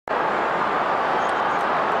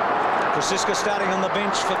Francisca starting on the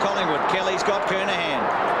bench for Collingwood. Kelly's got Kernahan.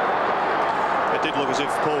 It did look as if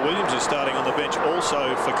Paul Williams is starting on the bench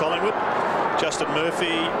also for Collingwood. Justin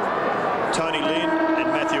Murphy, Tony Lynn and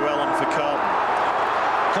Matthew Allen for Carlton.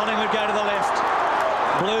 Collingwood go to the left.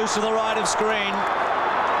 Blues to the right of screen.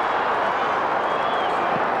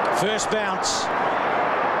 First bounce.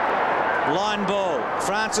 Line ball.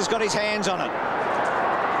 France has got his hands on it.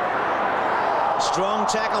 Strong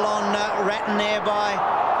tackle on Ratton there by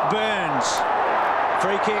Burns.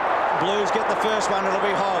 Free kick. Blues get the first one. It'll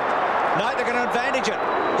be Hogg. No, they're going to advantage it.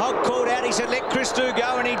 Hogg called out. He said, let Christou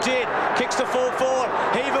go, and he did. Kicks to full forward.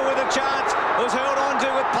 Heaver with a chance. Was held on to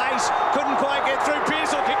with pace. Couldn't quite get through.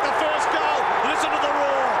 Pearce will kick the first goal. Listen to the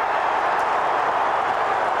roar.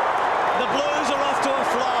 The Blues are off to a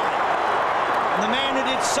fly. And the man who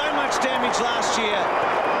did so much damage last year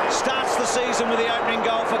starts the season with the opening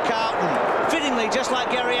goal for Carlton. Fittingly, just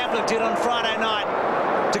like Gary Ablett did on Friday night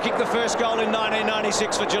to kick the first goal in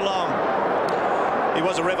 1996 for Geelong. He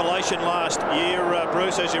was a revelation last year,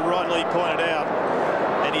 Bruce, as you rightly pointed out.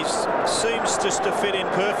 And he seems just to fit in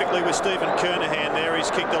perfectly with Stephen Kernahan there.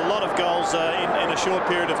 He's kicked a lot of goals in a short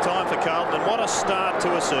period of time for Carlton. And what a start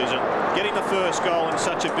to a season, getting the first goal in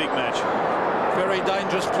such a big match. Very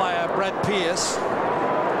dangerous player, Brad Pearce.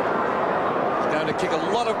 Going to kick a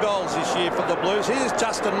lot of goals this year for the Blues. Here's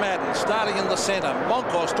Justin Madden starting in the centre.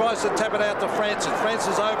 Moncourse tries to tap it out to Francis.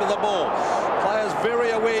 Francis over the ball. Players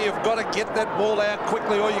very aware you've got to get that ball out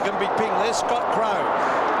quickly or you can be pinged. There's Scott Crow.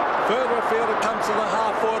 Further afield it comes to the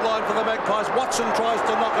half-forward line for the Magpies. Watson tries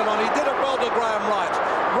to knock it on. He did it well to Graham Wright.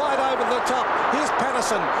 Right over the top. Here's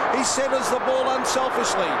Patterson. He centres the ball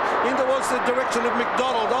unselfishly in towards the direction of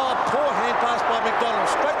McDonald. Oh, poor hand pass by McDonald.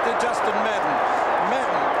 Straight to Justin Madden.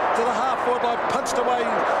 Madden to the half-forward line. Punched away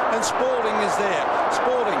and Spalding is there.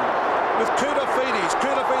 Spalding with Koutafidis.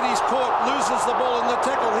 Koutafidis caught. Loses the ball in the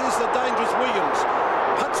tackle. Here's the dangerous Williams.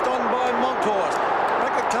 Punched on by Moncourse.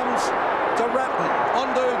 Back it comes to Ratton,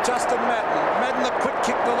 onto Justin Madden. Madden a quick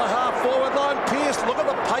kick to the half-forward line. Pearce, look at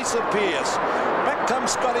the pace of Pearce. Back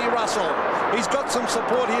comes Scotty Russell. He's got some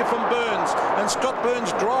support here from Burns, and Scott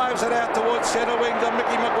Burns drives it out towards centre wing to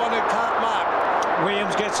Mickey McGuan, who can't mark.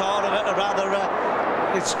 Williams gets hold of it, or rather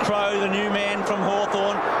it's Crow, the new man from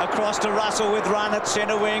Hawthorn, across to Russell with run at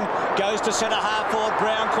centre wing, goes to centre half-forward.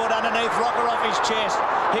 Brown caught underneath, rocker off his chest.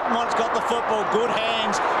 Hickmott's got the football, good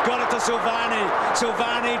hands, got it to Silvani.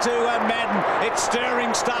 Silvani to Madden. It's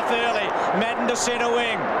stirring stuff early. Madden to centre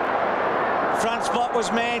wing. Front spot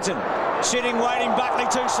was Manton. Sitting, waiting,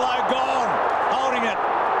 Buckley too slow, gone. Holding it.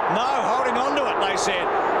 No, holding on to it, they said.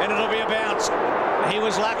 And it'll be a bounce. He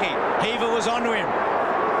was lucky. Heaver was onto him.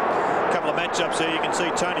 Couple of matchups there. You can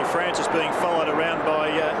see Tony Francis being followed around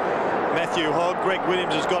by Matthew Hogg. Greg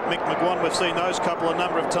Williams has got Mick McGuan. We've seen those couple a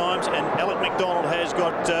number of times. And Alec McDonald has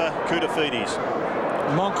got Koutafidis.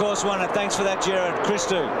 Moncourse won it. Thanks for that, Gerard.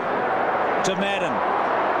 Christou to Madden.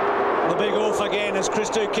 The big oof again as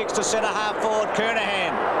Christou kicks to centre half forward.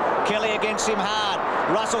 Kernahan. Kelly against him hard.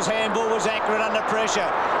 Russell's handball was accurate under pressure.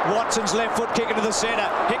 Watson's left foot kick into the centre.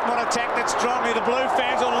 Hickmott attacked it strongly. The Blue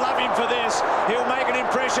fans will love him for this. He'll make an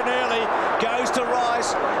impression early. Goes to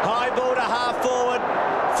Rice. High ball to half forward.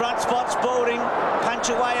 Front spot Spalding.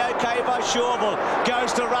 Punch away okay by Shawville.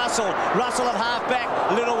 Goes to Russell. Russell at half back.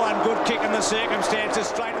 Little one. Good kick in the circumstances.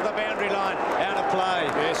 Straight to the boundary line. Out of play.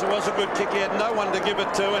 Yes, it was a good kick. He had no one to give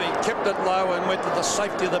it to, and he kept it low and went to the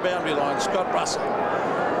safety of the boundary line. Scott Russell.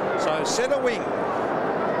 So centre wing.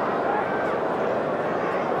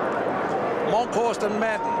 Moncourse and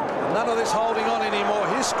Madden. None of this holding on anymore.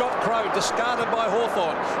 Here's Scott Crow, discarded by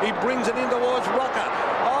Hawthorn. He brings it in towards Rocker.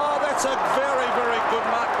 Oh, that's a very, very good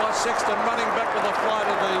mark by Sexton, running back with the flight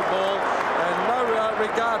of the ball. And no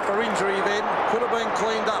regard for injury then. Could have been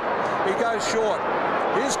cleaned up. He goes short.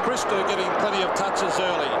 Here's Christou getting plenty of touches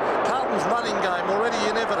early. Carlton's running game already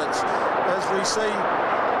in evidence as we see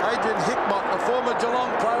Adrian Hickmott, the former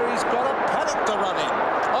Geelong player, he's got a paddock to run in.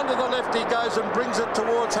 Onto the left he goes and brings it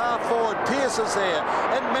towards half-forward. Pearce is there.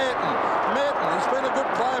 And Merton. Merton, he's been a good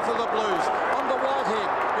player for the Blues. On the Whitehead.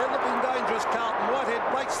 They're looking dangerous, Carlton. Whitehead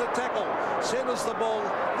breaks the tackle. Centres the ball.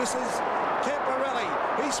 This is Camporelli.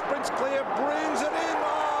 He sprints clear, brings it in.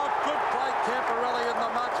 Oh, good play, Camporelli, and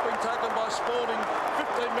the mark's been taken by Spalding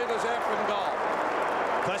 15 metres out from goal.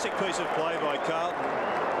 Classic piece of play by Carlton.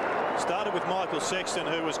 Started with Michael Sexton,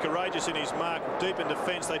 who was courageous in his mark deep in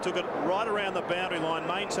defence. They took it right around the boundary line,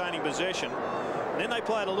 maintaining possession. And then they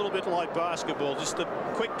played a little bit like basketball, just a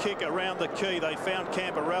quick kick around the key. They found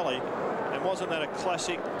Camporelli, and wasn't that a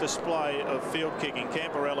classic display of field kicking?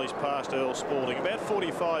 Camporelli's past Earl Spalding, about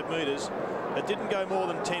 45 metres. It didn't go more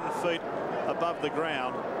than 10 feet above the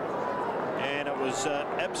ground. And it was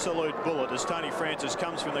absolute bullet as Tony Francis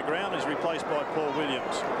comes from the ground. He's replaced by Paul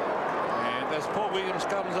Williams. And as Paul Williams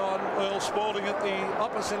comes on, Earl Spalding at the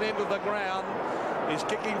opposite end of the ground is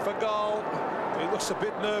kicking for goal. He looks a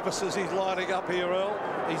bit nervous as he's lining up here, Earl.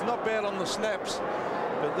 He's not bad on the snaps,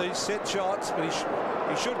 but these set shots, but he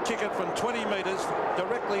should kick it from 20 metres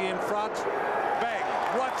directly in front. Bang,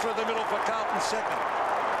 right through the middle for Carlton's second.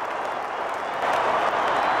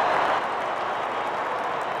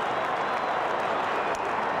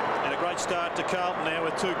 Great start to Carlton now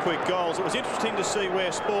with 2 quick goals. It was interesting to see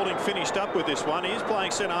where Spalding finished up with this one. He is playing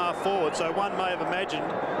centre-half forward, so one may have imagined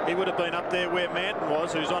he would have been up there where Manton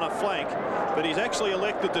was, who's on a flank, but he's actually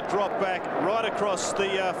elected to drop back right across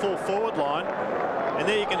the full forward line. And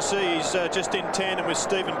there you can see he's just in tandem with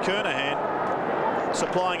Stephen Kernahan,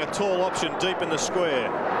 supplying a tall option deep in the square.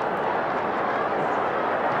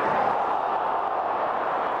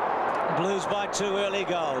 Blues by 2 early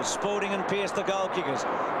goals. Spalding and Pearce the goal kickers.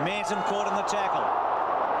 Manton caught in the tackle.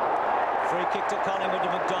 Free kick to Collingwood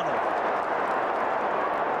to McDonald.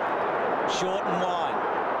 Short and wide.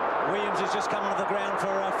 Williams has just come onto the ground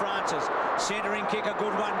for Francis. Centering kick, a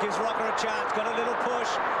good one. Gives Rocker a chance. Got a little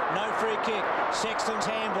push. No free kick. Sexton's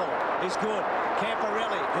handball is good.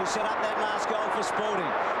 Camporelli, who set up that last goal for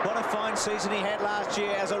Spalding. What a fine season he had last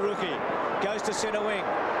year as a rookie. Goes to centre wing.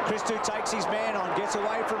 Christou takes his man on, gets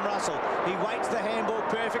away from Russell. He waits the handball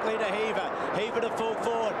perfectly to Heaver. Heaver to full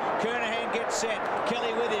forward. Kernahan gets set. Kelly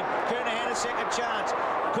with him. Kernahan a second chance.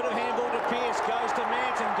 Could have handballed to Pearce. Goes to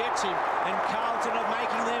Manton, gets him. And Carlton are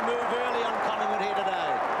making their move early on Collingwood here today.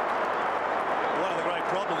 One of the great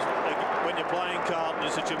problems when you're playing Carlton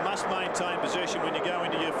is that you must maintain possession when you go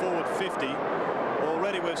into your forward 50.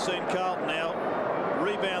 Already we've seen Carlton now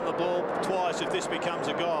rebound the ball twice if this becomes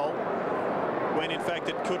a goal, when in fact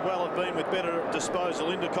it could well have been with better disposal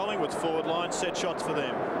into Collingwood's forward line. Set shots for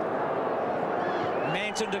them.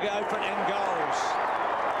 Manton to go for it and goals.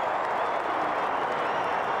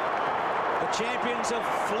 The champions have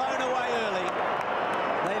flown away early.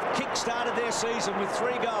 They've kick-started their season with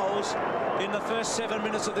 3 goals in the first 7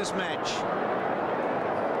 minutes of this match.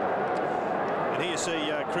 And here you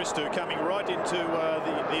see Christou coming right into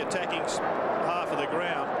the attacking half of the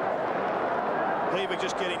ground. Heaver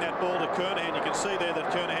just getting that ball to Kernahan. You can see there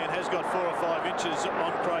that Kernahan has got 4 or 5 inches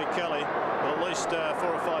on Craig Kelly, or at least 4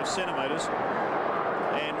 or 5 centimetres.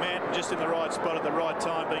 And Manton just in the right spot at the right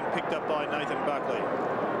time, being picked up by Nathan Buckley.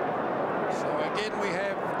 So again we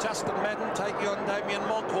have Justin Madden taking on Damien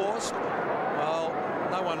Monkhorst. Well,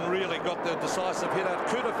 no one really got the decisive hit out.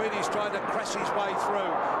 Koutafidis trying to crash his way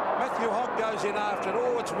through. Matthew Hogg goes in after it.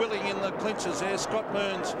 Oh, it's Willing in the clinches there. Scott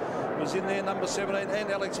Mearns was in there, number 17,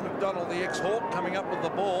 and Alex McDonald, the ex-Hawk, coming up with the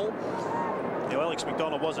ball. Now, Alex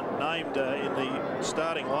McDonald wasn't named in the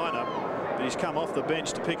starting lineup, but he's come off the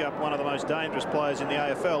bench to pick up one of the most dangerous players in the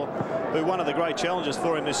AFL, who one of the great challenges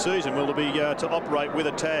for him this season will be to operate with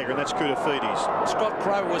a tagger, and that's Koutafidis. Scott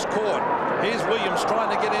Crowe was caught. Here's Williams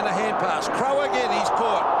trying to get in a hand pass. Crowe again, he's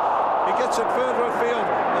caught. He gets it further afield.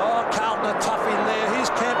 Oh, Carlton are tough in there. Here's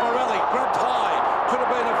Camporelli, grabbed high. Could have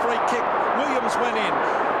been a free kick. Williams went in.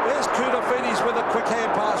 There's Koutafidis with a quick hand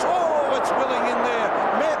pass. Oh, it's Willing in there.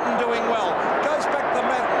 Manton doing well. Goes back to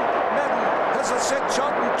Manton. Manton has a set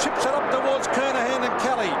shot and chips it up towards Kernahan and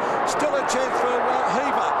Kelly. Still a chance for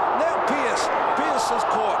Heaver. Now Pearce. Pearce is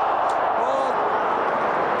caught. Oh,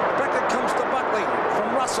 back it comes to Buckley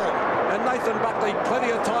from Russell. And Nathan Buckley,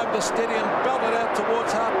 plenty of time to steady and belt it out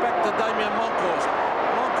towards half back to Damien Monkhorst.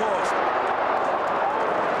 Monkhorst.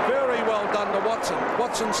 Very well done to Watson.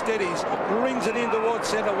 Watson steadies, rings it in towards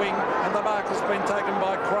centre wing, and the mark has been taken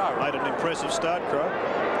by Crowe. Made an impressive start, Crowe.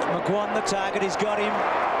 McGuan the target, he's got him.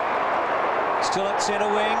 Still at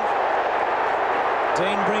centre wing.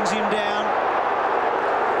 Dean brings him down.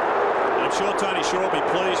 And I'm sure Tony Shaw will be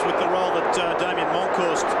pleased with the role that Damien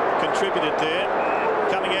Monkhorst contributed there.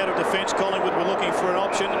 Coming out of defence, Collingwood were looking for an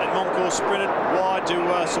option, and Monkhorst sprinted wide to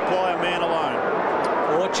supply a man alone.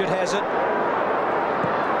 Orchard has it.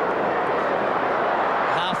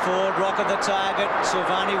 Forward, Rocker the target,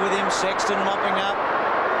 Silvani with him, Sexton mopping up.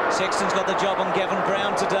 Sexton's got the job on Gavin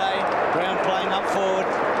Brown today. Brown playing up forward,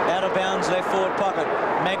 out of bounds, left forward pocket.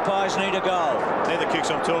 Magpies need a goal. They're the kicks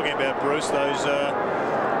I'm talking about, Bruce. Those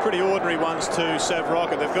pretty ordinary ones to Sav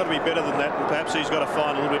Rocker. They've got to be better than that, and perhaps he's got to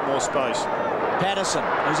find a little bit more space. Patterson,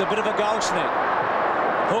 who's a bit of a goal snick.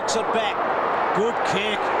 Hooks it back. Good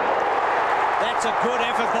kick. That's a good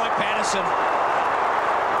effort by Patterson.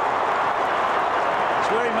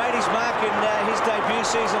 Where he made his mark in his debut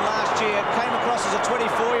season last year. Came across as a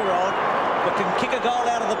 24-year-old, but can kick a goal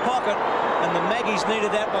out of the pocket, and the Maggies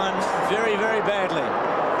needed that one very, very badly.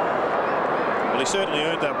 Well, he certainly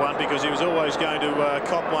earned that one because he was always going to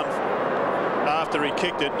cop one after he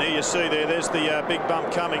kicked it. And here you see there's the big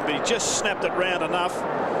bump coming, but he just snapped it round enough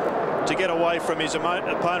to get away from his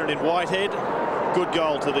opponent in Whitehead. Good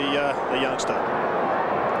goal to the youngster.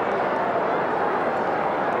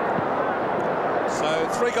 So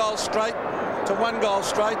 3 goals straight to 1 goal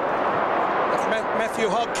straight. Matthew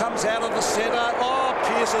Hogg comes out of the centre. Oh,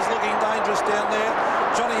 Pearce is looking dangerous down there.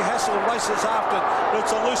 Johnny Hassel races after it, but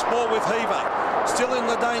it's a loose ball with Heaver. Still in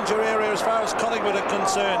the danger area as far as Collingwood are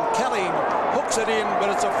concerned. Kelly hooks it in,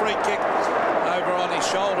 but it's a free kick over on his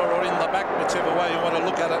shoulder or in the back, whichever way you want to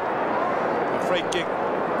look at it. A free kick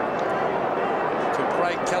to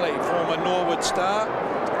Craig Kelly, former Norwood star,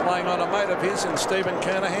 playing on a mate of his in Stephen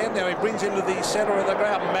Kernahan. Now he brings into the centre of the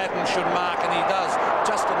ground. Madden should mark, and he does.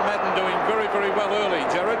 Justin Madden doing very, very well early,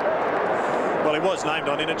 Jared. Well, he was named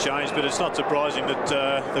on interchange, but it's not surprising that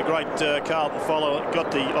the great Carlton follower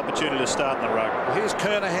got the opportunity to start in the ruck. Here's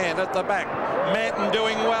Kernahan at the back. Madden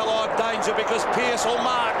doing well on danger because Pearce will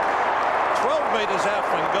mark 12 metres out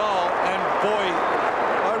from goal. And boy,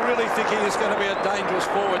 I really think he is going to be a dangerous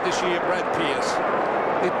forward this year, Brad Pearce.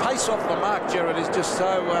 The pace off the mark, Jared, is just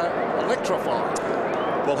so electrifying.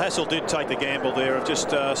 Well, Hassel did take the gamble there of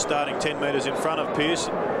just starting 10 metres in front of Pearce.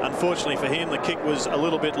 Unfortunately for him, the kick was a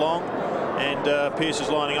little bit long, and Pearce is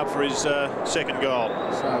lining up for his second goal.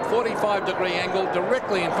 So 45-degree angle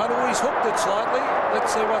directly in front of him. He's hooked it slightly.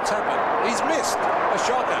 Let's see what's happened. He's missed. A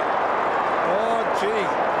shocker. Oh, gee.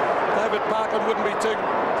 David Parkin wouldn't be too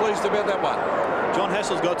pleased about that one. John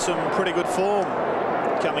Hassel's got some pretty good form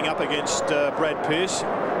coming up against Brad Pearce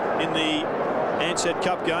in the Ansett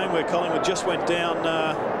Cup game where Collingwood just went down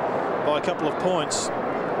by a couple of points.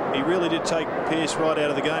 He really did take Pearce right out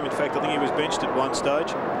of the game. In fact, I think he was benched at one stage.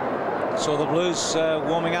 Saw the Blues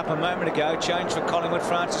warming up a moment ago. Change for Collingwood.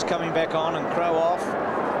 Francis coming back on and Crow off.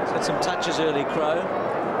 He's had some touches early, Crow.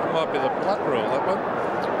 Might be the blood rule, that one.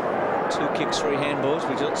 2 kicks, 3 handballs.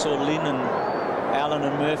 We just saw Lynn and Allen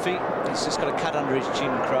and Murphy. He's just got a cut under his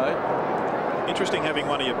chin, Crow. Interesting having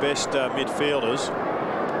one of your best midfielders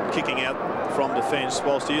kicking out from defence.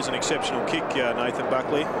 Whilst he is an exceptional kick, Nathan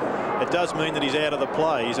Buckley, it does mean that he's out of the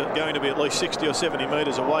play. He's going to be at least 60 or 70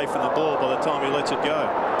 metres away from the ball by the time he lets it go.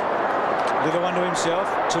 Little one to himself.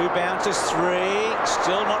 2 bounces, 3.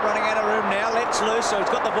 Still not running out of room now. Lets loose, so he's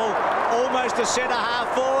got the ball almost to centre half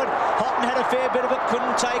forward. Houghton had a fair bit of it,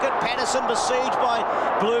 couldn't take it. Patterson besieged by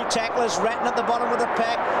Blue tacklers. Ratton at the bottom of the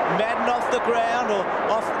pack. Madden off the ground, or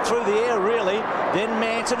off through the air, really. Then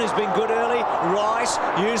Manson, who's been good early. Rice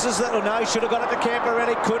uses it. Oh, no, should have got it to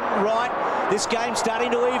Camporelli. Couldn't. Right. This game's starting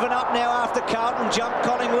to even up now after Carlton jumped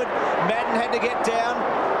Collingwood. Madden had to get down.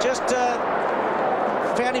 Just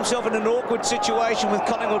found himself in an awkward situation with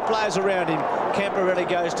Collingwood players around him. Camporelli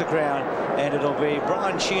goes to ground, and it'll be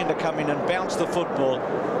Brian Sheehan to come in and bounce the football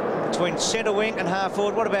between centre wing and half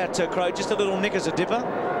forward. What about Crow? Just a little nick as a Dipper.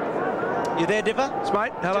 You there, Dipper? It's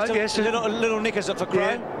mate. Hello. Just a little nick as a for Crow.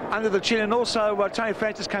 Yeah, under the chin, and also Tony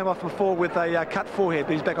Francis came off before with a cut forehead,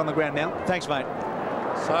 but he's back on the ground now. Thanks, mate.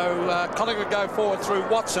 So Collingwood go forward through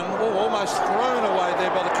Watson. Oh, almost thrown away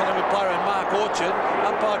there by the Collingwood player and Mark Orchard.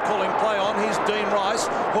 Umpire calling play on. Here's Dean Rice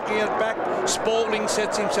hooking it back. Spalding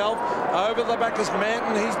sets himself. Over the back is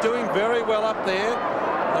Manton. He's doing very well up there.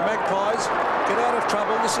 The Magpies get out of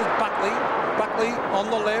trouble. This is Buckley. Buckley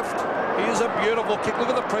on the left. Here's a beautiful kick. Look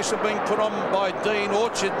at the pressure being put on by Dean.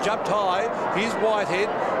 Orchard jumped high. Here's Whitehead.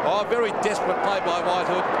 Oh, very desperate play by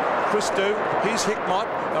Whitehead. Christou. Here's Hickmott.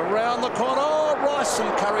 Around the corner. Oh, Rice, some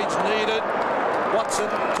courage needed. Watson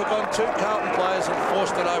took on 2 Carlton players and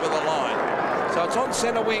forced it over the line. So it's on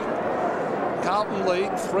centre wing. Carlton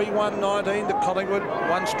lead 3-1-19 to Collingwood.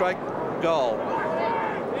 1 straight goal.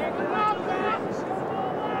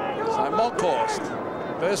 So Monkhorst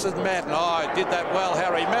versus Madden. Oh, did that well,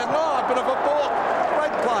 Harry. Madden, oh, a bit of a balk.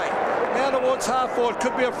 Great play. Now towards half forward.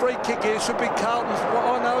 Could be a free kick here. Should be Carlton's.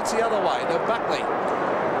 Oh, no, it's the other way. The Buckley.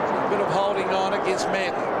 A bit of holding on against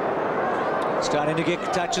Madden. Starting to get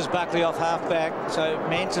touches, Buckley off half-back. So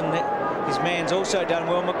Manson, his man's also done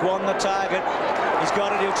well. McGuan the target. He's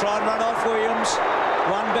got it. He'll try and run off Williams.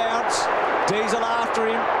 1 bounce. Diesel after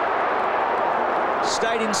him.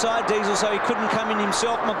 Stayed inside Diesel, so he couldn't come in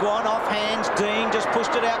himself. McGuan off hands. Dean just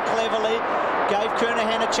pushed it out cleverly. Gave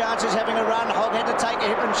Kernahan a chance. He's having a run. Hogg had to take a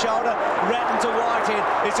hip and shoulder. Ratton to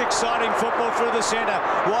Whitehead. It's exciting football through the centre.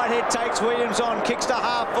 Whitehead takes Williams on. Kicks to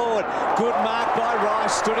half forward. Good mark by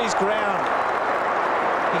Rice. Stood his ground.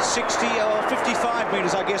 He's 60 or 55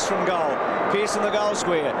 metres, I guess, from goal. Pearce in the goal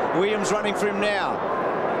square. Williams running for him now.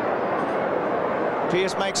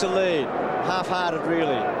 Pearce makes a lead. Half-hearted,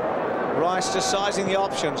 really. Rice just sizing the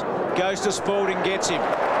options. Goes to Spalding, gets him.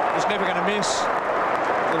 was never going to miss.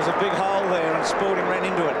 There was a big hole there and Sporting ran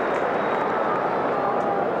into it.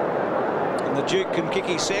 And the Duke can kick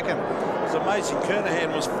his second. It's amazing.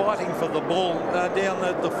 Kernahan was fighting for the ball down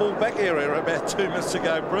the full back area about 2 minutes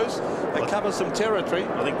ago, Bruce. They cover some territory.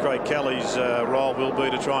 I think Craig Kelly's role will be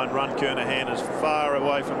to try and run Kernahan as far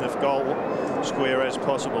away from the goal square as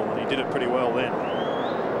possible, and he did it pretty well then.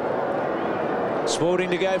 Sporting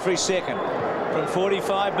to go for his second from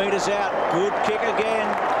 45 metres out. Good kick again.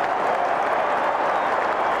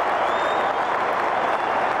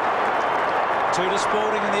 Two to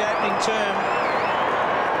Sporting in the opening term.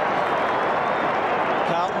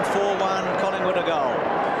 Carlton 4-1, Collingwood a goal.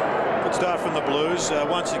 Good start from the Blues.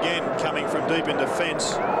 Once again, coming from deep in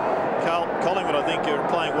defence. Collingwood, I think, are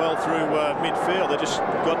playing well through midfield. They just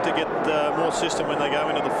got to get more system when they go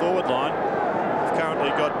into the forward line. They've currently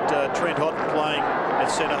got Trent Houghton playing at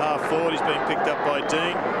centre half forward. He's being picked up by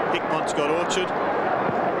Dean. Hickmont's got Orchard.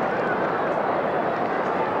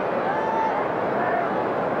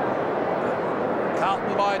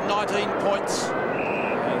 Carlton by 19 points.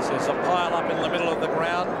 There's a pile up in the middle of the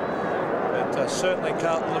ground. But certainly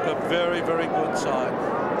Carlton look a very, very good side.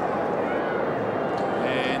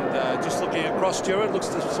 And just looking across, Stuart, looks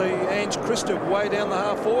to see Ange Christou way down the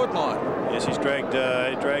half-forward line. Yes, he's dragged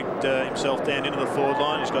himself down into the forward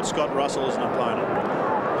line. He's got Scott Russell as an opponent.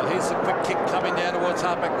 Well, here's the quick kick coming down towards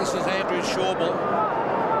halfback. This is Andrew Shawball.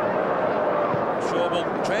 Shawball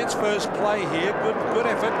transfers play here. Good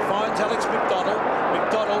effort. Finds Alex McDonald.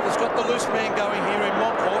 McDonald has got the loose man going here in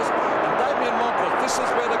Monkhorst. And Damien Monkhorst, this is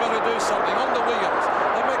where they're going to do something. On the Williams.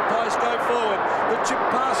 The Magpies go forward. The chip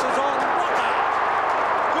passes on. Rocker!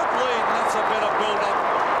 Good lead, and that's a better build-up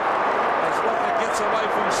as Rocker gets away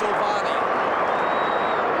from Silvani.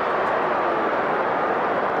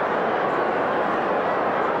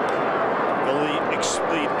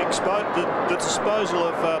 The disposal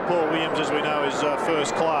of Paul Williams, as we know, is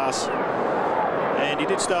first class, and he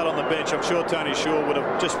did start on the bench. I'm sure Tony Shaw would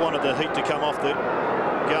have just wanted the heat to come off the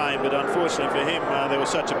game, but unfortunately for him, there was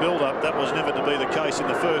such a build-up. That was never to be the case in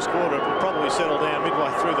the first quarter. It will probably settle down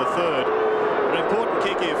midway through the third. An important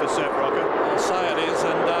kick here for Sav Rocker. I'll say it is,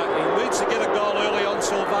 and he needs to get a goal early on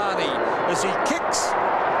Silvani as he kicks.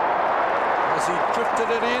 Has he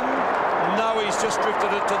drifted it in? No, he's just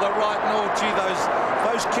drifted it to the right. No, gee, those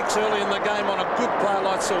kicks early in the game on a good player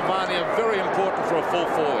like Silvani are very important for a full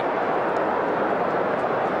forward.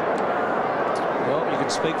 Well, you can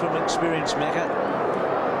speak from experience, Macca.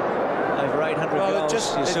 Over 800 goals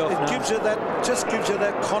yourself. It gives you that, just gives you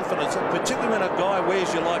that confidence, particularly when a guy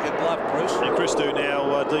wears you like a glove, Bruce. And Christou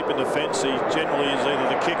now deep in defence. He generally is either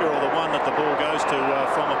the kicker or the one that the ball goes to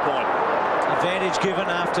from a point. Advantage given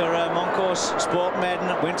after Monkhorst, Sport Madden,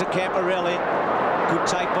 went to Camparelli. Good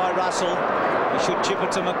take by Russell. He should chip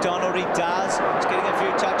it to McDonald. He does. He's getting a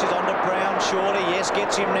few touches onto Brown. Surely, yes,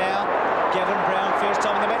 gets him now. Gavin Brown, first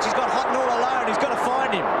time in the match. He's got Houghton all alone. He's got to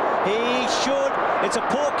find him. He should. It's a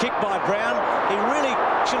poor kick by Brown. He really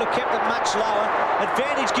should have kept it much lower.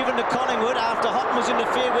 Advantage given to Collingwood after Houghton was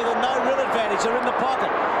interfered with, and no real advantage. They're in the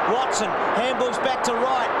pocket. Watson handballs back to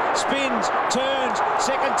right, spins, turns,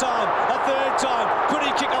 second time, a third time. Could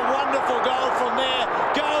he kick a wonderful goal from there?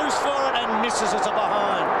 Goes for it and misses it to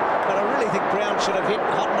behind. But I really think Brown should have hit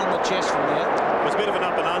Houghton on the chest from there. It was a bit of an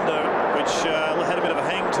up and under, which had a bit of a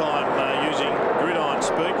hang time using gridiron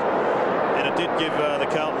speak. And it did give the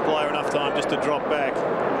Carlton player enough time just to drop back.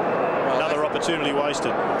 Well, another opportunity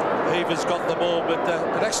wasted. Heaver's got the ball, but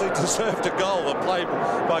it actually deserved a goal. The play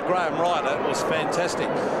by Graham Wright, it was fantastic.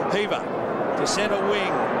 Heaver to centre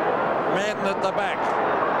wing. Madden at the back.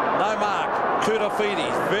 No mark. Kudafidi,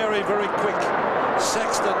 very, very quick.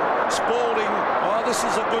 Sexton, Spalding. Oh, this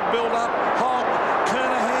is a good build-up. Hogg,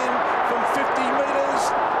 Kernahan from 50 metres.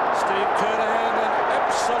 Steve Kernahan, an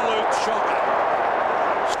absolute shocker.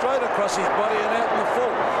 Straight across his body and out in the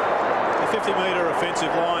full. The 50-metre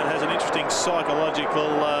offensive line has an interesting psychological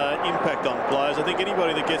impact on players. I think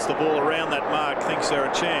anybody that gets the ball around that mark thinks they're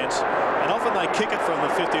a chance. And often they kick it from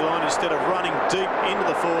the 50 line instead of running deep into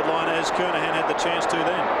the forward line, as Kernahan had the chance to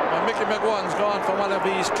then. Well, Mickey McGuan's gone for one of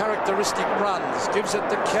his characteristic runs. Gives it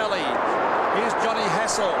to Kelly. Here's Johnny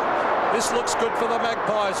Hassel. This looks good for the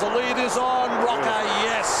Magpies. The lead is on. Rocker,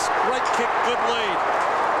 yes. Great kick, good lead.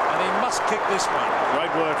 And he must kick this one.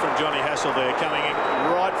 Great work from Johnny Hassel there, coming in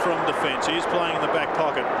right from defence. He's playing in the back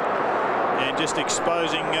pocket and just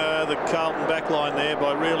exposing the Carlton back line there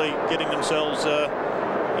by really getting themselves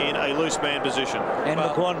in a loose man position. And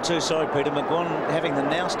McGuan too, sorry Peter, McGuan having the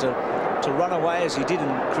nous to run away as he did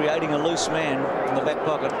and creating a loose man in the back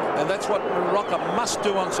pocket. And that's what Rocker must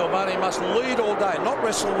do on Silvani. He must lead all day, not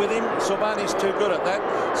wrestle with him. Silvani's too good at that.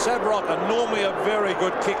 Sab Rocker, normally a very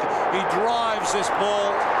good kick. He drives this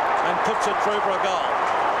ball and puts it through for a goal.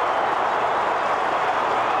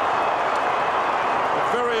 A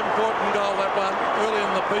very important goal, that one, early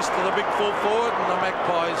in the piece to the big full forward, and the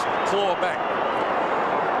Magpies claw back.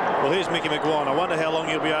 Well, here's Mickey McGuan. I wonder how long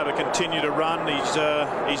he'll be able to continue to run.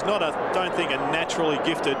 He's not, don't think, a naturally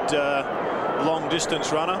gifted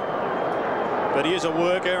long-distance runner, but he is a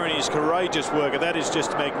worker, and he's a courageous worker. That is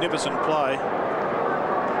just magnificent play.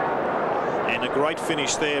 And a great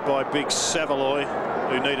finish there by Big Savaloy,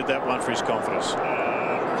 who needed that one for his confidence.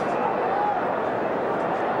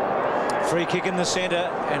 Free kick in the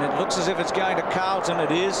centre, and it looks as if it's going to Carlton.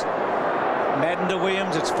 It is. Madden to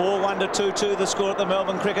Williams. It's 4-1 to 2-2 the score at the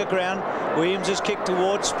Melbourne Cricket Ground. Williams has kicked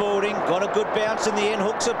towards Spalding. Got a good bounce in the end.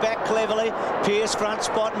 Hooks it back cleverly. Pearce front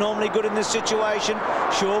spot, normally good in this situation.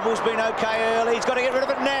 Shauble's been okay early. He's got to get rid of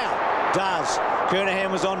it now. Does.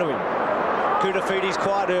 Kernahan was onto him. Kudafidi's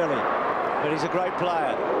quite early, but he's a great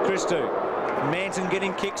player. Christou. Manson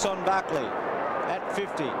getting kicks on Buckley. At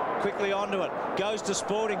 50. Quickly onto it. Goes to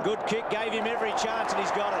Spalding. Good kick. Gave him every chance, and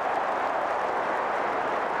he's got it.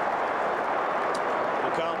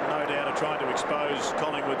 Carlton, no doubt, are trying to expose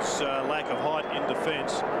Collingwood's lack of height in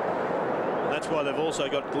defence. And that's why they've also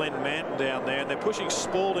got Glenn Manton down there, and they're pushing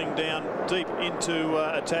Spalding down deep into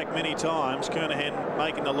attack many times. Kernahan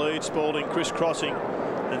making the lead, Spalding crisscrossing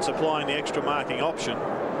and supplying the extra marking option.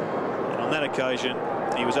 And on that occasion,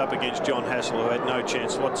 he was up against John Hassel, who had no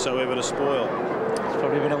chance whatsoever to spoil. It's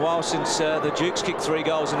probably been a while since the Dukes kicked 3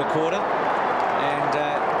 goals in a quarter, and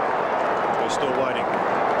we're still waiting.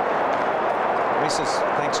 Misses.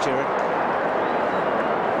 Thanks, Jared.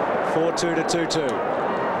 4-2 to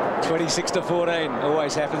 2-2. 26 to 14.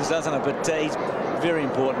 Always happens, doesn't it? But he's very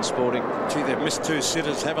important, Spalding. Gee, they've missed 2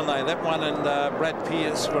 sitters, haven't they? That one and Brad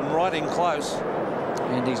Pearce from right in close.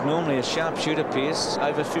 And he's normally a sharpshooter, Pearce.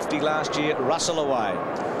 Over 50 last year. Russell away.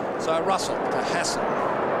 So Russell to Hassel.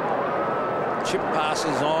 Chip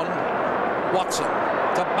passes on. Watson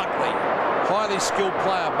to Buckley. Highly skilled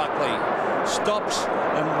player, Buckley. Stops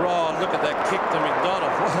and look at that kick to McDonald.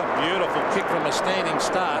 What a beautiful kick from a standing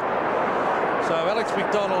start. So Alex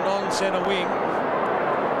McDonald on centre wing.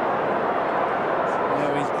 Now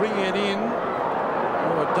he's bringing it in.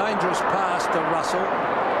 Oh, a dangerous pass to Russell.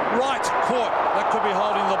 Right, caught. That could be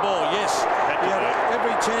holding the ball. Yes, he had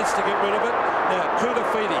every chance to get rid of it. Now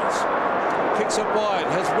Kudafides kicks it wide.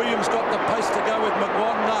 Has Williams got the pace to go with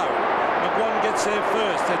McGuan? No. McGuan gets there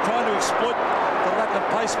first. They're trying to exploit the lack of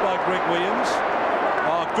pace by Greg Williams.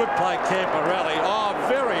 Oh, good play, Camporelli. Oh,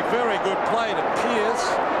 very, very good play to Pearce.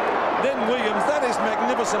 Then Williams. That is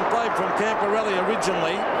magnificent play from Camporelli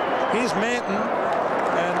originally. Here's Manton.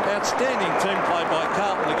 And outstanding team play by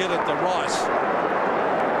Carlton to get it to Rice.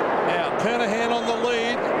 Now, Kernahan on the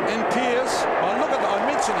lead. And Pearce. Oh, look at that. I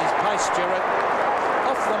mentioned his pace, Gerard.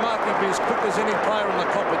 Off the mark, he'd be as quick as any player in the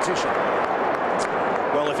competition.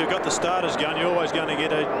 Well, if you've got the starters gun, you're always going to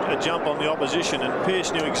get a jump on the opposition, and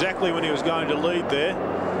Pearce knew exactly when he was going to lead there.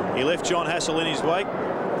 He left John Hassel in his wake.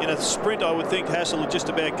 In a sprint, I would think Hassel would just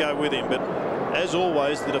about go with him, but as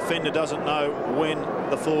always, the defender doesn't know when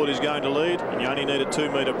the forward is going to lead, and you only need a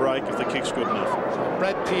 2-metre break if the kick's good enough. So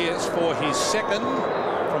Brad Pearce for his second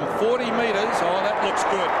from 40 metres. Oh, that looks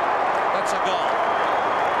good. That's a goal.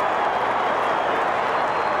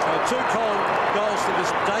 So 2 cold goals to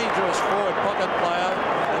this dangerous forward pocket player,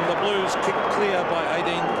 and the Blues kick clear by 18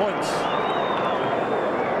 points.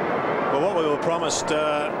 Well, what we were promised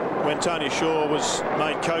when Tony Shaw was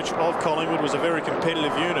made coach of Collingwood was a very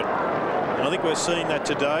competitive unit, and I think we're seeing that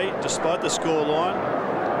today. Despite the scoreline,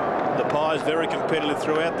 the Pies very competitive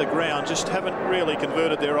throughout the ground, just haven't really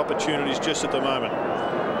converted their opportunities just at the moment.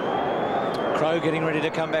 Crow getting ready to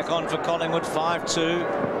come back on for Collingwood. 5-2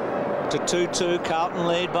 to 2-2. Carlton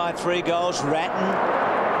lead by 3 goals.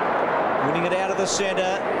 Ratton winning it out of the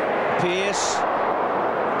centre. Pearce,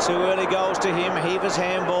 2 early goals to him. Heaver's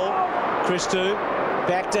handball. Christou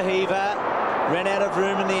back to Heaver. Ran out of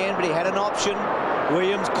room in the end, but he had an option.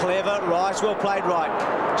 Williams clever. Rice well played right.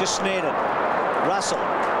 Just snared it. Russell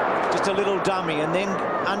just a little dummy, and then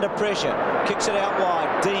under pressure kicks it out wide.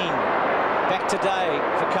 Dean back today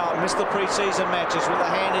for Carlton. Missed the pre-season matches with a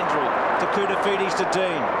hand injury. To Kudafides to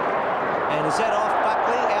Dean. And is that off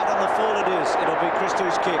Buckley? Out on the full it is. It'll be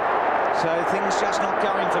Christou's kick. So things just not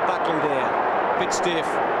going for Buckley there. Bit stiff.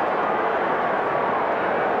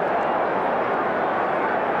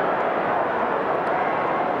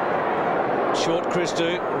 Short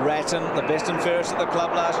Christou, Ratton, the best and fairest at the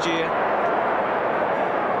club last year.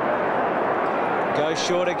 Goes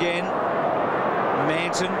short again.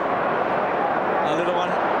 Manton, a little one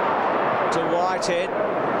to Whitehead,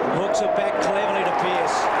 hooks it back cleverly to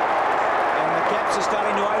Pearce, and the gaps are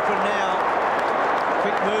starting to open now.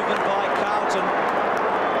 Quick movement by Carlton,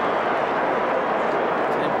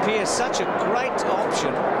 and Pearce, such a great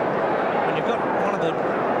option when you've got one of the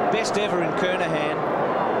best ever in Kernahan,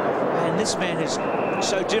 and this man is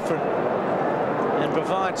so different and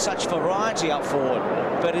provides such variety up forward,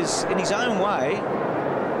 but is in his own way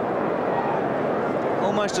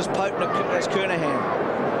almost as potent as Kernahan.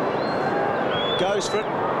 Goes for it.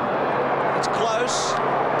 It's close.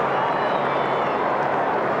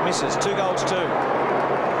 Misses. 2 goals, 2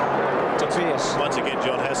 to Pearce. Once again,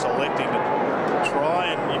 John Hassel electing to try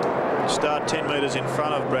and start 10 metres in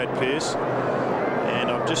front of Brad Pearce. And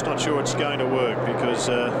I'm just not sure it's going to work, because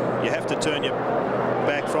you have to turn your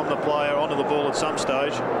back from the player onto the ball at some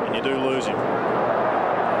stage, and you do lose him.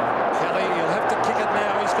 Kelly, he'll have to kick it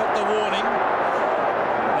now. He's got the warning.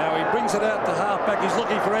 Brings it out to half-back. He's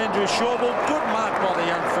looking for Andrew Shawball. Good mark by the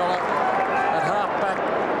young fella at half-back.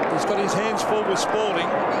 He's got his hands full with Spalding.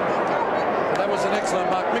 But that was an excellent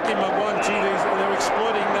mark. Mickey McGuan, gee, they're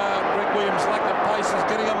exploiting Greg Williams' lack of pace. He's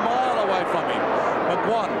getting a mile away from him.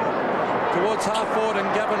 McGuan towards half-forward, and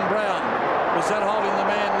Gavin Brown. Was that holding the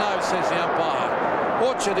man? No, says the umpire.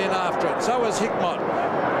 Orchard in after it. So is Hickmott.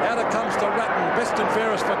 Out it comes to Ratton. Best and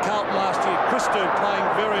fairest for Carlton last year. Christou playing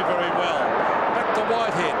very, very well. Back to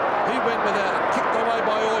Whitehead. He went without it. Kicked away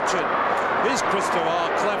by Orchard. Here's Christou. Oh,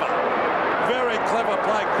 clever. Very clever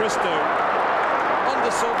play, Christou. On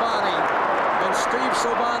to Silvani. And Steve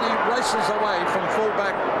Silvani races away from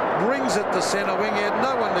fullback. Brings it to centre wing. He had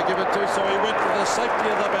no one to give it to, so he went for the safety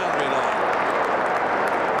of the boundary line.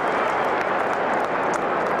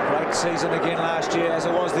 Great season again last year, as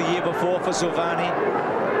it was the year before for Silvani.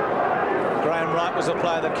 Graham Wright was the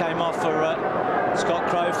player that came off for Scott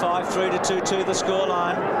Crowe. 5-3 to 2-2 the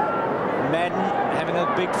scoreline. Madden having a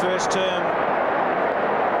big first term.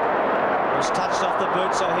 Was touched off the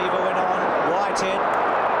boot, so Heaver went on. Whitehead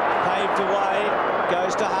paved away,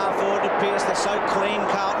 goes to half forward to Pearce. They're so clean,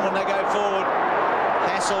 Carlton, when they go forward.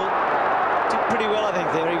 Hassel did pretty well, I think,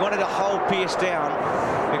 there. He wanted to hold Pearce down,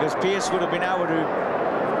 because Pearce would have been able to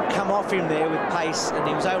come off him there with pace, and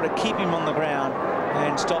he was able to keep him on the ground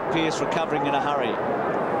and stop Pearce recovering in a hurry.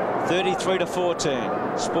 33 to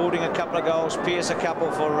 14. Spalding a couple of goals, Pearce a couple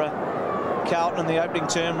for Carlton in the opening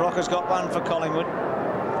term. Rocker's got one for Collingwood.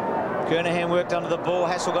 Kernahan worked under the ball.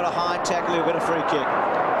 Hassel got a high tackle. He'll get a free kick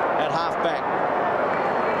at half-back.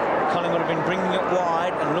 Collingwood have been bringing it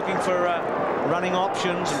wide and looking for running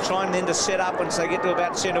options and trying then to set up once they get to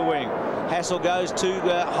about centre wing. Hassel goes to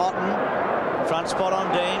Houghton. Front spot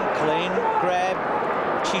on Dean. Clean grab.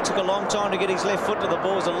 She took a long time to get his left foot to the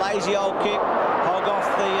ball. It's a lazy old kick. Hog off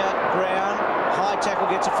the ground. High tackle,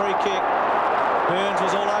 gets a free kick. Burns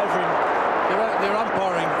was all over him. They're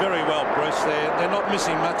umpiring very well, Bruce. They're not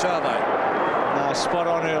missing much, are they? No, spot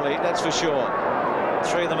on early, that's for sure.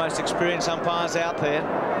 3 of the most experienced umpires out there.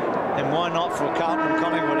 And why not for Carlton and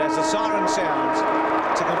Collingwood, as the siren sounds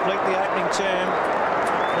to complete the opening term.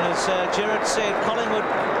 And as Gerard said, Collingwood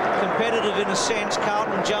competitive in a sense.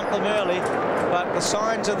 Carlton jumped them early, but the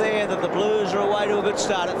signs are there that the Blues are away to a good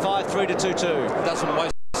start at 5-3 to 2-2. Doesn't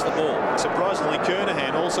waste the ball. Surprisingly,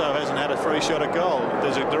 Kernahan also hasn't had a free shot at goal.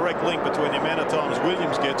 There's a direct link between the amount of times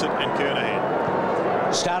Williams gets it and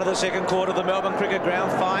Kernahan. Start of the second quarter, the Melbourne Cricket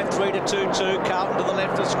Ground, 5-3 to 2-2. Carlton to the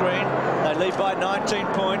left of the screen. They lead by 19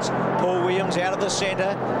 points. Paul Williams out of the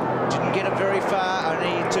centre. Didn't get it very far,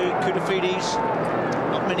 only to Koutafidis.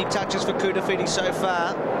 Not many touches for Koutafidis so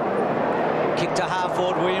far. Kick to half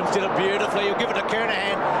forward. Williams did it beautifully. He'll give it to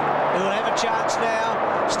Kernahan. He'll have a chance now.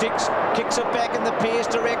 Sticks, kicks it back in the Pearce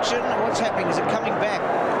direction. What's happening? Is it coming back?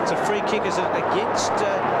 It's a free kick. Is it against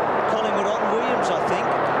Collingwood on Williams, I think.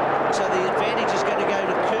 So the advantage is going to go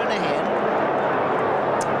to Kernahan,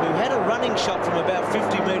 who had a running shot from about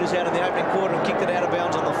 50 metres out of the opening quarter and kicked it out of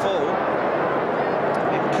bounds on the full.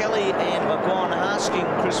 And Kelly and McGuan asking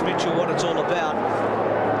Chris Mitchell what it's all about.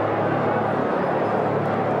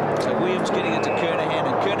 So Williams getting it to Kernahan,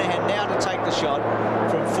 and Kernahan now to take the shot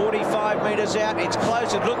from 45 metres out. It's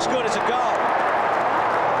close. It looks good. It's a goal.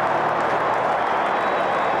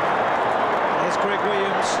 There's Greg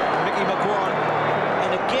Williams, Mickey McGuan.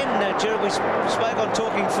 And again, Gerard, we spoke on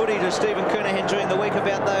Talking Footy to Stephen Kernahan during the week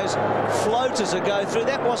about those floaters that go through.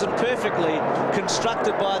 That wasn't perfectly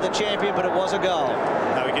constructed by the champion, but it was a goal.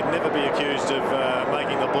 No, he could never be accused of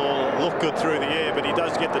making the ball look good through the air, but he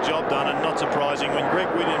does get the job done, and not surprising when Greg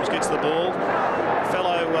Williams gets the ball.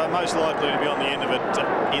 Fellow most likely to be on the end of it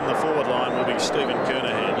in the forward line will be Stephen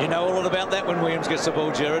Kernahan. You know all about that when Williams gets the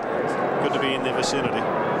ball, Gerard. Good to be in their vicinity.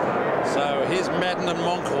 So here's Madden and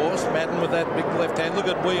Monkhorst. Madden with that big left hand. Look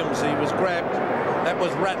at Williams. He was grabbed. That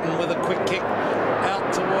was Ratton with a quick kick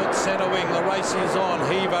out towards centre wing. The race is on.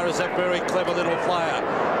 Heaver is a very clever little player.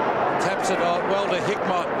 Taps it on well to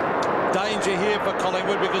Hickmott. Danger here for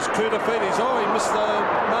Collingwood because Koutafidis, he missed the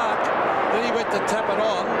mark. Then he went to tap it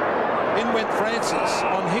on. In went Francis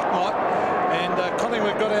on Hickmott. And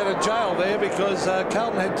Collingwood got out of jail there because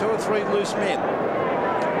Carlton had 2 or 3 loose men.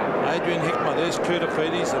 Adrian Hickmott, there's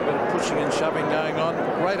Koutafidis, a bit of pushing and shoving going on.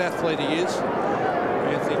 Great athlete he is,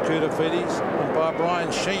 Anthony Koutafidis, and by Brian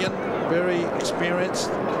Sheehan, very experienced.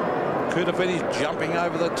 Koutafidis jumping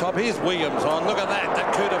over the top. Here's Williams. Oh, look at that.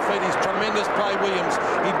 That Koutafidis, tremendous play, Williams.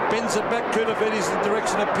 He bends it back, Koutafidis, in the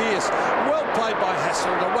direction of Pearce. Well played by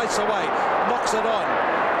Hassel to race away, knocks it on.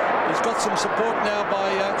 He's got some support now by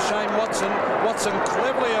Shane Watson. Watson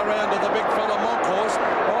cleverly around to the big fella Monkhorst.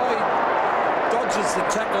 Dodges the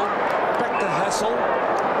tackle, back to Hassel.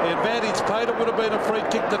 The advantage paid. It would have been a free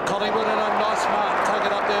kick to Collingwood and a nice mark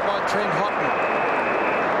taken up there by Trent Houghton.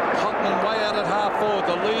 Houghton way out at half forward.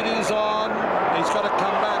 The lead is on. He's got to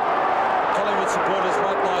come back. Collingwood supporters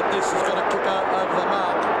won't like this. He's got to kick out over the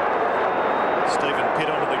mark. Stephen Pitt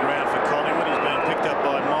onto the ground for Collingwood. He's been picked up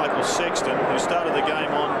by Michael Sexton, who started the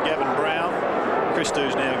game on Gavin Brown.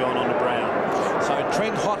 Christou's now gone on to Brown. So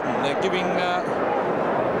Trent Houghton, they're giving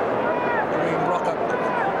Rocker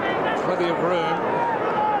plenty of room.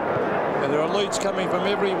 And there are leads coming from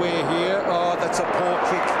everywhere here. Oh, that's a poor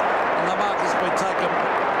kick. And the mark has been taken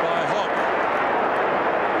by Hogg.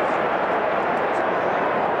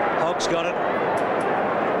 Hogg's got it.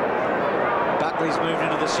 Buckley's moved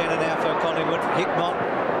into the centre now for Collingwood. Hickmott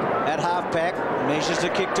at half-pack. Measures the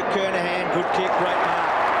kick to Kernahan. Good kick, great mark.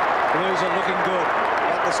 Blues are looking good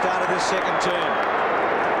at the start of this second term.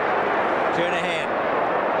 Kernahan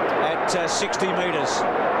at 60 metres.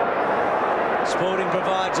 Sporting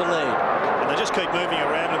provides a lead. And they just keep moving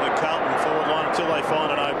around in the Carlton forward line until they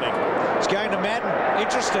find an opening. It's going to Madden.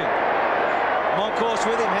 Interesting. Monkhorst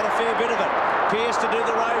with him, had a fair bit of it. Pearce to do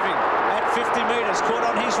the roving at 50 metres. Caught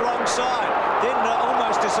on his wrong side. Then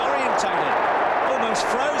almost disorientated. Almost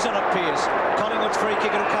frozen at Pearce. Collingwood's free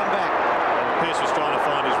kick, it'll come back. Pearce was trying to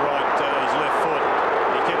find his left foot.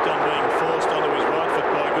 He kept on being forced onto his right foot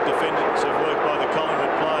by good defensive work by the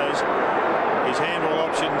Collingwood players. His handball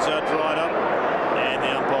options dried up, and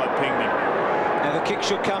the umpire pinged him. Now the kick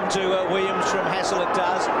should come to Williams from Hassel, it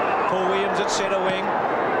does. Paul Williams at centre wing.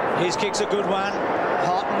 His kick's a good one.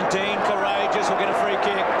 Houghton, Dean, courageous, will get a free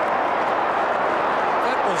kick.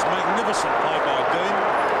 That was magnificent play by Dean.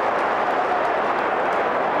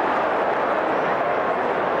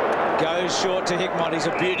 Goes short to Hickmott. He's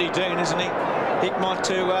a beauty, Dean, isn't he? Hickmott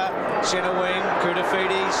to centre wing.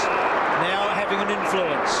 Koutafidis now having an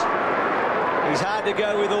influence. He's hard to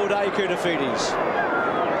go with all day, Koutafidis.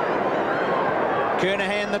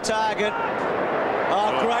 Kernahan the target.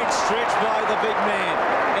 Oh, great stretch by the big man.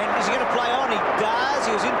 And is he going to play on? He does.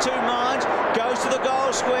 He was in 2 minds. Goes to the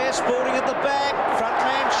goal square. Sporting at the back. Front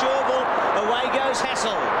man Chauvel. Away goes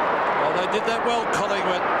Hassel. Well, they did that well,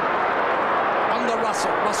 Collingwood. Under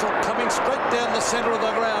Russell. Russell coming straight down the centre of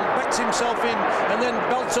the ground. Backs himself in and then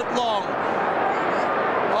belts it long.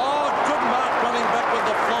 Oh, good mark running back with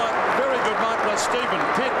the flight. Very good mark by Stephen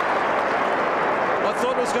Pitt. I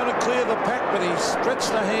thought it was going to clear the pack, but he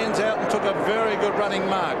stretched the hands out and took a very good running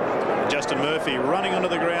mark. Justin Murphy running onto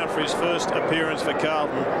the ground for his first appearance for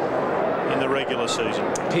Carlton in the regular season.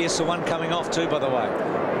 Pearce the one coming off too, by the way.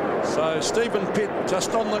 So Stephen Pitt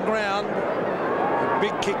just on the ground. A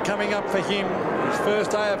big kick coming up for him. His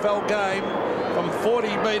first AFL game from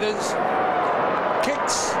 40 metres.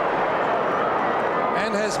 Kicks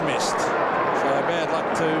and has missed. So bad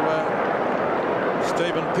luck to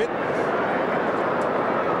Stephen Pitt.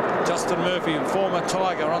 Justin Murphy, former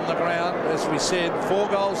Tiger, on the ground. As we said, 4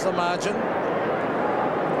 goals the margin.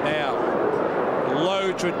 Now,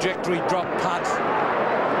 low trajectory drop punt.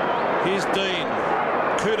 Here's Dean.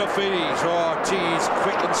 Koutafidis. Oh, geez,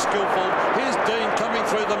 quick and skillful. Here's Dean coming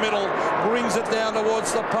through the middle. Brings it down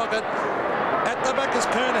towards the pocket. At the back is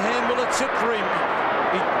Kernahan. Will it sit for him?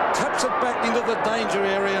 He taps it back into the danger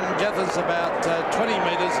area and gathers about 20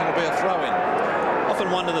 metres and it'll be a throw-in.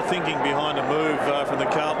 Often wonder the thinking behind a move from the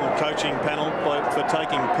Carlton coaching panel for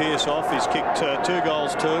taking Pearce off. He's kicked 2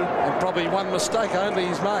 goals too. And probably one mistake only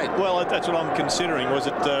he's made. Well, that's what I'm considering. Was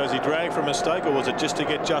he dragged for a mistake, or was it just to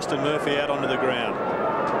get Justin Murphy out onto the ground?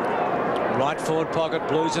 Right forward pocket,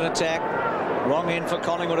 Blues in attack. Wrong end for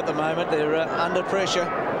Collingwood at the moment. They're under pressure.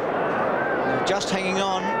 They're just hanging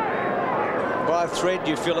on. by a thread,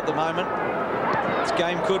 you feel, at the moment. This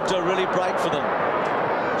game could really break for them.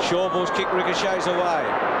 Shawball's kick ricochets away.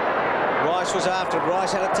 Rice was after it.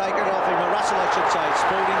 Rice had to take it off him. Russell, I should say.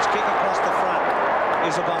 Spalding's kick across the front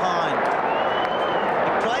is a behind.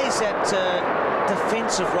 He plays that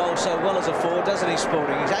defensive role so well as a forward, doesn't he,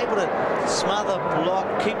 Spalding? He's able to smother, block,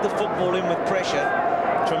 keep the football in with pressure.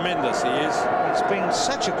 Tremendous, he is. It's been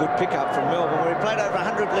such a good pickup from Melbourne, where he played over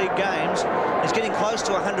 100 league games. He's getting close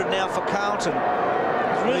to 100 now for Carlton.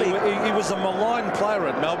 Really, he was a maligned player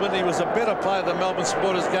at Melbourne. He was a better player than Melbourne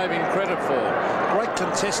supporters gave him credit for. Great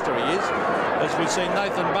contester he is. As we've seen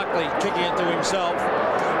Nathan Buckley kicking it to himself.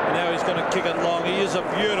 And now he's going to kick it long. He is a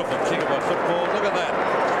beautiful kicker of football. Look at that.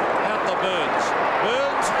 Out the Burns.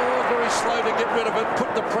 Burns, very slow to get rid of it.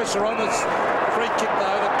 Put the pressure on. It's free kick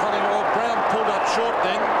though to Collingwood. Brown pulled up short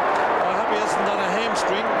then. I hope he hasn't done a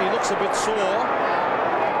hamstring. He looks a bit sore.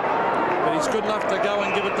 But he's good enough to go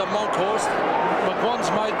and give it to Monkhorst. McGuan's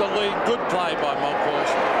made the lead. Good play by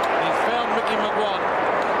Monkhorst. He's found Mickey McGuan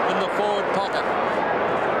in the forward pocket.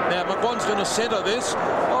 Now McGuan's going to centre this.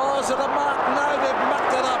 Oh, is it a mark? No, they've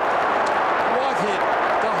mucked it up. Whitehead.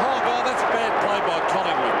 The Hog. Oh, that's bad play by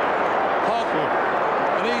Collingwood. Hog.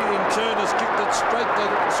 And he in turn has kicked it straight to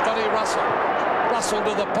Scotty Russell. Russell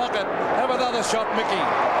to the pocket. Have another shot, Mickey.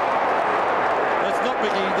 It's not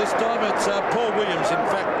Mickey. This time it's Paul Williams, in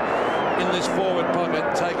fact, in this forward pocket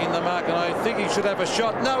taking the mark, and I think he should have a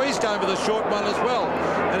shot. No, he's going for the short one as well,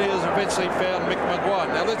 and he has eventually found Mick McGuire.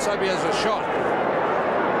 Now let's hope he has a shot.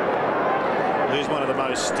 Here's one of the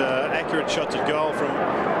most accurate shots at goal from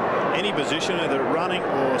any position, either running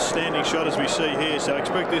or standing shot, as we see here. So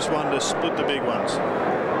expect this one to split the big ones.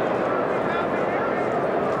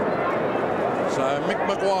 So Mick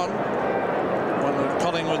McGuire, one of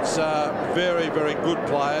Collingwood's very, very good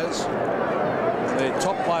players. They're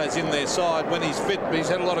top players in their side when he's fit. He's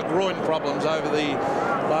had a lot of groin problems over the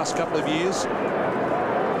last couple of years.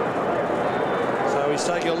 So he's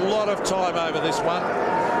taking a lot of time over this one.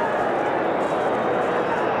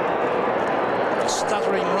 A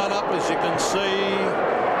stuttering run up, as you can see.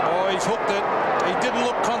 Oh, he's hooked it. He didn't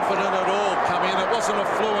look confident at all come in. It wasn't a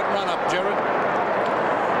fluent run up, Gerard.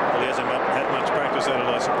 Well, he hasn't had much practice at it,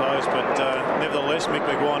 I suppose, but nevertheless, Mick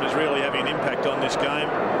McGuire is really having an impact on this game.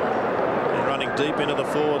 Running deep into the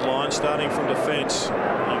forward line, starting from defence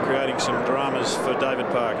and creating some dramas for David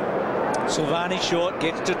Parkin. Silvani short,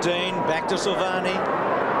 gets to Dean, back to Silvani.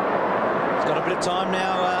 He's got a bit of time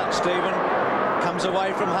now, Stephen. Comes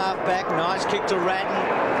away from half-back, nice kick to Ratton.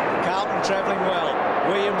 Carlton travelling well.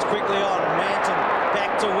 Williams quickly on, Manton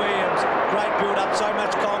back to Williams. Great build-up, so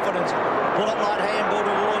much confidence. Bullet-light handball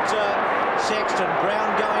towards Sexton.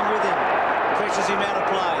 Brown going with him. Pressures him out of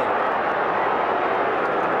play.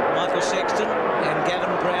 Michael Sexton and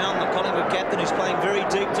Gavin Brown, the Collingwood captain, who's playing very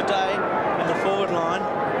deep today in the forward line.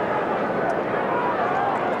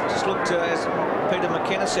 Just looked, as Peter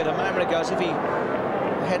McKenna said a moment ago, as if he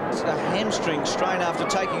had a hamstring strain after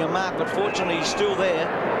taking a mark, but fortunately he's still there.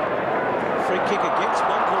 Free kick against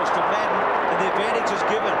Monkhorst to Madden, and the advantage is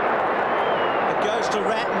given. It goes to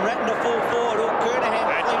Ratton. Ratton to full forward. All Kernahan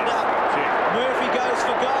cleaned up. Murphy goes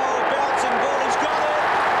for goal. Bouncing ball. He's got it.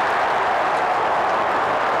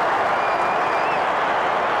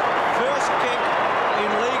 First kick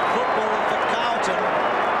in league football for Carlton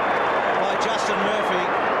by Justin Murphy,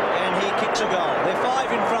 and he kicks a goal. They're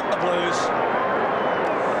 5 in front, the Blues.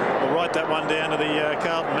 We'll write that one down to the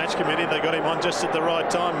Carlton match committee. They got him on just at the right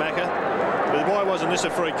time, Macca. But why wasn't this a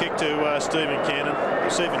free kick to Stephen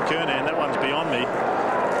Kernahan? That one's beyond me.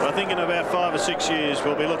 But I think in about 5 or 6 years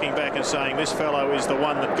we'll be looking back and saying this fellow is the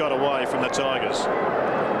one that got away from the Tigers.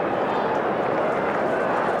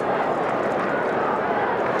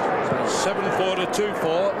 7-4 to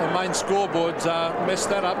 2-4. The main scoreboards messed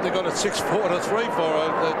that up. They got it 6-4 to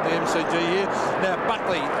 3-4 at the MCG here. Now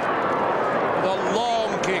Buckley, the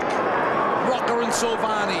long kick. Rocker and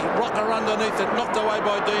Silvani. Rocker underneath it, knocked away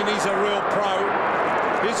by Dean. He's a real pro.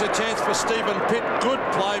 Here's a chance for Stephen Pitt. Good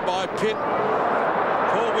play by Pitt.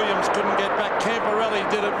 Paul Williams couldn't get back. Camporelli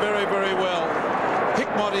did it very, very well.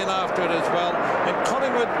 Hickmott in after it as well. And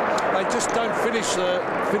Collingwood, they just don't finish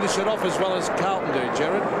it off as well as Carlton do,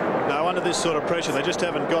 Gerard. No, under this sort of pressure, they just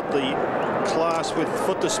haven't got the class with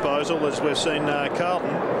foot disposal as we've seen Carlton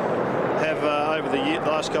have over the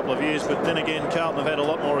last couple of years. But then again, Carlton have had a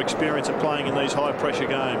lot more experience of playing in these high-pressure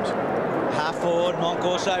games. Half forward,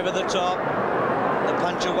 Monkhorst over the top. The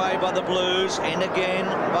punch away by the Blues, and again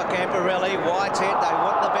by Camporelli. Whitehead, they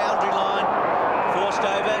want the boundary line. Forced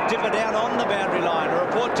over, dipper down on the boundary line. A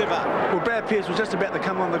report dipper. Well, Brad Pearce was just about to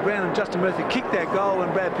come on the ground, and Justin Murphy kicked that goal,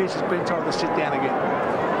 and Brad Pearce has been told to sit down again.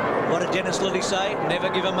 What did Dennis Lilly say? Never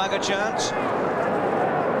give a mug a chance.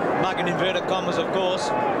 Mug in inverted commas, of course,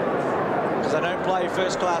 because they don't play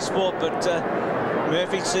first-class sport, but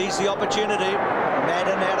Murphy sees the opportunity.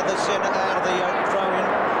 Madden out of the centre, out of the throw-in.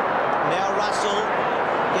 Now Russell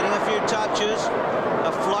getting a few touches.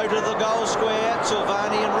 A float of the goal square.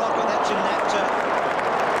 Silvani and Rocker. That's in that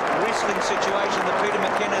wrestling situation that Peter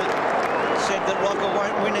McKenna said that Rocker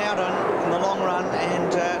won't win out on in the long run,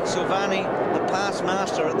 and Silvani, the pass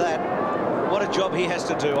master at that. What a job he has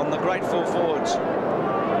to do on the great full forwards.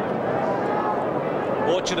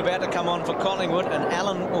 Orchard about to come on for Collingwood, and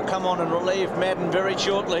Allen will come on and relieve Madden very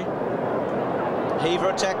shortly. Heaver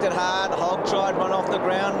attacked it hard. Hogg tried one off the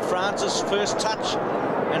ground. Francis first touch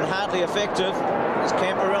and hardly effective. There's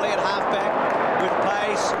Camporelli at halfback with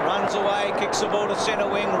pace, runs away, kicks the ball to centre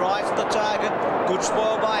wing, right to the target. Good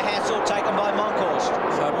spoil by Hassel, taken by Monkhorst.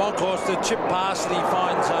 So Monkhorst, the chip pass, and he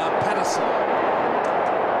finds Patterson.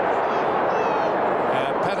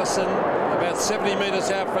 Patterson about 70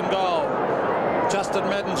 metres out from goal. Justin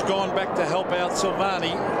Madden's gone back to help out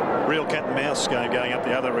Silvani. Real cat and mouse game going up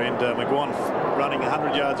the other end. McGuan running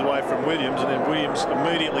 100 yards away from Williams, and then Williams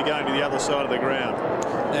immediately going to the other side of the ground.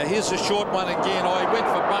 Now here's a short one again. I went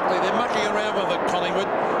for Buckley. They're mucking around with it, Collingwood.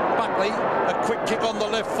 Buckley, a quick kick on the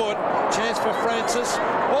left foot. Chance for Francis.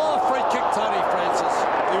 Oh, free kick, Tony Francis.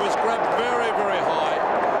 He was grabbed very, very high.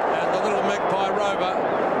 And the little Magpie Rover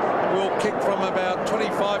will kick from about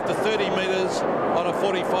 25 to 30 metres on a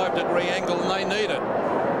 45-degree angle, and they need it.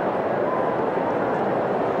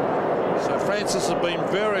 So Francis has been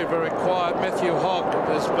very, very quiet. Matthew Hogg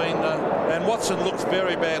has been, and Watson looks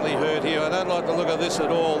very badly hurt here. I don't like the look of this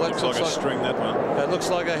at all. That looks like a string, that one. It looks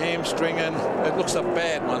like a hamstring, and it looks a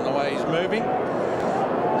bad one the way he's moving.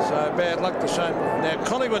 So bad luck to Shane. Now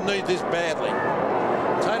Collingwood need this badly.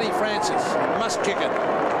 Tony Francis must kick it.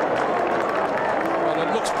 Well,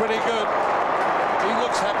 it looks pretty good. He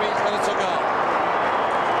looks happy, and it's a goal.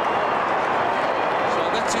 So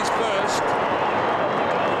that's his first.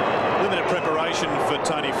 Limited preparation for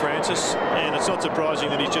Tony Francis, and it's not surprising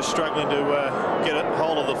that he's just struggling to get a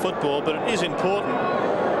hold of the football, but it is important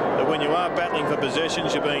that when you are battling for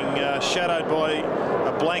possessions, you're being shadowed by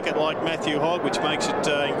a blanket like Matthew Hogg, which makes it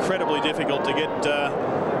incredibly difficult to get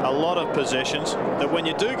a lot of possessions, that when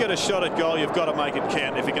you do get a shot at goal, you've got to make it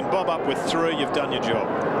count. If you can bob up with 3, you've done your job.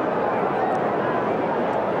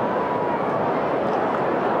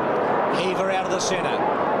 Heaver out of the centre.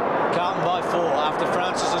 Carlton by 4 after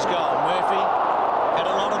Francis's goal. Murphy had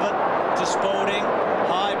a lot of it to Spalding.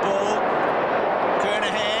 High ball.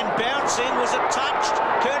 Kernahan bouncing. Was it touched?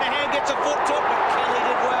 Kernahan gets a foot to it, but Kelly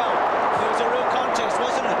did well. It was a real contest,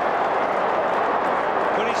 wasn't it?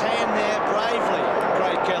 Put his hand there bravely,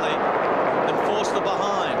 Craig Kelly, and forced the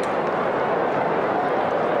behind.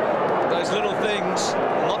 Those little things,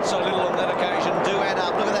 not so little on that occasion, do add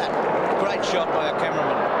up. Look at that. Great shot by a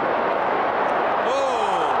cameraman.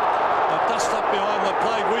 Up behind the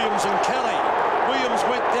play, Williams and Kelly. Williams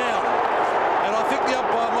went down, and I think the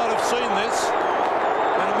umpire might have seen this,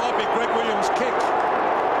 and it might be Greg Williams' kick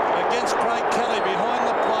against Craig Kelly behind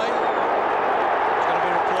the play. It's going to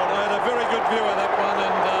be reported. I had a very good view of that one,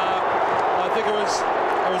 and I think it was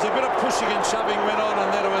a bit of pushing and shoving went on, and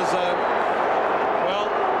then it was well,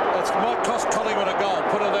 it might cost Collingwood a goal,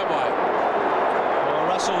 put it that way. Well,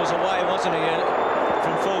 Russell was away, wasn't he,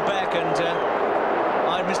 from full back, and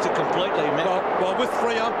I missed it completely, man. Well, with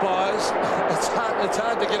 3 umpires, it's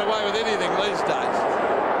hard to get away with anything these days.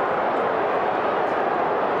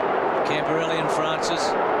 Camporelli and Francis.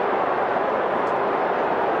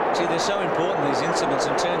 See, they're so important, these incidents,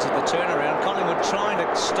 in terms of the turnaround. Collingwood trying to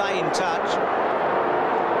stay in touch.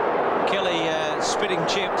 Kelly spitting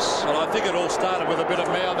chips. Well, I think it all started with a bit of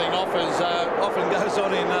mouthing off, as often goes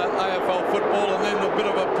on in AFL football, and then a bit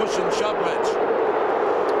of a push and shove match.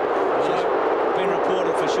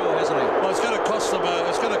 Reported for sure, hasn't he? Well, it's going to cost them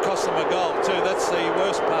a goal too. That's the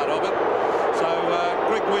worst part of it. So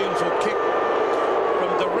Greg Williams will kick from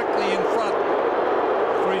directly in front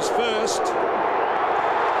for his first,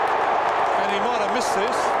 and he might have missed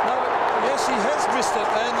this. No, yes, he has missed it,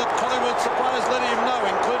 and the Collingwood suppliers let him know,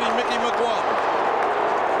 including Mickey McGuan.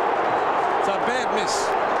 It's a bad miss.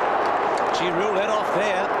 She ruled that off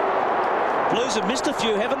there. Blues have missed a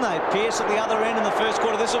few, haven't they? Pearce at the other end in the first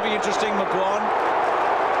quarter. This will be interesting. McGuan.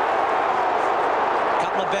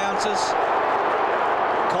 Couple of bounces.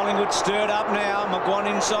 Collingwood stirred up now.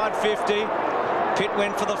 McGuan inside 50. Pitt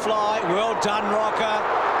went for the fly. Well done, Rocker.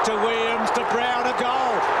 To Williams, to Brown, a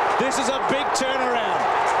goal. This is a big turnaround.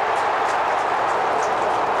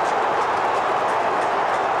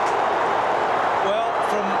 Well,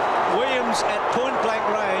 from Williams Williams at point-blank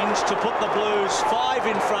range to put the Blues 5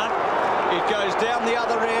 in front. It goes down the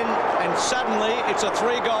other end, and suddenly it's a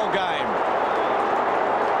 3-goal game.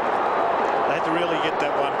 They had to really get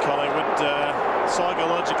that one, Collingwood.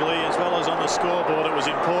 Psychologically, as well as on the scoreboard, it was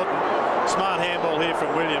important. Smart handball here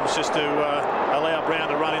from Williams just to allow Brown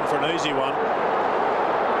to run in for an easy one.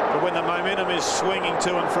 But when the momentum is swinging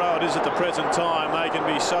to and fro, it is at the present time, they can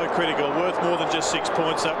be so critical. Worth more than just 6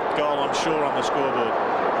 points, that goal, I'm sure, on the scoreboard.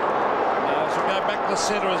 As we go back to the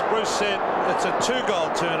centre, as Bruce said, it's a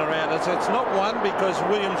 2-goal turnaround. It's not one, because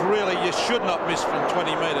Williams really, you should not miss from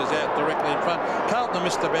 20 metres out directly in front. Carlton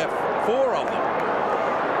missed about 4 of them.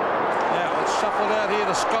 Now it's shuffled out here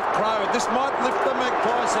to Scott Crowe. This might lift the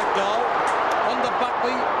Magpies, that goal. On to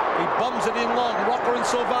Buckley, he bombs it in long. Rocker and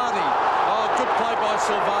Silvani. Oh, good play by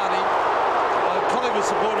Silvani. Collingwood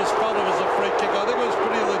supporters felt it was a free kick. I think it was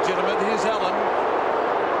pretty legitimate. Here's Allen.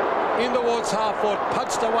 In towards half-forward,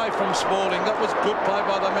 punched away from Spalding. That was good play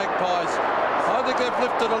by the Magpies. I think they've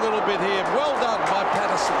lifted a little bit here. Well done by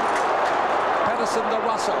Patterson. Patterson to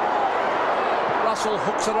Russell. Russell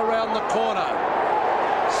hooks it around the corner.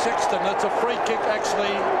 Sexton, that's a free kick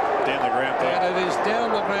actually. Down the ground. And it is down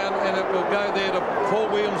the ground, and it will go there to Paul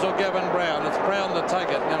Williams or Gavin Brown. It's Brown to take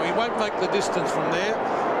it. Now, he won't make the distance from there.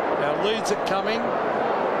 Now, leads it coming.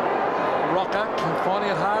 Rocker finding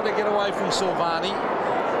it hard to get away from Silvani.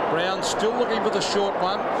 Brown still looking for the short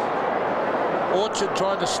one. Orchard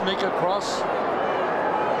trying to sneak across.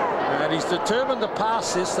 And he's determined to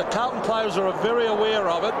pass this. The Carlton players are very aware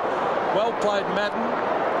of it. Well played, Madden.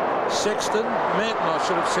 Sexton. Manton, I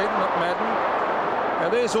should have said, not Madden. Now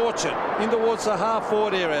there's Orchard in towards the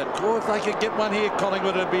half-forward area. Oh, if they could get one here,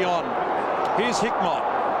 Collingwood would be on. Here's Hickmott.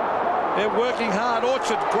 They're working hard.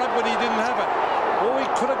 Orchard grabbed when he didn't have it. Oh, he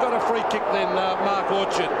could have got a free kick then, Mark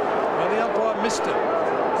Orchard. Well, the umpire missed it.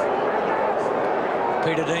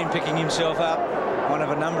 Peter Dean picking himself up. One of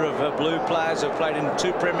a number of Blue players who have played in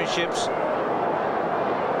 2 premierships.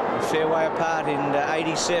 A fair way apart in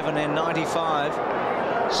 87 and 95.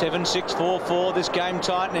 7-6, 4-4. This game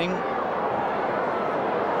tightening.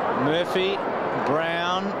 Murphy,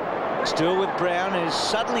 Brown, still with Brown, who's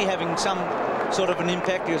suddenly having some sort of an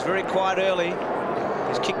impact. He was very quiet early.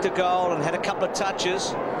 He's kicked a goal and had a couple of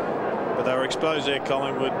touches. But they were exposed there,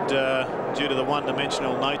 Collingwood, due to the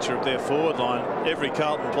one-dimensional nature of their forward line. Every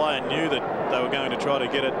Carlton player knew that they were going to try to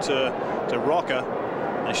get it to Rocker.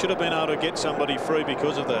 They should have been able to get somebody free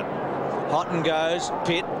because of that. Houghton goes,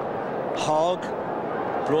 Pitt, Hogg,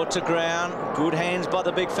 brought to ground. Good hands by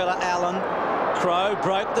the big fella, Allen. Crowe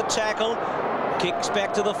broke the tackle, kicks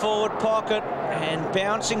back to the forward pocket, and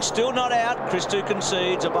bouncing, still not out. Christou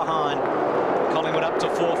concedes, are behind. Collingwood up to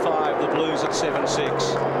 4-5, the Blues at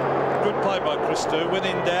 7-6. Good play by Christou. When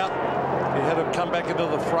in doubt, he had to come back into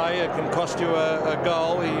the fray. It can cost you a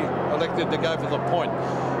goal. He elected to go for the point.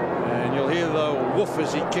 And you'll hear the woof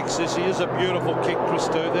as he kicks this. He is a beautiful kick,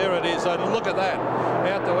 Christou. There it is. And look at that.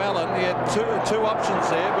 Out to Allen. He had two options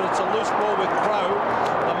there, but it's a loose ball with Crowe.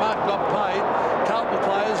 The mark not paid. Carlton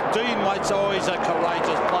players. Dean waits. Oh, he's a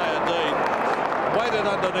courageous player, Dean. Waited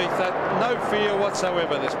underneath that. No fear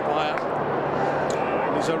whatsoever, this player.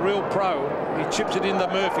 He's a real pro. He chips it into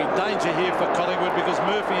Murphy. Danger here for Collingwood because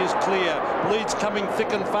Murphy is clear. Lead's coming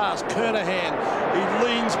thick and fast. Kernahan. He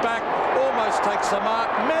leans back. Almost takes the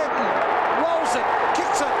mark. Madden rolls it,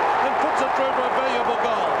 kicks it, and puts it through for a valuable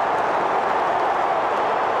goal.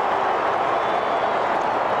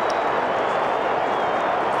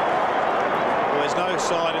 Well, there's no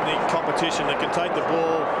side in the competition that can take the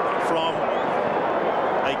ball from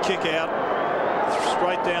a kick out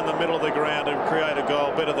straight down the middle of the ground and create a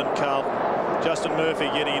goal better than Carlton. Justin Murphy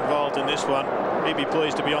getting involved in this one. He'd be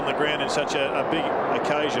pleased to be on the ground in such a big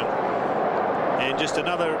occasion. And just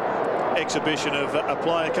another exhibition of a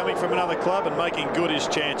player coming from another club and making good his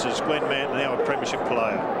chances. Glenn Manton, now a premiership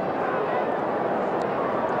player.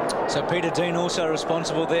 So Peter Dean also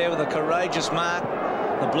responsible there with a courageous mark.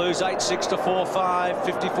 The Blues 8-6 to 4-5,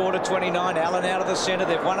 54 to 29. Allen out of the centre.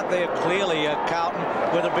 They've won it there clearly, Carlton,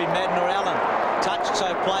 whether it be Madden or Allen. Touched, so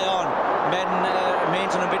play on.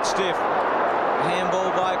 Manton a bit stiff. Handball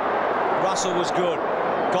by Russell was good.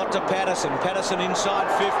 Got to Patterson. Patterson inside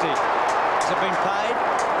 50. Has it been paid?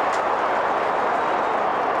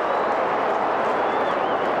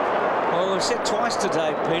 Well, we've said twice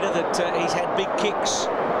today, Peter, that he's had big kicks,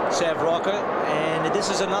 Sav Rocker, and this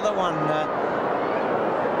is another one.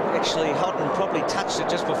 Actually, Houghton probably touched it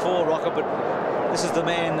just before Rocker, but this is the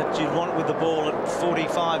man that you'd want with the ball at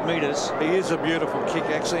 45 metres. He is a beautiful kick,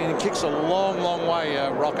 actually, and he kicks a long, long way,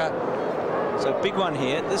 Rocker. So big one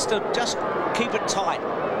here. This to just keep it tight.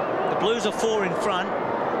 The Blues are 4 in front.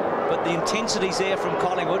 but the intensity's there from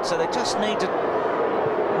Collingwood, so they just need to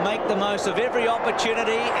make the most of every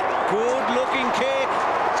opportunity. Good looking kick.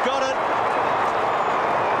 It's got it.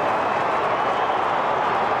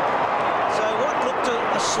 So what looked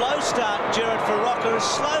a slow start, Gerard, for Rocker, is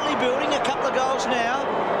slowly building. A couple of goals now.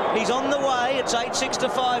 He's on the way. It's 8-6 to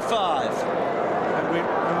 5-5.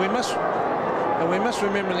 And we must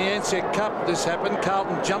remember in the Ansett Cup this happened.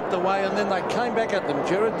 Carlton jumped away and then they came back at them,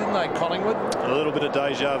 Gerard, didn't they, Collingwood? A little bit of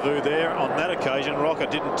deja vu there. On that occasion, Rocker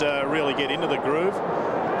didn't really get into the groove.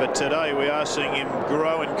 But today we are seeing him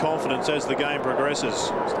grow in confidence as the game progresses.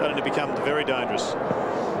 Starting to become very dangerous.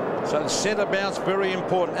 So the centre bounce, very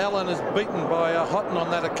important. Allen is beaten by Houghton on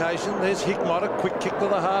that occasion. There's Hickmott, a quick kick to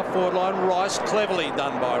the half-forward line. Rice, cleverly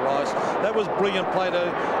done by Rice. That was brilliant play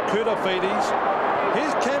to Koutafidis.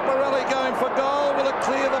 Here's Camporelli going for goal. Will it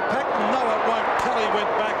clear the pack? No, it won't. Kelly went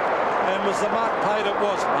back, and was the mark paid? It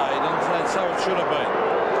was paid, and so it should have been.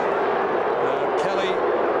 Kelly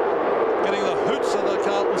getting the hoots of the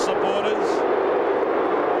Carlton supporters.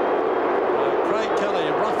 Craig Kelly,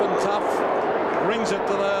 rough and tough, brings it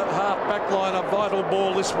to the half-back line. A vital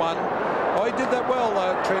ball, this one. Oh, he did that well,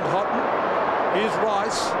 Trent Houghton. Here's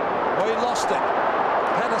Rice. Oh, he lost it.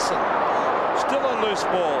 Patterson. Still a loose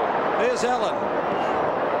ball. There's Allen.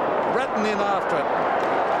 Bratton in after it.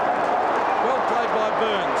 Well played by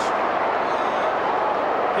Burns.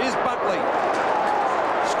 Here's Buckley.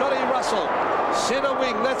 Scotty Russell. Centre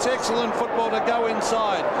wing. That's excellent football to go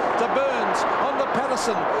inside. To Burns. On to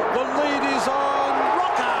Patterson. The lead is on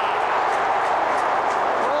Rocker.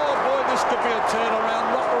 Oh boy, this could be a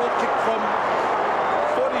turnaround. Rocker will kick from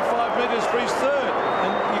 45 metres for his third.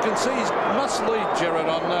 And you can see he must lead, Gerard,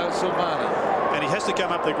 on Silvani. And he has to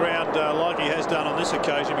come up the ground like he has done on this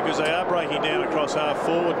occasion, because they are breaking down across half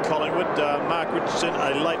forward, Collingwood. Mark Richardson,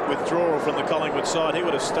 a late withdrawal from the Collingwood side. He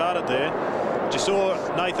would have started there. But you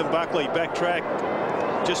saw Nathan Buckley backtrack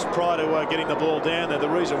just prior to getting the ball down there. The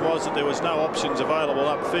reason was that there was no options available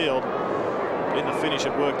upfield. In the finish,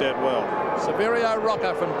 it worked out well. Severio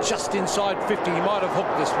Rocker from just inside 50. He might have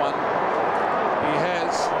hooked this one. He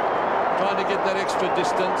has. Trying to get that extra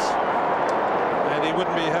distance. And he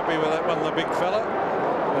wouldn't be happy with that one, the big fella.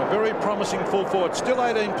 A very promising full forward. Still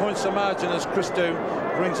 18 points to margin as Christou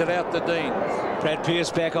brings it out to Dean. Brad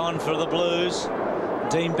Pearce back on for the Blues.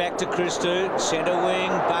 Dean back to Christou. Centre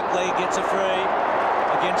wing. Buckley gets a free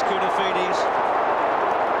against Koutafidis.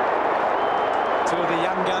 Two of the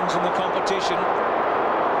young guns in the competition.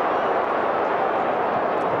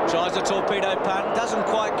 Tries a torpedo punt. Doesn't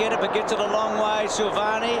quite get it, but gets it a long way.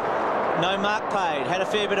 Silvani. No mark paid. Had a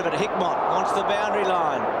fair bit of it. Hickmott wants the boundary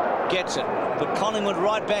line. Gets it. But Collingwood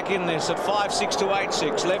right back in this at 5-6 to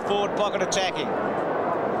 8-6. Left forward pocket attacking.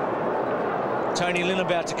 Tony Lynn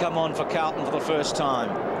about to come on for Carlton for the first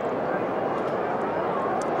time.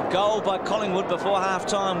 A goal by Collingwood before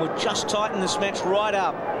half-time would just tighten this match right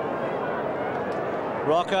up.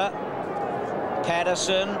 Rocker.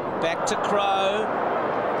 Patterson. Back to Crow.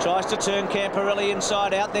 Tries to turn Camporelli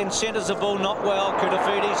inside out, then centres the ball not well.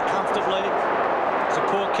 Koutafidis comfortably. It's a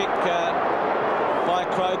poor kick by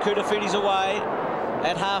Crow. Koutafidis away.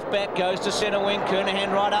 At half-back goes to centre wing.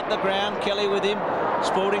 Kernahan right up the ground. Kelly with him.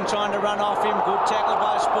 Spalding trying to run off him. Good tackle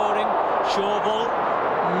by Spalding. Shawball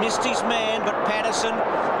missed his man, but Patterson.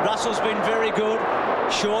 Russell's been very good.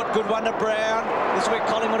 Short, good one to Brown. This is where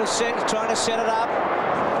Collingwood is trying to set it up.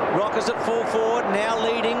 Rocker's at full forward, now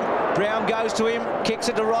leading. Brown goes to him, kicks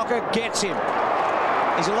it to Rocker, gets him.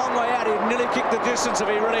 He's a long way out. He'd nearly kicked the distance if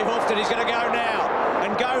he really hoofed it. He's going to go now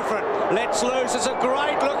and go for it. Lets loose. It's a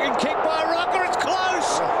great looking kick by Rocker. It's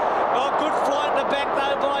close. Oh, good flight in the back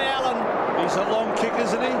though by Allen. He's a long kick,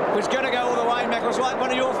 isn't he? He's going to go all the way, Mac. It was like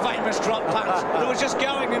one of your famous drop punts. It was just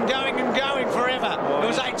going and going and going forever. It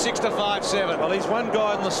was 8-6 to 5-7. Well, he's one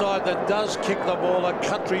guy on the side that does kick the ball a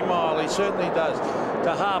country mile. He certainly does.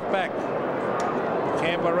 To half-back.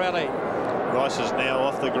 Camporelli. Rice is now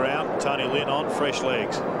off the ground. Tony Lynn on, fresh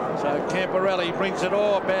legs. So Camporelli brings it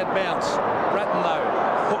all. Bad bounce. Bratton, though,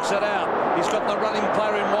 hooks it out. He's got the running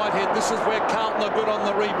player in Whitehead. This is where Carlton are good on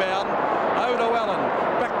the rebound. Over to Allen.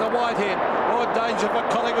 Back to Whitehead. Oh, danger for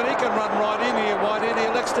Collingwood. He can run right in here, Whitehead. He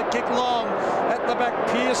elects to kick long. At the back,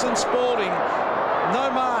 Pearce and Spalding. No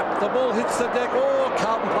mark. The ball hits the deck. Oh,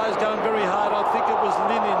 Carlton players going very hard. I think it was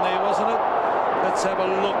Lynn in there, wasn't it? Let's have a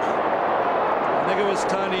look. I think it was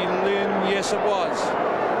Tony Lynn. Yes, it was.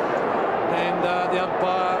 And the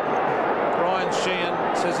umpire, Brian Sheehan,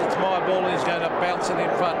 says it's my ball. He's going to bounce it in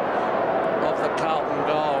front of the Carlton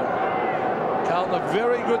goal. Carlton are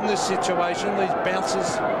very good in this situation. These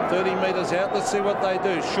bounces 30 metres out. Let's see what they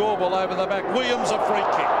do. Shawball over the back. Williams a free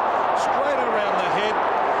kick. Straight around the head.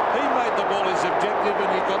 He made the ball his objective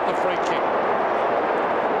and he got the free kick.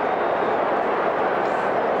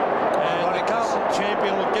 And the Carlton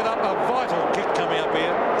champion will get up a vital kick coming up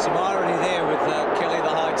here. Some irony there with Kelly,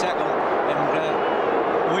 the high tackle, and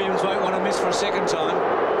Williams won't want to miss for a second time.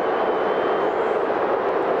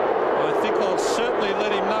 I think I'll certainly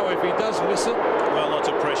let him know if he does miss it. Well, lots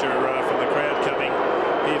of pressure from the crowd coming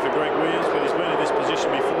here for Greg Williams, but he's been in this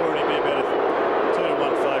position before, and he'd be about a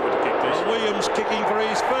 2-to-1 favourite to kick this. Well, Williams kicking for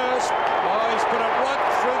his first. Oh, he's put it right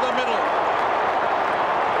through the middle.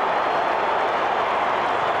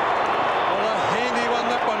 Well, a handy one,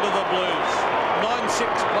 that one to the Blues. 9-6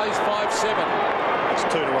 plays 5-7. It's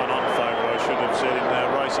 2-to-1 on favour, I should have said in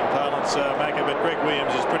racing parlance, Macca, but Greg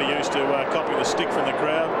Williams is pretty used to copying the stick from the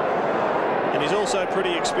crowd. And he's also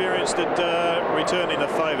pretty experienced at returning the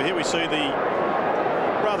favour. Here we see the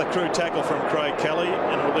rather crude tackle from Craig Kelly,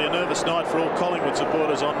 and it will be a nervous night for all Collingwood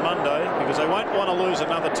supporters on Monday because they won't want to lose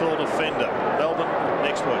another tall defender. Melbourne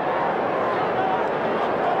next week.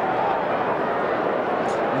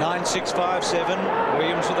 9-6-5-7.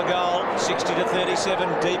 Williams with a goal.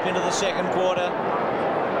 60-37 deep into the second quarter.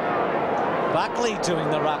 Buckley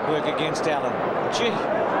doing the ruck work against Allen. Gee.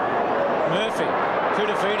 Murphy.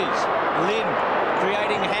 Kudafidis. Lynn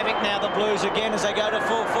creating havoc now, the Blues again as they go to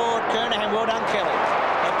full forward. Kernahan, well done, Kelly.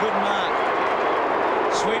 A good mark.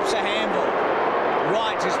 Sweeps a handball.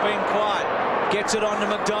 Wright has been quiet. Gets it on to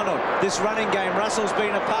McDonald. This running game, Russell's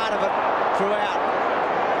been a part of it throughout.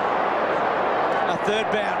 A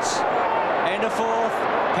third bounce. And a fourth.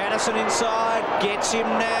 Patterson inside. Gets him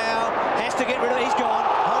now. Has to get rid of it. He's gone.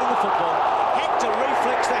 Holding the football. Had to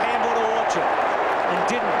reflex the handball to Orchard. And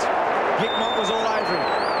didn't. Hickmott was all over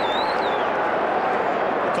him.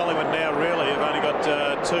 Collingwood now really have only got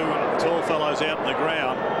two tall fellows out in the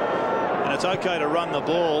ground, and it's okay to run the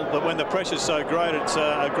ball, but when the pressure's so great, it's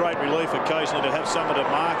a great relief occasionally to have someone to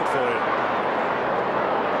mark it for you.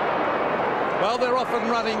 Well, they're off and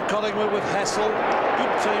running, Collingwood, with Hassel.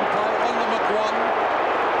 Good team play on the McGuan.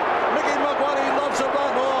 Mickey McGuan, he loves a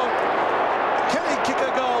run. Oh, can he kick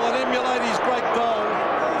a goal and emulate his great goal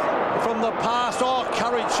from the past? Oh,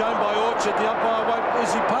 courage shown by Orchard. The umpire won't.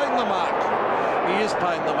 Is he paying the mark? He is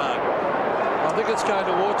paying the mark. I think it's going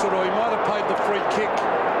to Orchard, or he might have paid the free kick.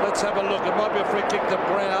 Let's have a look. It might be a free kick to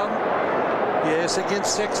Brown. Yes,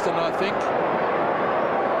 against Sexton, I think.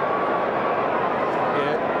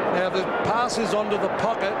 Yeah. Now the pass is onto the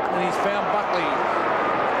pocket, and he's found Buckley.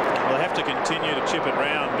 Well, they have to continue to chip it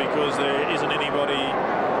round because there isn't anybody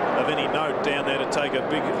of any note down there to take a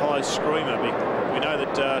big high screamer. We know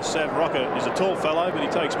that Sav Rocker is a tall fellow, but he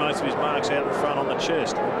takes most of his marks out in front on the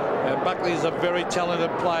chest. Buckley's a very talented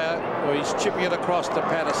player. He's chipping it across to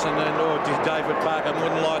Patterson, and David Parkin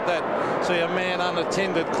wouldn't like that. See a man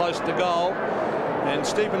unattended close to goal. And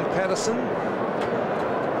Stephen Patterson,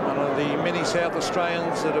 one of the many South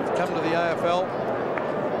Australians that have come to the AFL,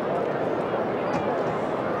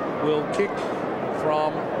 will kick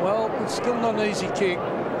from, well, it's still not an easy kick.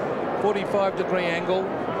 45-degree angle,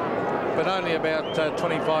 but only about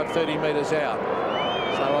 25-30 metres out.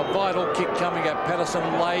 So a vital kick coming up. Patterson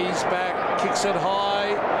lays back, kicks it high.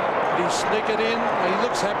 Did he sneak it in? He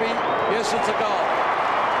looks happy. Yes, it's a goal.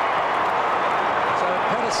 So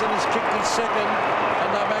Patterson has kicked his second,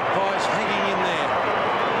 and the Magpies hanging in there.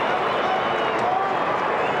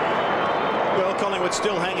 Well, Collingwood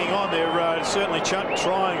still hanging on. They're certainly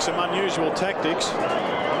trying some unusual tactics.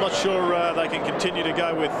 I'm not sure they can continue to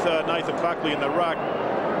go with Nathan Buckley in the ruck.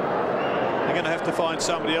 They're going to have to find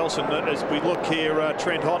somebody else, and as we look here,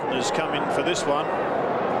 Trent Houghton has come in for this one.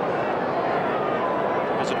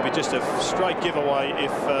 As it'll be just a straight giveaway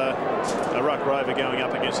if a ruck rover going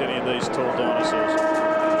up against any of these tall dinosaurs.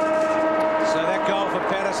 So that goal for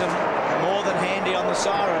Patterson, more than handy on the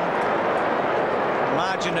siren.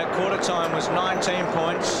 Margin at quarter time was 19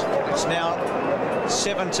 points. It's now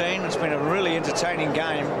 17. It's been a really entertaining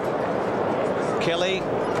game. Kelly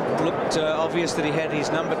looked obvious that he had his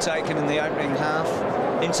number taken in the opening half.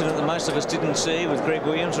 Incident that most of us didn't see with Greg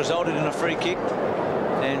Williams resulted in a free kick,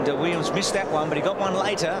 and Williams missed that one, but he got one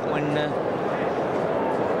later when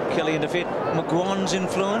Kelly interfered. McGuan's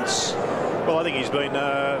influence. Well, I think he's been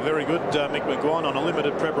very good, Mick McGuan, on a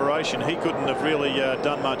limited preparation. He couldn't have really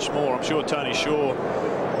done much more. I'm sure Tony Shaw,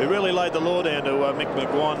 who really laid the law down to Mick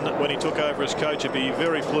McGuan when he took over as coach, would be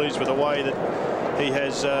very pleased with the way that he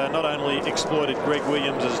has not only exploited Greg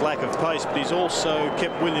Williams' lack of pace, but he's also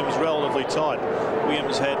kept Williams relatively tight.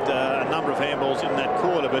 Williams had a number of handballs in that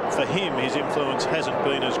quarter, but for him, his influence hasn't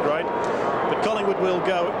been as great. But Collingwood will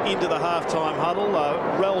go into the half-time huddle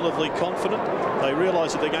relatively confident. They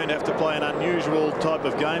realise that they're going to have to play an unusual type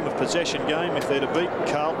of game, a possession game, if they're to beat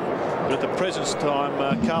Carlton. But at the present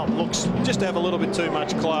time, Carlton looks just to have a little bit too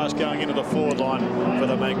much class going into the forward line for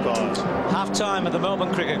the Magpies. Half-time at the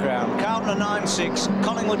Melbourne Cricket Ground. Carlton are 9-6.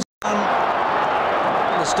 Collingwood's on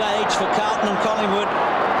the stage for Carlton and Collingwood.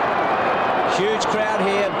 Huge crowd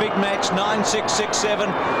here, big match, 9-6, 6-7.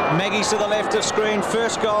 Maggie's to the left of screen.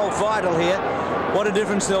 First goal vital here. What a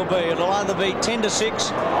difference there'll be. It'll either be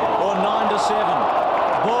 10-6 or 9-7.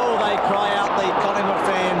 Ball, they cry out, the Collingwood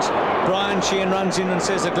fans. Brian Sheehan runs in and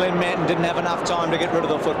says that Glenn Manton didn't have enough time to get rid of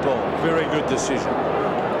the football. Very good decision.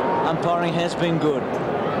 Umpiring has been good.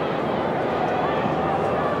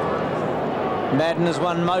 Madden has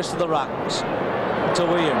won most of the rucks to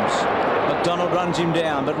Williams. McDonald runs him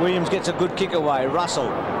down, but Williams gets a good kick away. Russell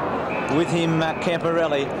with him,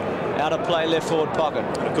 Camporelli out of play, left forward pocket.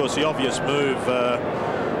 And of course, the obvious move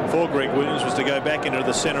for Greg Williams was to go back into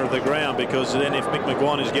the centre of the ground, because then if Mick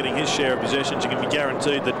McGuire is getting his share of possessions, you can be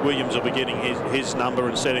guaranteed that Williams will be getting his number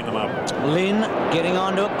and setting them up. Lynn getting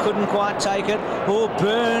onto it, couldn't quite take it. Oh,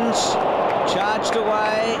 Burns charged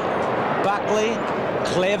away. Buckley,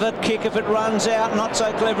 clever kick if it runs out, not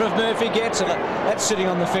so clever if Murphy gets it. That's sitting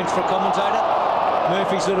on the fence for a commentator.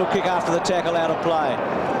 Murphy's little kick after the tackle out of play.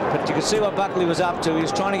 But you can see what Buckley was up to. He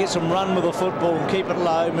was trying to get some run with the football and keep it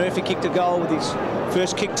low. Murphy kicked a goal with his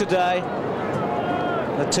first kick today.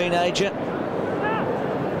 The teenager.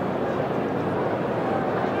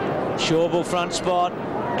 Shawbull front spot.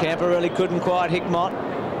 Camporelli couldn't quite. Hickmott.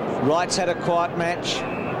 Wright's had a quiet match.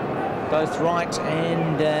 Both Wright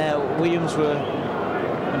and Williams were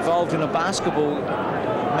involved in a basketball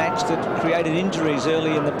match that created injuries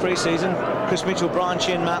early in the pre-season. Chris Mitchell, Brian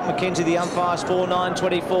Sheehan, Mark McKenzie, the umpires,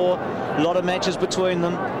 4-9-24. A lot of matches between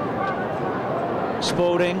them.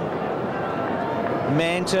 Spalding,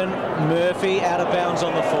 Manton, Murphy out of bounds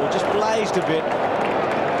on the full. Just blazed a bit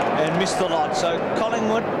and missed the lot. So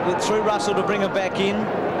Collingwood through Russell to bring it back in.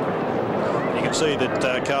 You can see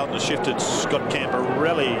that Carlton has shifted Scott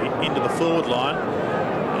Camporelli into the forward line,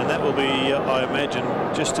 and that will be, I imagine,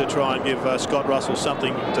 just to try and give Scott Russell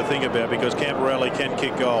something to think about, because Camporelli can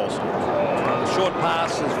kick goals. Short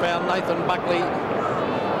pass has found Nathan Buckley.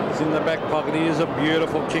 He's in the back pocket. He is a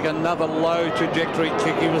beautiful kick. Another low trajectory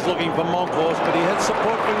kick. He was looking for Moncourse, but he had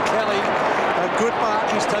support from Kelly. A good mark.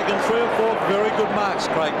 He's taken 3 or 4 very good marks,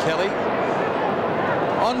 Craig Kelly.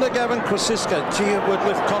 On to Gavin Krasiska. Gee, it would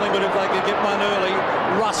lift Collingwood if they could get one early.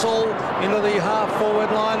 Russell into the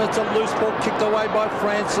half-forward line. It's a loose ball kicked away by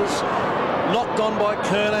Francis. Knocked on by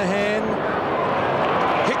Kernahan.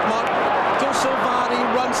 Hickmott. Silvani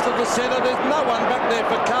runs to the centre. There's no one back there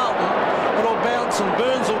for Carlton. It'll bounce and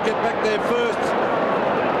Burns will get back there first.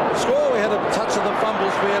 Score, we had a touch of the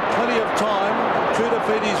fumbles. We had plenty of time.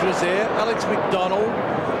 Tudafidis was there. Alex McDonald.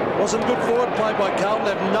 Wasn't good forward play by Carlton.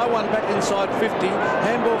 They have no one back inside 50.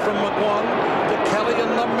 Handball from McGuire to Kelly,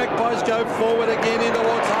 and the Magpies go forward again in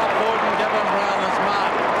towards half-forward, and Gavin Brown is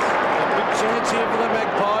marked. A big chance here for the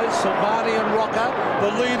Magpies. Silvani and Rocker.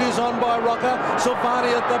 The lead is on by Rocker.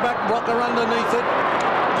 Silvani at the back. Rocker underneath it.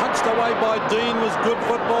 Punched away by Dean was good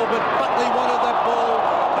football, but Buckley wanted that ball,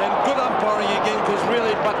 and good umpiring again, because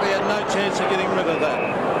really Buckley had no chance of getting rid of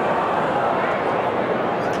that.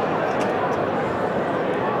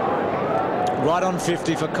 Right on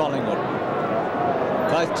 50 for Collingwood.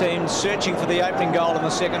 Both teams searching for the opening goal in the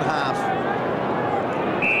second half.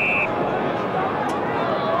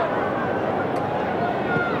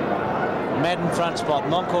 Madden front spot.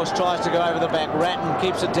 Moncourse tries to go over the back. Ratton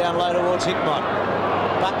keeps it down low towards Hickmott.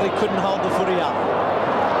 Buckley couldn't hold the footy up.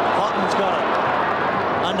 Cotton's got it.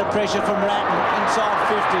 Under pressure from Ratton. Inside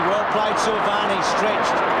 50. Well played. Silvani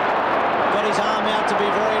stretched. Got his arm out to be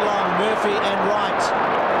very long. Murphy and Wright.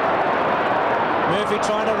 Murphy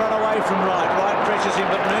trying to run away from Wright. Wright pressures him,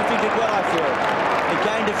 but Murphy did well, I feel. He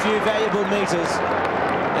gained a few valuable metres,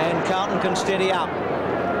 and Carlton can steady up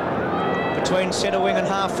between centre wing and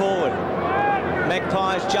half forward.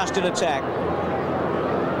 Magpies just in attack.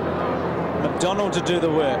 McDonald to do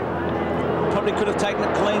the work. Probably could have taken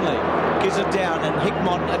it cleanly. Gives it down, and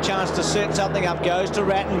Hickmott a chance to set something up. Goes to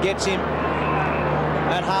Ratton, gets him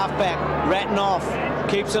at half back. Ratton off.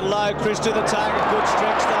 Keeps it low. Chris to the target. Good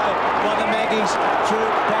stretch though by the Maggies through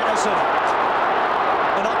Patterson.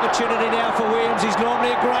 An opportunity now for Williams. He's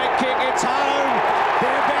normally a great kick. It's home.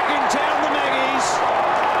 They're back in town, the Maggies.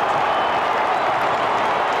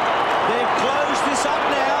 They've closed this up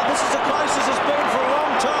now. This is the closest it's been for a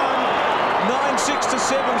long time. 9-6 to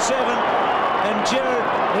 7-7. And Gerard,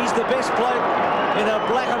 he's the best bloke in a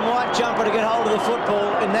black and white jumper to get hold of the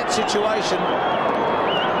football in that situation.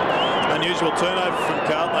 Unusual turnover from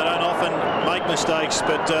Carlton. They don't often make mistakes,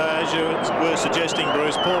 but as you were suggesting,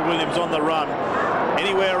 Bruce, Paul Williams on the run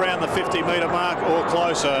Anywhere around the 50-metre mark or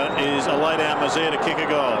closer is a lay-down Mazir to kick a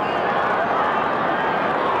goal.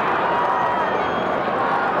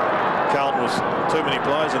 Carlton was too many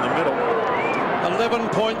players in the middle. 11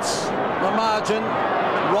 points, the margin.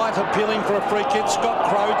 Right appealing for a free kick. Scott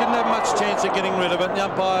Crowe didn't have much chance of getting rid of it. The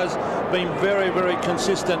umpire's been very, very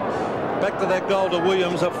consistent. Back to that goal to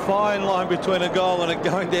Williams. A fine line between a goal and it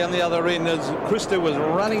going down the other end as Christou was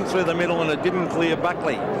running through the middle and it didn't clear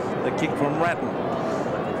Buckley. The kick from Ratton.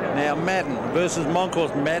 Now Madden versus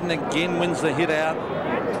Moncourse. Madden again wins the hit out.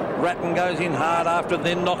 Ratton goes in hard after,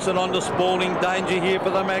 then knocks it on to Spalding. Danger here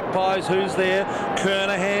for the Magpies. Who's there?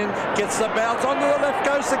 Kernahan gets the bounce. Onto the left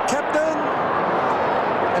goes the captain.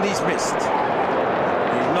 And he's missed.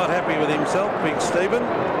 He's not happy with himself, Big Stephen.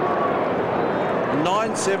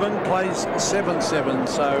 9-7 plays 7-7,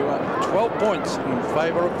 so 12 points in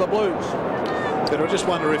favour of the Blues. But I just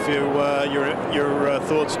wonder if your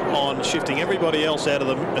thoughts on shifting everybody else out of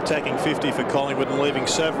the attacking 50 for Collingwood and leaving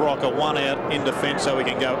Sav Rocker one out in defence so he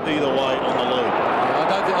can go either way on the lead.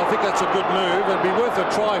 I think that's a good move. It'd be worth a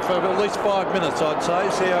try for at least 5 minutes, I'd say.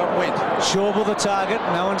 See how it went. Shawble the target.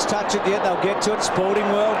 No one's touched it yet. They'll get to it. Spalding,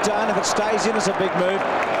 well done. If it stays in, it's a big move.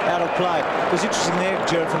 Out of play. It was interesting there,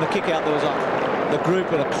 Gerard, from the kick out. There was the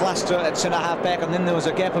group in a cluster at centre half back, and then there was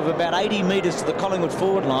a gap of about 80 metres to the Collingwood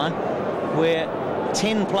forward line where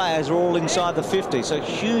 10 players are all inside the 50, so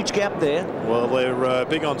huge gap there. Well, they're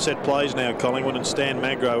big on set plays now, Collingwood, and Stan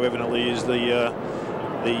Magro evidently is the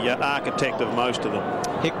architect of most of them.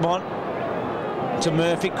 Hickmott to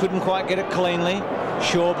Murphy, couldn't quite get it cleanly.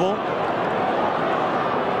 Shawble.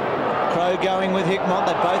 Crowe going with Hickmott,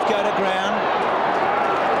 they both go to ground.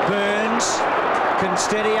 Burns can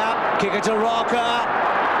steady up, kick it to Rocker.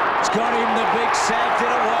 It's got him, the big Sav did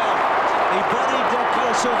it well. He bodied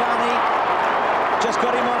Silvani, just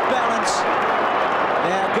got him off balance.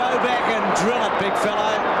 Now go back and drill it, big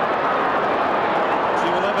fellow. He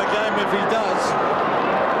will have a game if he does.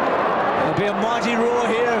 There'll be a mighty roar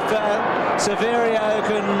here if Severio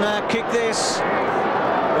can kick this.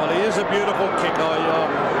 Well, he is a beautiful kick.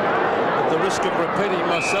 At the risk of repeating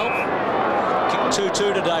myself. Kick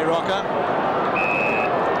 2-2 today, Rocker.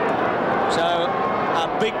 So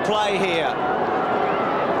a big play here.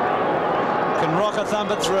 Can Rocker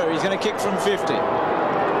thump it through? He's going to kick from 50.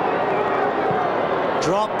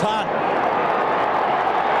 Drop punt.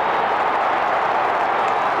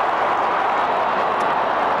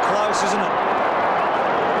 Close, isn't it?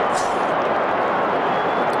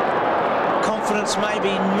 Confidence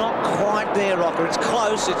maybe not quite there, Rocker. It's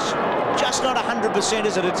close. It's just not 100%,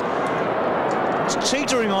 is it? It's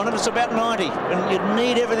teetering on it. It's about 90. And you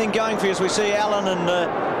need everything going for you, as we see Allen and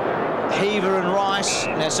Heaver and Rice.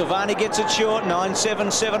 Now Silvani ggets it short.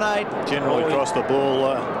 9-7, 7-8. Generally cross the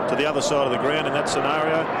ball to the other side of the ground in that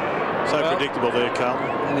scenario. So predictable there, Carlton.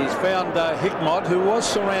 And he's found Hickmott, who was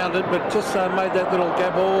surrounded, but just made that little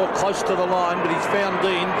gap all close to the line. But he's found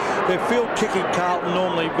Dean. Their field kicking, Carlton,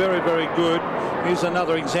 normally very, very good. Here's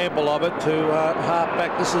another example of it to half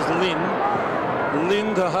back. This is Lynn.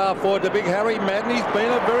 Lynn to half forward to big Harry Madden. He's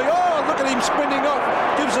been a very... Oh, look at him sprinting off.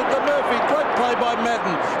 Gives it to Murphy. Great play by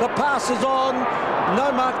Madden. The pass is on.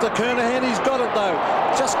 No mark to Kernahan. He's got it, though.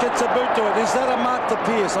 Just gets a boot to it. Is that a mark to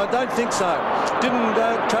Pearce? I don't think so. Didn't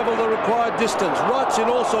travel the required distance. Wright's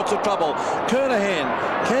in all sorts of trouble. Kernahan.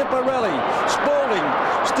 Camporelli. Spalding.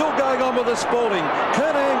 Still going on with the Spalding.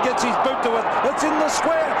 Kernahan gets his boot to it. It's in the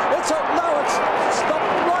square. It's stopped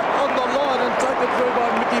right on the line and taken through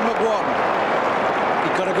by Mickey McGuan. He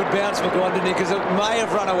got a good bounce, McGuan, didn't he? Because it may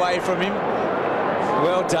have run away from him.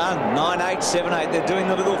 Well done. 9-8, 7-8. They're doing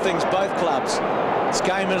the little things, both clubs. This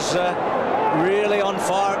game is really on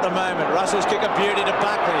fire at the moment. Russell's kick a beauty to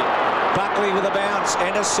Buckley. Buckley with a bounce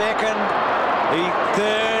and a second. The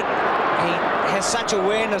third. He has such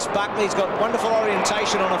awareness, Buckley. He's got wonderful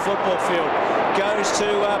orientation on a football field. Goes to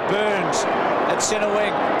Burns at centre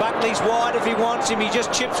wing. Buckley's wide if he wants him. He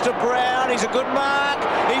just chips to Brown. He's a good mark.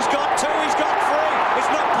 He's got two. He's got three. It's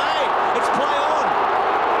not paid. It's play on.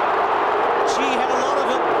 She had a lot of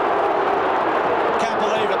it. Can't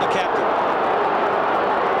believe it, the captain.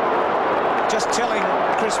 Just telling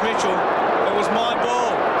Chris Mitchell it was my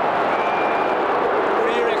ball. What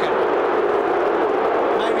do you reckon?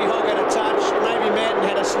 Maybe Hogg had a touch. Maybe Madden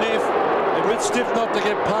had a sniff. A bit stiff not to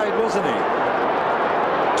get paid, wasn't he?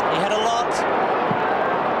 He had a lot.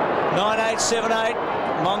 9-8, 7-8.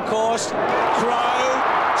 Moncourse. Crowe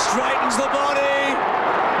straightens the body.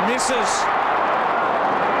 Misses.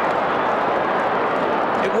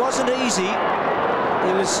 It wasn't easy.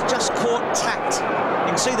 It was just caught tact. You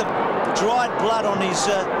can see the dried blood on his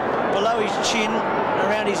below his chin,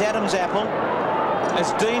 around his Adam's apple.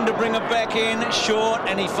 as Dean to bring it back in short,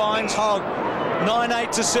 and he finds Hogg.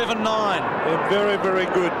 9-8 to 7-9. They're very, very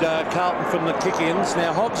good, Carlton, from the kick-ins.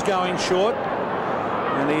 Now Hogg's going short,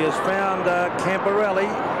 and he has found Camporelli.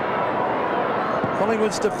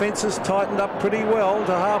 Collingwood's defence has tightened up pretty well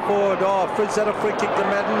to half forward. Oh, Frid's had a free kick to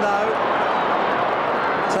Madden. No.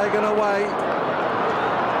 Taken away.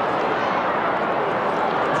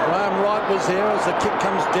 Graham Wright was there as the kick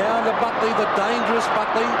comes down to Buckley, the dangerous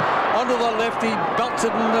Buckley. Onto the left, he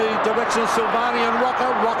belted in the direction of Silvani and Rocker.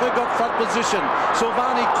 Rocker got front position.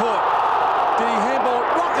 Silvani caught. Did he handball?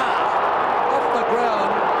 Rocker off the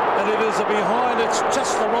ground, and it is a behind. It's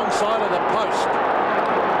just the wrong side of the post.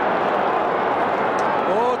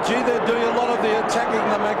 Oh, gee, they're doing a lot of the attacking,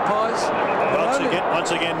 the Magpies.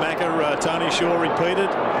 Once again, Macca, Tony Shaw repeated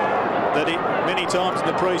that many times in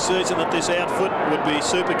the pre-season that this outfit would be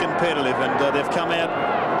super competitive, and they've come out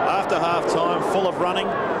after half-time full of running.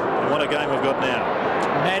 And what a game we've got now.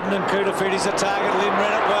 Madden and Koutafidis a target. Lynn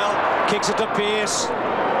read it well. Kicks it to Pearce.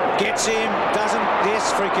 Gets him. Doesn't.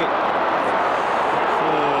 Yes, free kick.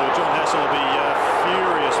 Oh, John Hassel will be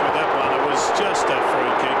furious with that one. It was just a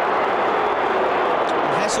free kick.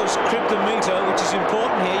 Hassel's cribbed a metre, which is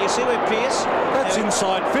important here. You see where Pearce... That's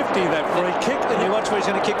inside 50, that free kick. And you watch where he's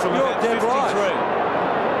going to kick from. You're dead right.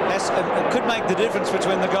 It could make the difference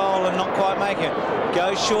between the goal and not quite making it.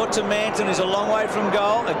 Goes short to Manton, who's a long way from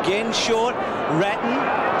goal. Again short. Ratton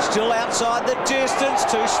still outside the distance.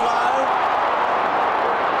 Too slow.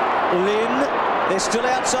 Lynn, they're still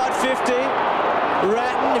outside 50.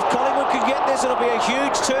 Ratton, if Collingwood can get this, it'll be a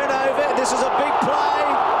huge turnover. This is a big play.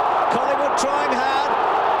 Collingwood trying hard.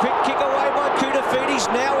 Quick kick away by Koutafidis.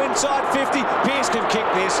 Now inside 50. Pearce can kick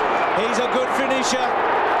this. He's a good finisher.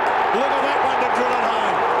 Look at that one to drill it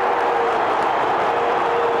home.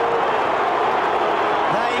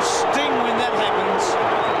 They sting when that happens.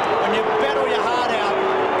 When you battle your heart out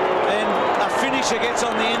and a finisher gets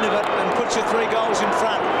on the end of it and puts you 3 goals in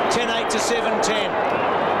front. 10-8 to 7-10.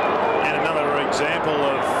 And another example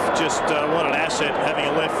of just what an asset having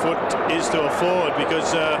a left foot is to a forward,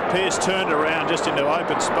 because Pearce turned around just into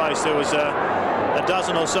open space. There was a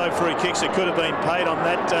dozen or so free kicks that could have been paid on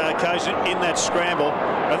that occasion in that scramble.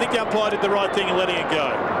 I think the umpire did the right thing in letting it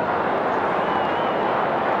go.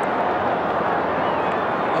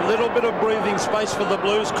 A little bit of breathing space for the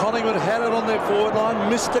Blues. Collingwood had it on their forward line,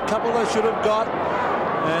 missed a couple they should have got.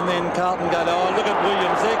 And then Carlton go, oh, look at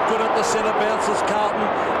Williams. They're good at the centre bounces, Carlton.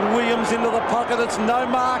 Williams into the pocket. It's no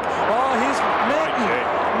mark. Oh, here's Manton.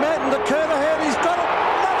 Manton, the Kernahan, he's got it.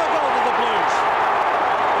 Another goal to the Blues.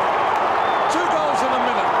 2 goals in a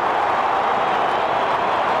minute.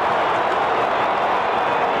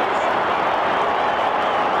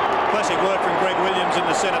 Classic work from Greg Williams in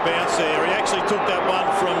the centre bounce there. He actually took that one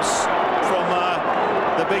from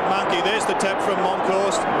the big monkey. There's the tap from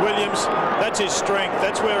Monkhorst. Williams, that's his strength.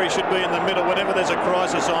 That's where he should be in the middle whenever there's a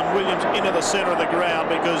crisis on. Williams into the centre of the ground,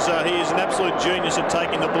 because he is an absolute genius at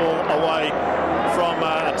taking the ball away from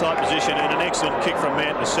a tight position, and an excellent kick from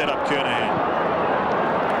Mann to set up Kernahan.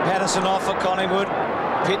 Patterson off for Collingwood.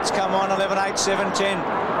 Pitts come on. 11-8,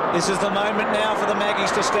 7-10. This is the moment now for the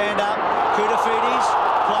Maggies to stand up. Koutafidis,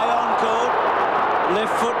 play on called.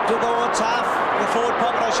 Left foot to the tough. The forward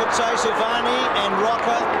pocket, I should say. Silvani and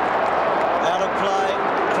Rocker out of play.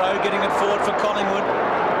 Crow getting it forward for Collingwood.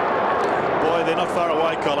 Boy, they're not far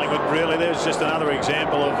away, Collingwood, really. There's just another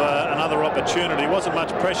example of another opportunity. Wasn't much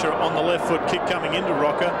pressure on the left foot kick coming into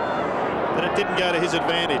Rocker, but it didn't go to his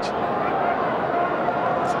advantage.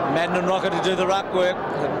 Madden and Rocker to do the ruck work.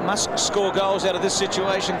 They must score goals out of this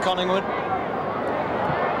situation, Collingwood.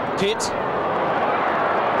 Pitt.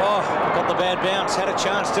 Oh, got the bad bounce. Had a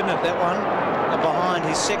chance, didn't it, that one? And behind,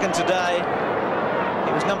 his second today.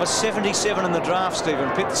 He was number 77 in the draft, Stephen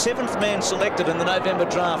Pitt. The 7th man selected in the November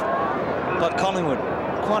draft by Collingwood.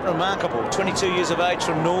 Quite remarkable. 22 years of age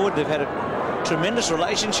from Norwood. They've had a tremendous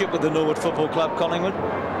relationship with the Norwood Football Club, Collingwood.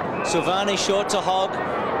 Silvani short to Hogg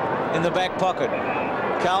in the back pocket.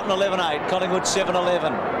 Carlton 11-8. Collingwood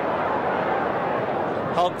 7-11.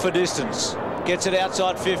 Hogg for distance. Gets it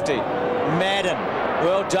outside 50. Madden.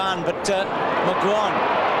 Well done, but McGuan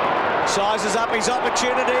sizes up his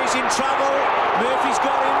opportunities, in trouble. Murphy's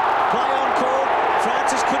got him. Play on call.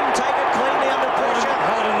 Francis couldn't take it cleanly under pressure.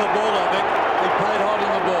 Holding the ball, I think. He played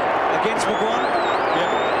holding the ball. Against McGuan? Yep.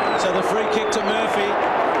 So the free kick to Murphy.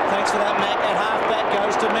 Thanks for that, Matt. At half-back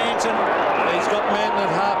goes to Manton. He's got Manton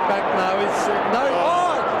at half-back. No, it's... no.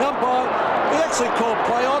 Oh, umpire. He actually called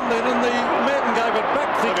play on then, and the Manton gave it back.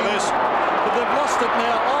 Look at this. But they've lost it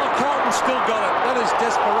now. Oh, Carlton still got it. That is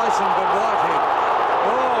desperation for Whitehead.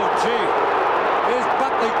 Oh, gee. There's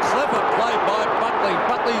Buckley. Buckley. Clever play by Buckley.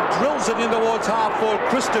 Buckley drills it in towards half forward.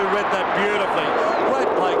 Christou read that beautifully. Great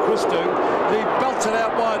play, Christou. He belts it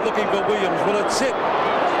out wide looking for Williams. Will it sit?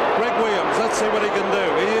 Greg Williams, let's see what he can do.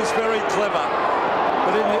 He is very clever.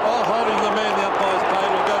 But in the holding the man, the umpire's paid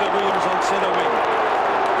will go to Williams on centre wing.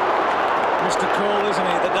 Mr. Cool, isn't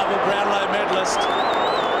he? The double Brownlow medalist.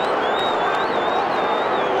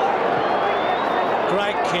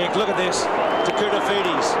 Great kick. Look at this. To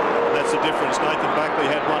Koutafidis. That's the difference. Nathan Buckley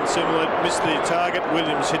had one similar, missed the target.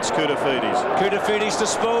 Williams hits Koutafidis. Koutafidis to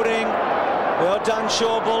Spalding. Well done,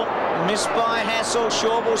 Shawbull. Missed by Hassel.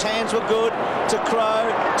 Shawbull's hands were good. To Crow.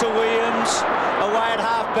 To Williams. Away at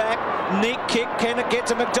half-back. Neat kick. Can it get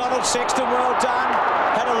to McDonald? Sexton, well done.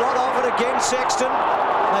 Had a lot of it again, Sexton.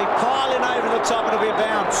 They pile in over the top. It'll be a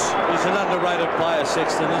bounce. He's an underrated player,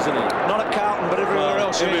 Sexton, isn't he? Not at Carlton, but everywhere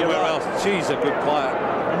else. Everywhere else. She's a good player.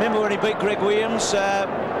 Remember when he beat Greg Williams?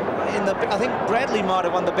 I think Bradley might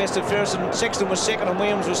have won the best of fairness, and Sexton was second and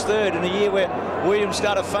Williams was third in a year where Williams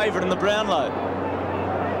started favourite in the Brownlow.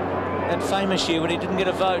 That famous year when he didn't get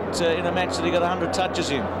a vote in a match that he got 100 touches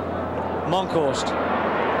in. Monkhorst.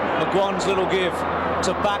 McGuan's little give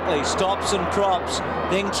to Buckley. Stops and props.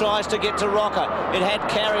 Then tries to get to Rocker. It had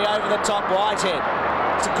carry over the top. Whitehead.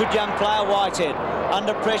 It's a good young player, Whitehead.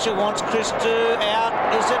 Under pressure, wants Christou out.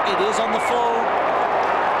 Is it? It is on the fall.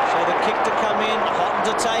 So the kick to come in,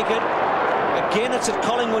 Houghton to take it. Again, it's at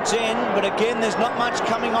Collingwood's end, but again, there's not much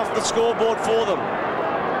coming off the scoreboard for them.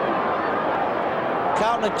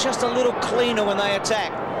 Carlton are just a little cleaner when they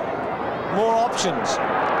attack. More options.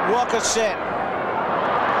 Rocker set.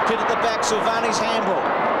 Pit at the back, Silvani's handball.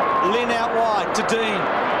 Lynn out wide to Dean.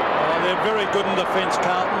 Oh, they're very good in defence,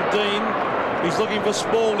 Carlton. Dean, he's looking for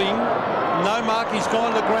Spalding. No mark, he's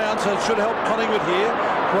gone to ground, so it should help Collingwood here.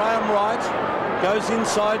 Graham Wright goes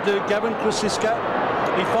inside to Gavin Krasiska.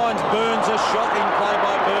 He finds Burns, a shocking play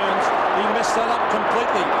by Burns. He messed that up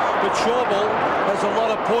completely. But Shawbull has a lot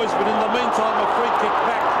of poise, but in the meantime, a free kick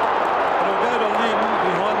back. It'll go to Lynn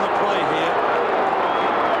behind the play here.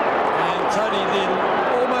 And Tony Lynn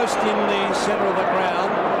almost in the centre of the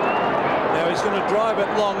ground. Now he's going to drive it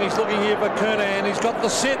long. He's looking here for Kernahan. He's got the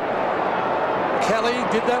sit. Kelly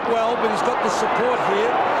did that well, but he's got the support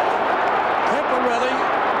here. Camporelli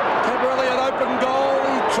an open goal.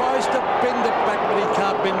 He tries to bend it back, but he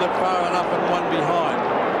can't bend it far enough, and one behind.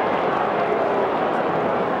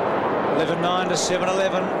 11-9 to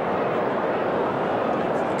 7-11.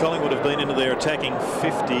 Collingwood have been into their attacking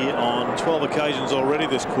 50 on 12 occasions already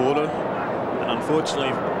this quarter. And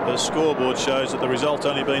unfortunately, the scoreboard shows that the result's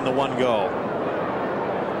only been the one goal.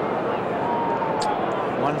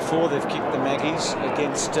 1-4 they've kicked the Maggies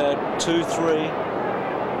against 2-3.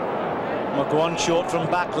 McGuan short from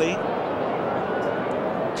Buckley.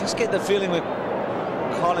 Just get the feeling with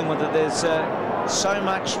Collingwood that there's so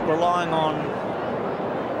much relying on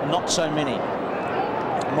not so many.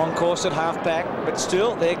 Monkhorst at half-back, but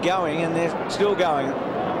still they're going, and they're still going.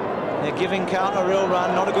 They're giving Carlton a real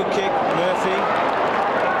run. Not a good kick. Murphy.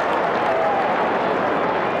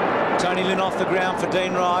 Tony Lynn off the ground for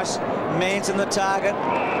Dean Rice. Manson the target.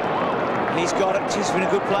 He's got it. He's been a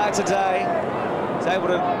good player today. He's able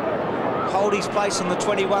to hold his place in the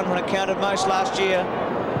 21 when it counted most last year.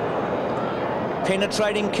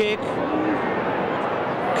 Penetrating kick.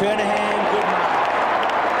 Kernahan, good mark.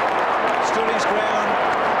 Stood his ground.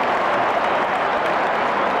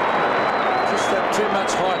 Just had too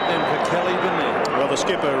much height then for Kelly, didn't he? Well, the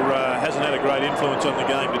skipper hasn't had a great influence on the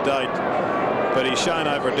game to date, but he's shown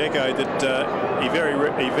over a decade that he very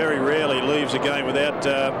rarely leaves a game without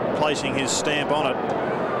placing his stamp on it.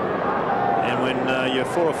 And when you're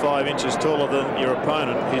 4 or 5 inches taller than your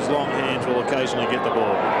opponent, his long hands will occasionally get the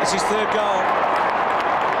ball. That's his third goal.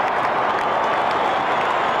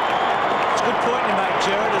 It's a good point you make,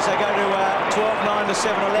 Gerard, as they go to 12-9 to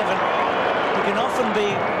 7-11. He can often be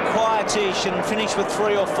quietish and finish with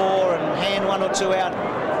 3 or 4 and hand 1 or 2 out.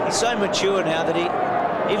 He's so mature now that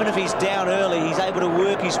even if he's down early, he's able to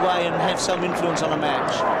work his way and have some influence on a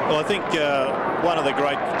match. Well, I think one of the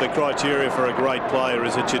criteria for a great player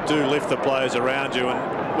is that you do lift the players around you,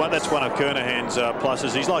 and that's one of Kernahan's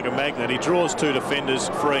pluses. He's like a magnet. He draws 2 defenders,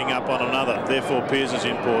 freeing up on another. Therefore, Pearce's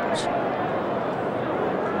importance.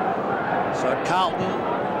 So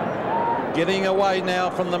Carlton getting away now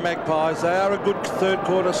from the Magpies. They are a good third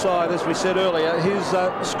quarter side, as we said earlier. Here's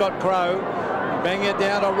Scott Crow. Bang it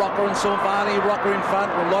down to Rocker and Silvani. Rocker in front.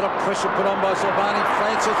 A lot of pressure put on by Silvani.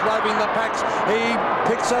 Francis roving the packs. He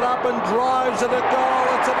picks it up and drives at a goal.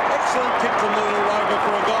 It's an excellent kick from Little Rover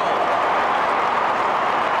for a goal.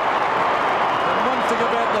 And one thing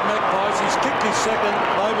about the Magpies, he's kicked his second.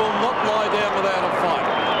 They will not lie down without a fight.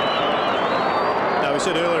 No,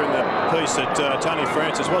 said earlier in the piece that Tony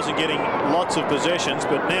Francis wasn't getting lots of possessions,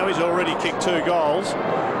 but now he's already kicked 2 goals.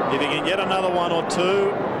 If he can get another 1 or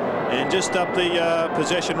 2 and just up the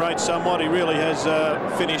possession rate somewhat, he really has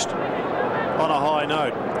finished on a high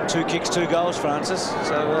note. 2 kicks, 2 goals, Francis.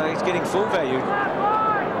 So he's getting full value.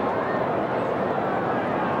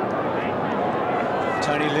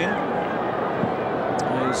 Tony Lynn,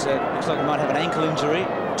 who's looks like he might have an ankle injury.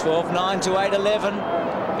 12-9 to 8-11.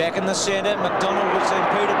 Back in the centre. McDonald was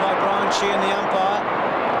impeded by Brian Sheehan, the umpire.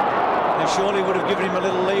 And surely would have given him a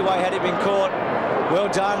little leeway had he been caught. Well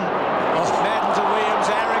done. Madden to Williams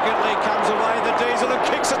arrogantly comes away the Diesel and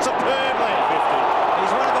kicks it superbly. 50.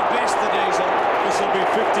 He's one of the best, the Diesel. This will be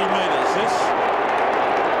 50 metres, this,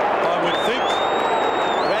 I would think.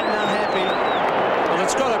 Ratton unhappy. Well,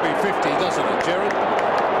 it's got to be 50, doesn't it, Jared? I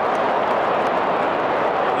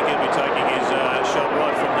think he'll be taking his shot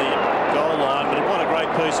right from the goal line, but what a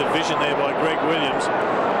great piece of vision there by Greg Williams.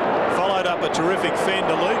 Followed up a terrific fend,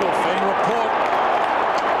 a legal fend. Report.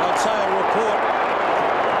 I'd say a report.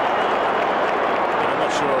 I'm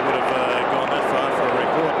not sure I would have gone that far for a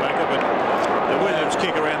report, Macca, but the Williams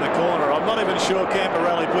kick around the corner. I'm not even sure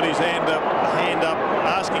Camporelli put his hand up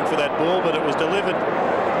asking for that ball, but it was delivered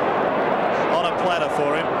on a platter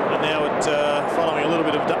for him. And now following a little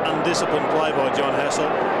bit of undisciplined play by John Hassel.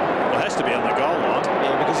 It has to be on the goal line.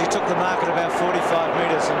 Yeah, because he took the mark at about 45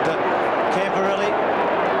 metres, and Camporelli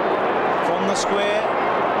from the square.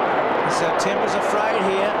 So Temper's afraid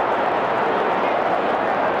here.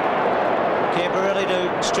 Camporelli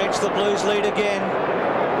to stretch the Blues lead again.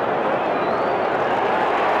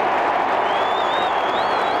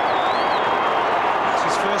 It's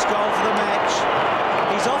his first goal for the match.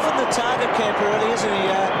 He's often the target, Camporelli, isn't he,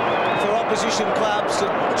 for opposition clubs to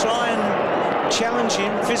try and challenge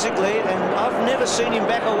him physically, and I've never seen him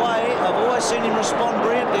back away. I've always seen him respond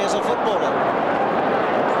brilliantly as a footballer.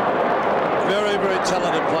 Very, very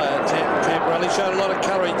talented player, Camporelli. Showed a lot of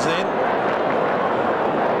courage then.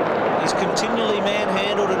 He's continually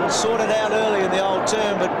manhandled and sorted out early in the old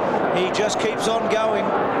term, but he just keeps on going.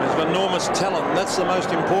 He's got enormous talent, and that's the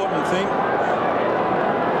most important thing.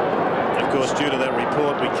 Of course, due to that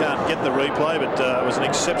report, we can't get the replay, but it was an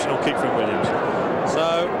exceptional kick from Williams.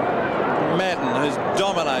 So Madden has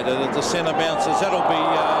dominated at the centre bounces. That'll be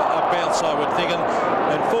a bounce, I would think,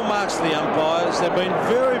 and full marks to the umpires. They've been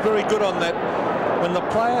very, very good on that. When the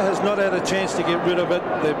player has not had a chance to get rid of it,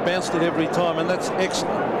 they've bounced it every time, and that's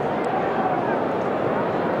excellent.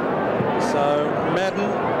 So Madden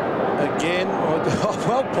again,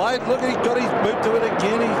 well played. Look, he got his boot to it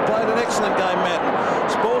again. He's played an excellent game, Madden.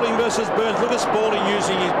 Spalding versus Burns. Look at Spalding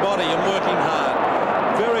using his body and working hard.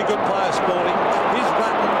 Very good player, Spalding. Here's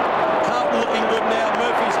Ratton. Carlton looking good now.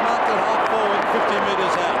 Murphy's marked at half forward, 50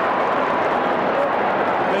 metres out.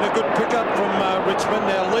 Been a good pick-up from Richmond.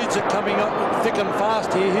 Now Leeds are coming up thick and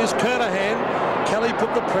fast here. Here's Kernahan. Kelly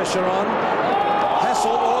put the pressure on.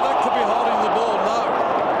 Hassel, oh, that could be holding the ball. No.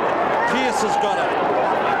 Pearce has got it.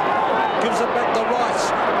 Gives it back to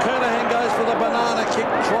Rice. Kernahan goes for the banana kick.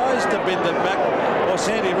 Tries to bend it back. Or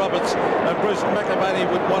Sandy Roberts and Bruce McAvaney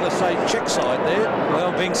would want to say check side there.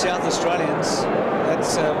 Well, being South Australians,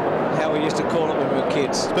 that's how we used to call it when we were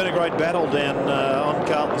kids. It's been a great battle down on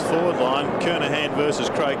Carlton's forward line. Kernahan versus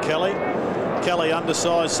Craig Kelly. Kelly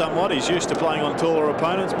undersized somewhat. He's used to playing on taller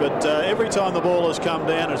opponents, but every time the ball has come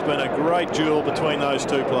down, it's been a great duel between those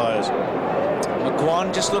two players.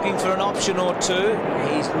 McGuan just looking for an option or two.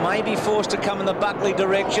 He's maybe forced to come in the Buckley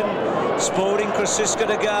direction. Spalding, Krasiska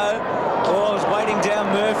to go. Oh, I was waiting down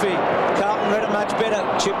Murphy. Carlton read it much better.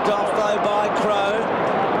 Chipped off though by Crow.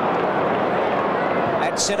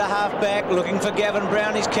 At centre half back, looking for Gavin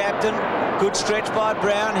Brown, his captain. Good stretch by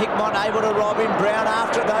Brown. Hickmott able to rob him. Brown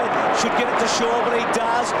after it though. Should get it to Shawble. He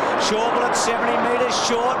does. Shawble at 70 metres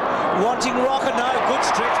short. Wanting Rocker. No. Good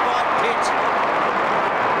stretch by Pitt.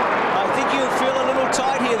 I think he'll feel a little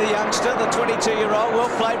tight here, the youngster, the 22-year-old. Well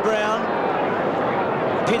played, Brown.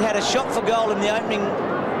 Pitt had a shot for goal in the opening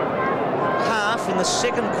half in the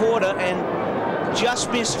second quarter and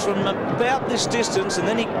just missed from about this distance, and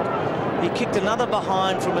then he kicked another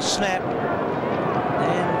behind from a snap,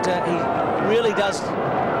 and he really does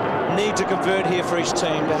need to convert here for his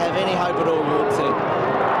team to have any hope at all, you would think.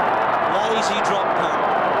 Lazy drop punt,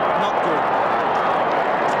 not good.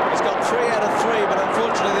 He's got 3 out of 3, but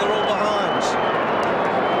unfortunately they're all behinds.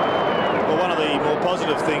 Well, one of the more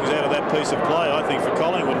positive things out of that piece of play, I think, for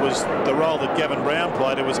Collingwood was the role that Gavin Brown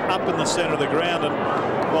played. It was up in the centre of the ground, and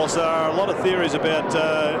whilst there are a lot of theories about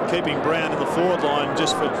keeping Brown in the forward line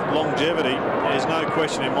just for longevity, there's no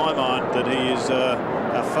question in my mind that he is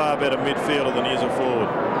a far better midfielder than he is a forward.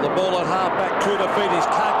 The ball at half back, Kuda Feeders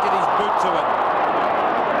can't get his boot to it.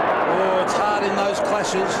 Oh, it's hard in those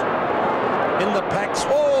clashes. In the packs.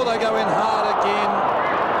 Oh, they go in hard again.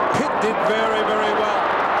 Pitt did very, very well.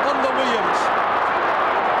 On the Williams.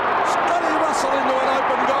 Scotty Russell into an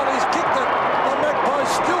open goal. He's kicked it. The Magpies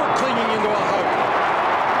still clinging into a hope.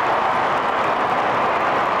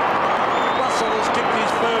 Russell has kicked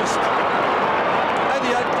his first.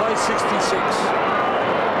 88 plays 66.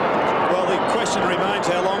 Well, the question remains,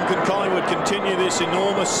 how long can Collingwood continue this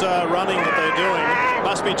enormous running that they're doing?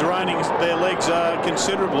 Must be draining their legs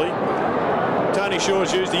considerably. Tony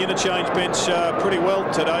Shaw's used the interchange bench pretty well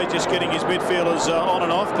today, just getting his midfielders on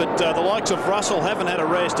and off. But the likes of Russell haven't had a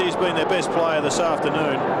rest. He's been their best player this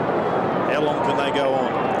afternoon. How long can they go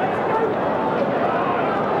on?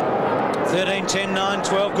 13, 10, 9,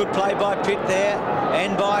 12. Good play by Pitt there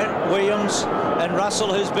and by Williams and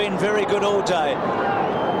Russell, who's been very good all day.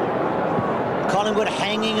 Collingwood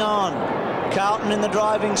hanging on. Carlton in the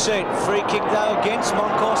driving seat. Free kick though against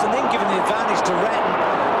Moncourse and then given the advantage to Ratton.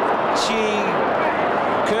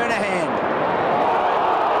 Kernahan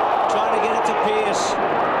trying to get it to Pearce.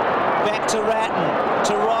 Back to Ratton.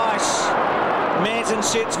 To Rice. Manton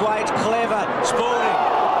sits, waits. Clever. Sporting.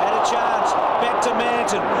 Had a chance. Back to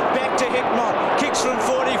Manton. Back to Hickmott. Kicks from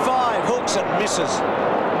 45. Hooks it. Misses.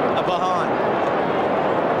 A behind.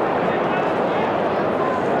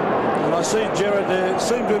 I see Gerard there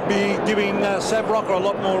seem to be giving Sav Rocker a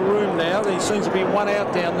lot more room now. He seems to be one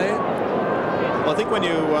out down there. Well, I think when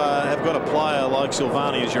you have got a player like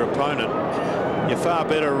Silvani as your opponent, you're far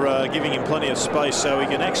better giving him plenty of space so he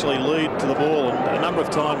can actually lead to the ball. And a number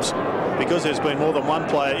of times, because there's been more than one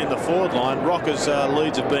player in the forward line, Rocker's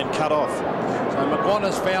leads have been cut off. So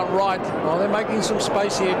McGuinness found right. Oh, they're making some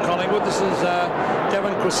space here, Collingwood. This is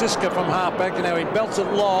Gavin Krasiska from halfback. Now he belts it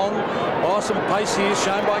long. Oh, some pace here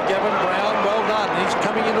shown by Gavin Brown. Well done. He's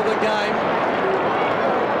coming into the game.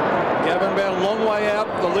 Gavin Brown, long way out.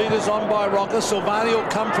 The leader's on by Rocker. Silvani will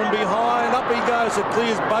come from behind. Up he goes. It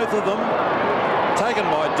clears both of them. Taken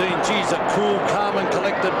by Dean. Geez, a cool, calm and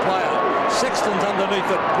collected player. Sexton's underneath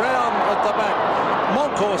it. Brown at the back.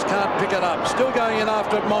 Moncourse can't pick it up. Still going in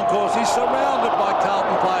after it, Moncourse. He's surrounded by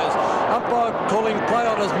Carlton players. Umpire calling play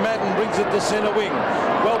on as Madden brings it to centre wing.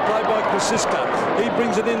 Well played by Krasiska. He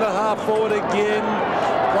brings it into half forward again.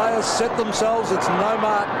 Players set themselves. It's no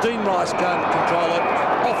mark. Dean Rice can't control it.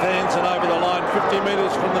 Off hands and over the line, 50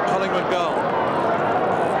 metres from the Collingwood goal.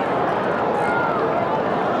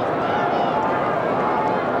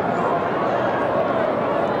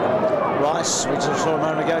 Rice, which I saw a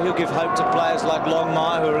moment ago, he'll give hope to players like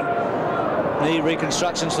Longmire who are knee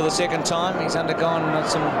reconstructions for the second time. He's undergone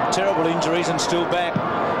some terrible injuries and still back.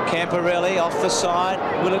 Camporelli off the side.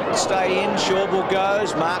 Will it stay in? Shawbull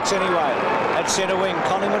goes. Marks anyway at centre wing.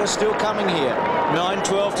 Collingwood are still coming here.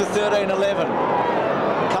 9-12 to 13-11.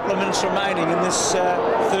 A couple of minutes remaining in this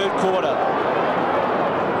third quarter.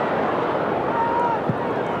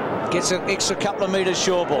 Gets an extra couple of metres,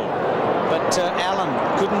 Shawbull. But Allen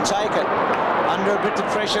couldn't take it. Under a bit of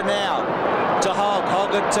pressure now. To Hogg.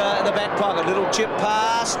 Hogg at the back pocket. Little chip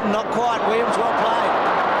pass. Not quite. Williams well played.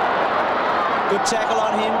 Good tackle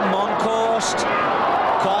on him. Moncourse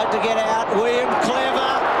tried to get out. Williams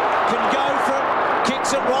clever. Can go for it.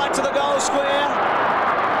 Kicks it right to the goal square.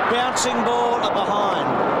 Bouncing ball up behind.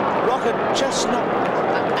 Rocket just not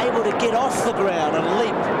able to get off the ground and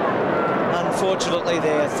leap. Unfortunately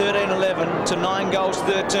there. 13-11 to 9 goals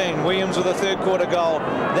 13. Williams with a third quarter goal.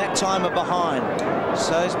 That time a behind.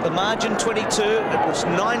 So the margin 22. It was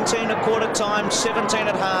 19 at quarter time, 17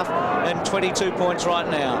 at half, and 22 points right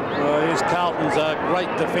now. Well, here's Carlton's great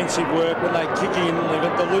defensive work. When they kick in, they've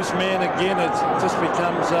got the loose man again. It just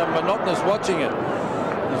becomes monotonous watching it.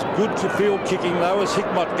 It's good to field kicking though as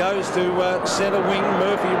Hickmott goes to centre wing.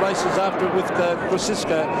 Murphy races after it with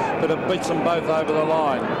Krasiska, but it beats them both over the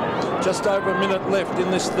line. Just over a minute left in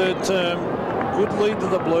this third term. Good lead to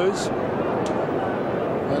the Blues.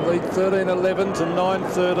 They lead 13-11 to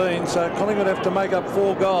 9-13, so Collingwood have to make up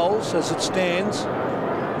 4 goals as it stands.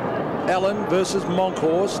 Allen versus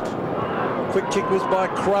Moncourse. Quick kick was by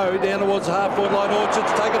Crow down towards the half-forward line.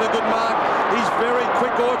 Orchard's taken a good mark. He's very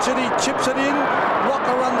quick, Orchard. He chips it in.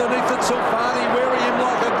 Rocker underneath it. Silvani wearing him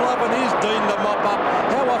like a glove, and here's Dean to mop up.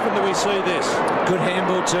 How often do we see this? Good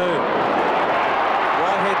handball too.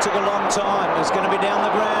 Whitehead took a long time. It's going to be down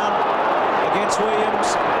the ground against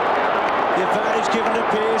Williams. The advantage given to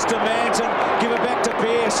Pearce, to Manton. Give it back to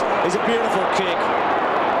Pearce. It's a beautiful kick.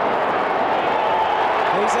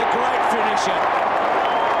 He's a great finisher.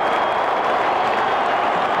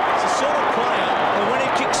 It's a sort of player, and when he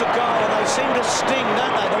kicks a goal, they seem to sting,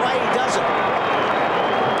 don't they, the way he does it.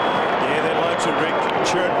 Yeah, that likes a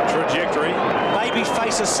trajectory. Baby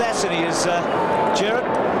face assassin he is, Gerard.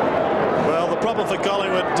 Well, the problem for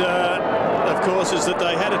Collingwood, of course, is that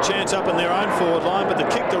they had a chance up in their own forward line, but the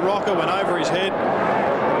kick to Rocker went over his head.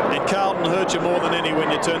 And Carlton hurt you more than any when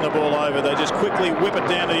you turn the ball over. They just quickly whip it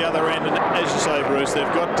down to the other end. And as you say, Bruce, they've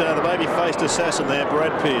got the baby-faced assassin there,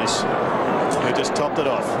 Brad Pearce, who just topped it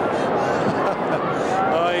off.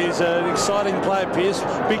 Oh, he's an exciting player, Pearce.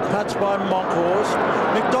 Big punch by Monkhorst.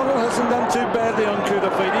 McDonald hasn't done too badly on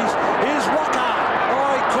Koutafidis. Here's Rocker.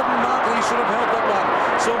 Oh, he couldn't mark it. He should have held that one.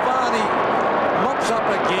 Silvani mops up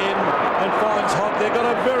again and finds Hogg. They've got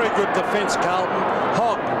a very good defence, Carlton.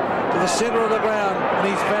 Hogg to the centre of the ground, and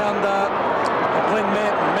he's found Glenn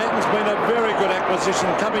Manton. Manton's been a very good acquisition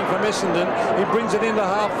coming from Essendon. He brings it into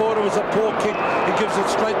half forward. It was a poor kick. He gives it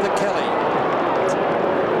straight to Kelly.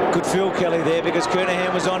 Good field, Kelly, there, because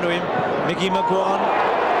Kernahan was onto him. Mickey McGuan.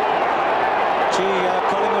 Gee,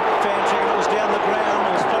 Collingwood fans reckon it was down the ground.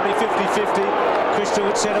 It was probably 50-50. Christo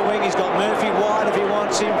at centre wing. He's got Murphy wide if he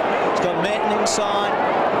wants him. He's got Manton inside.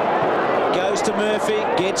 Goes to Murphy,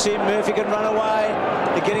 gets him. Murphy can run away.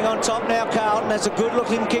 They're getting on top now, Carlton. That's a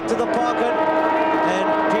good-looking kick to the pocket.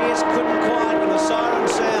 And Pearce couldn't quite when the siren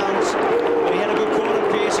sounds. But he had a good corner,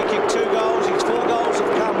 Pearce. He kicked 2 goals. His 4 goals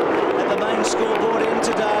have come at the main scoreboard in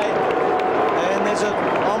today. And there's an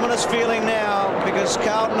ominous feeling now because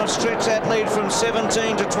Carlton have stretched that lead from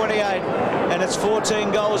 17 to 28. And it's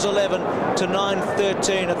 14 goals 11 to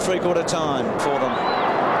 9-13 at three-quarter time for them.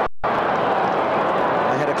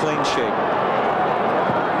 Clean sheet.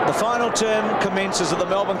 The final term commences at the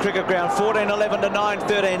Melbourne Cricket Ground, 14-11 to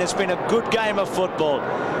 9-13. It's been a good game of football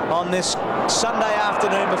on this Sunday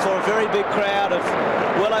afternoon before a very big crowd of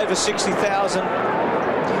well over 60,000.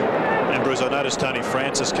 And Bruce, I noticed Tony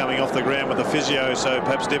Francis coming off the ground with the physio, so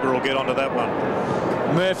perhaps Deborah will get onto that one.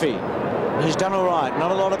 Murphy, he's done all right. Not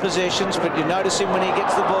a lot of possessions, but you notice him when he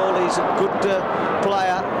gets the ball. He's a good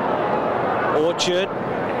player. Orchard.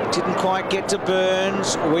 Didn't quite get to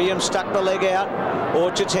Burns. Williams stuck the leg out.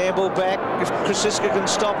 Orchard's handball back. If Krasiska can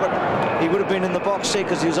stop it, he would have been in the box seat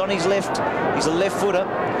because he was on his left. He's a left footer.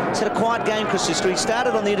 He's had a quiet game, Krasiska. He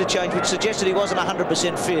started on the interchange, which suggested he wasn't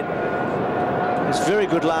 100% fit. He was very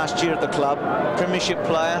good last year at the club. Premiership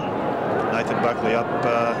player. Nathan Buckley up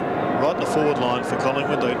right in the forward line for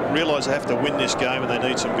Collingwood. They realise they have to win this game and they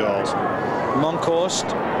need some goals.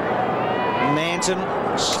 Monkhorst. Manton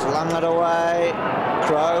slung it away.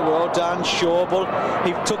 Crow, well done. Shawbull.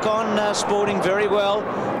 He took on Sporting very well.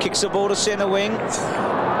 Kicks the ball to centre wing.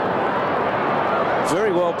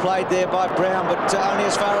 Very well played there by Brown, but only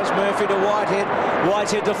as far as Murphy to Whitehead.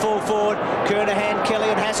 Whitehead to full forward. Kernahan, Kelly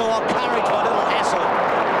and Hassel. Oh, courage by little Hassel.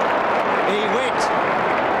 He went,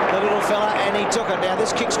 the little fella, and he took it. Now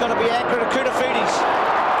this kick's going to be accurate. Koutafidis.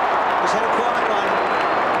 He's had a quiet one.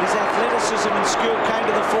 His athleticism and skill came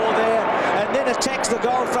to the fore there, and then attacks the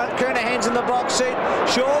goal front. Kernahan's in the box seat.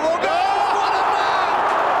 Shaw will go. What a mark!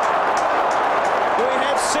 We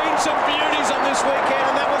have seen some beauties on this weekend,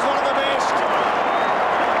 and that was one of the best.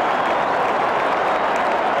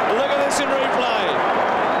 Look at this in replay.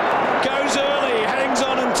 Goes early, hangs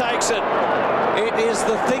on and takes it. It is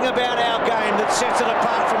the thing about our game that sets it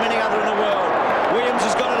apart from any other in the world. Williams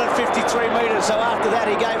has got it at 53 metres, so after that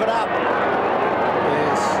he gave it up.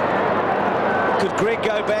 Could Greg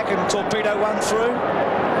go back and torpedo one through?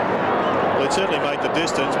 Well, he'd certainly make the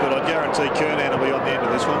distance, but I guarantee Kernahan will be on the end of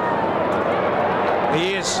this one.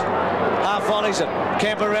 He is. Half volleys it.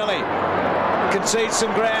 Camporelli concedes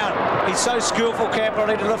some ground. He's so skillful,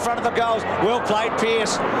 Camporelli, to the front of the goals. Well played,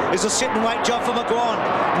 Pearce. It's a sit-and-wait job for McGuan.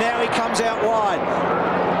 Now he comes out wide.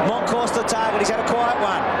 Monkhorst the target. He's had a quiet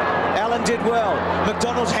one. Allen did well.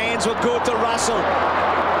 McDonald's hands were good to Russell.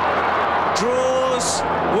 Draws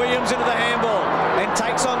Williams into the handball and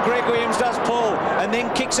takes on Greg Williams, does Paul, and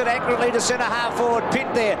then kicks it accurately to centre half forward. Pitt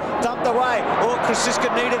there, dumped away. Oh, Krasiska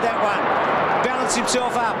needed that one. Balanced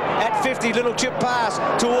himself up at 50, little chip pass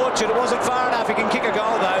to Orchard. It wasn't far enough. He can kick a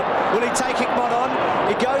goal though. Will he take Hickmott on?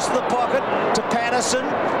 He goes to the pocket to Patterson.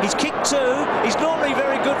 He's kicked 2. He's normally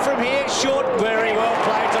very good from here. Short, very well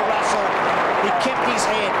played to Russell. He kept his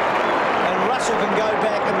head, and Russell can go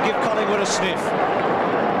back and give Collingwood a sniff.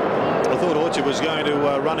 I thought Orchard was going to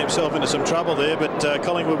run himself into some trouble there, but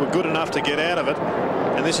Collingwood were good enough to get out of it.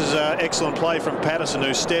 And this is excellent play from Patterson,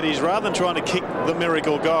 who steadies. Rather than trying to kick the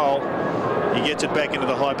miracle goal, he gets it back into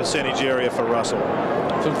the high percentage area for Russell.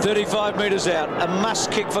 From 35 metres out, a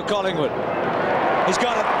must kick for Collingwood. He's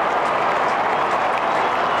got it.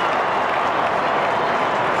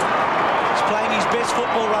 He's playing his best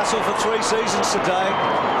football, Russell, for 3 seasons today.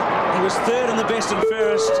 He was third in the best and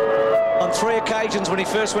fairest on 3 occasions when he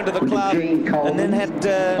first went to the club, and then had,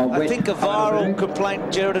 I think, a viral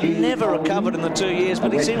complaint, Gerard, and never recovered in the 2 years,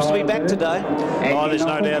 but he seems to be back today. Oh, there's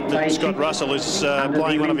no doubt that Scott Russell is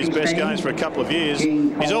playing one of his best games for a couple of years.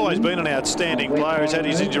 He's always been an outstanding player. He's had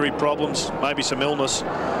his injury problems, maybe some illness,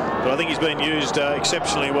 but I think he's been used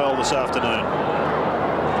exceptionally well this afternoon.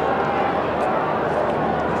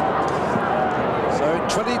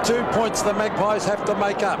 So 22 points the Magpies have to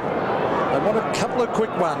make up. They want a couple of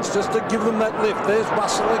quick ones just to give them that lift. There's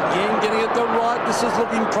Russell again getting it to right. This is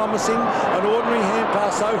looking promising. An ordinary hand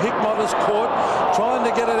pass, though. Hickmott is caught, trying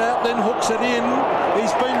to get it out, then hooks it in.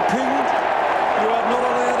 He's been pinged. You are not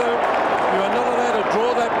allowed to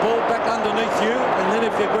draw that ball back underneath you, and then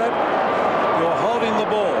if you grab, you're holding the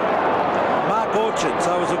ball. Mark Orchard,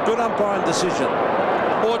 so it was a good umpiring decision.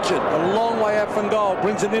 Orchard, a long way out from goal,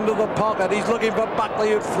 brings it into the pocket. He's looking for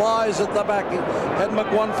Buckley, who flies at the back. He had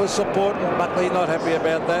McGuan for support, and Buckley not happy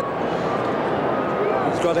about that.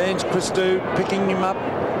 He's got Ange Christou picking him up.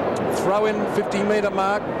 Throw in 50-metre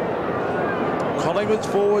mark. Collingwood's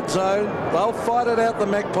forward zone. They'll fight it out, the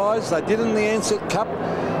Magpies. They did in the Ansett Cup.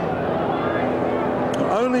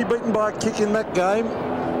 Only beaten by a kick in that game.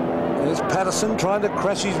 There's Patterson trying to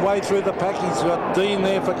crash his way through the pack. He's got Dean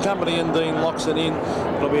there for company, and Dean locks it in.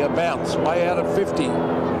 It'll be a bounce way out of 50.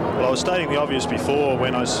 Well, I was stating the obvious before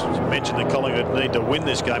when I mentioned that Collingwood need to win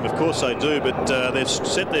this game. Of course they do, but they've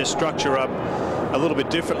set their structure up a little bit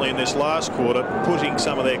differently in this last quarter, putting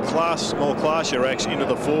some of their more classier acts into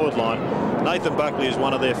the forward line. Nathan Buckley is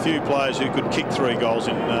one of their few players who could kick 3 goals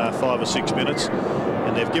in 5 or 6 minutes,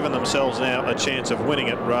 and they've given themselves now a chance of winning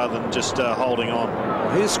it rather than just holding on.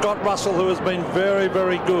 Here's Scott Russell, who has been very,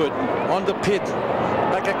 very good. On to Pitt.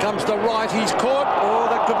 Backer comes to right. He's caught. Oh,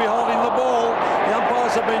 that could be holding the ball. The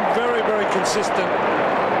umpires have been very, very consistent.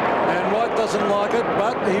 And Wright doesn't like it,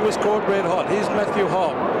 but he was caught red hot. Here's Matthew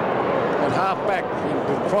Hogg at half back.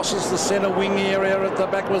 He crosses the centre wing area. At the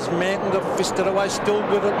back was Manton to fist it away. Still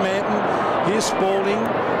with it, Manton. Here's Spalding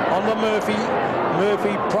on to Murphy.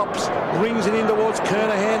 Murphy props, rings it in towards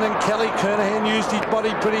Kernahan and Kelly. Kernahan used his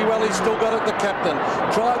body pretty well. He's still got it, the captain.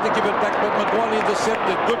 Tried to give it back, but McGuan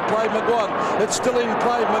intercepted. Good play, McGuan. It's still in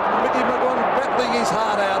play. Mickey McGuan battling his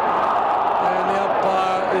heart out. And the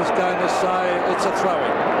umpire is going to say it's a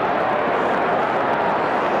throw-in.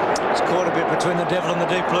 It's caught a bit between the devil and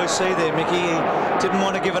the deep blue sea there, Mickey. He didn't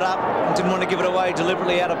want to give it up and didn't want to give it away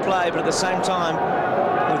deliberately out of play, but at the same time,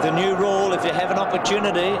 with the new rule, if you have an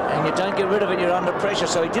opportunity and you don't get rid of it, you're under pressure.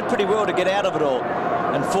 So he did pretty well to get out of it all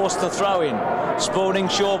and force the throw in. Spalding,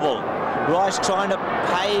 Shawball. Rice trying to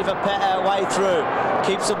pave a way through.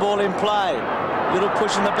 Keeps the ball in play. Little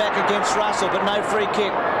push in the back against Russell, but no free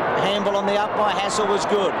kick. Handball on the up by Hassel was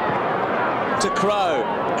good. To Crow.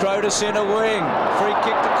 Crow to centre wing. Free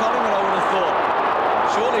kick to Collingwood, I would have thought.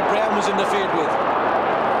 Surely Brown was interfered with.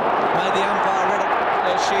 Made the umpire read it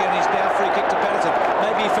as she, and he's now free kick to Patterson.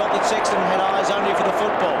 Maybe he felt that Sexton had eyes only for the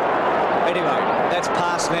football. Anyway, that's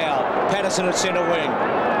past now. Patterson at centre wing.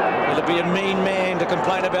 It'll be a mean man to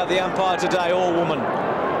complain about the umpire today, or woman.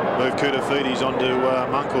 Move Koutafidis onto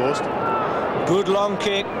Monkhorst. Good long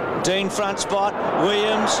kick. Dean front spot.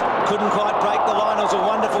 Williams couldn't quite break the line. It was a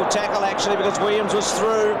wonderful tackle, actually, because Williams was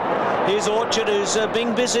through. Here's Orchard, who's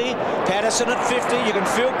being busy. Patterson at 50. You can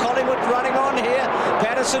feel Collingwood running on here.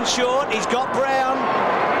 Patterson short. He's got Brown.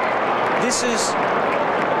 This is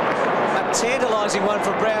a tantalising one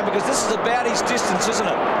for Brown, because this is about his distance, isn't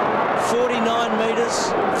it? 49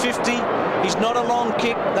 metres, 50. He's not a long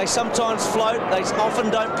kick. They sometimes float. They often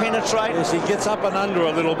don't penetrate. Yes, he gets up and under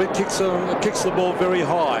a little bit, kicks the ball very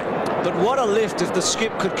high. But what a lift if the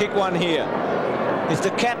skip could kick one here. If the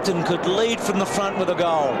captain could lead from the front with a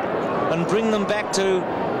goal and bring them back to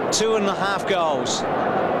 2.5 goals.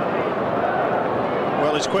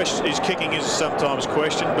 Well, his kicking is sometimes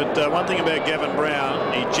questioned, but one thing about Gavin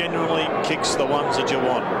Brown, he genuinely kicks the ones that you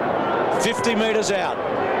want. 50 metres out.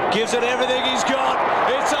 Gives it everything he's got.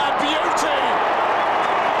 It's a beauty.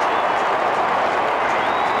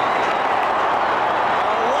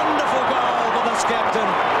 A wonderful goal for the captain.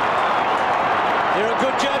 You're a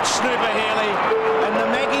good judge, Snooper Healy. And the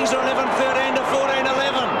Maggies are 11-13 to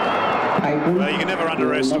 14-11. Well, you can never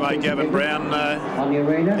underestimate Gavin Brown.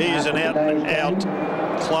 He is an out-and-out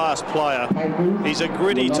class player. He's a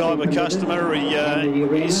gritty type of customer.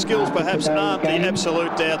 His skills perhaps aren't the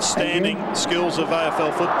absolute outstanding skills of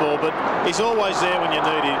AFL football, but he's always there when you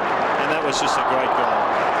need him, and that was just a great goal.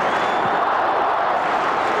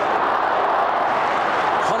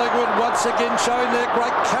 Collingwood once again showing their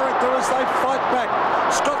great character as they fight back.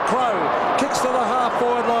 Scott Crow kicks to the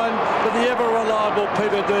half-forward line, but the ever-reliable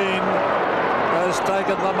Peter Dean has taken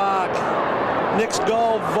taken the mark. Next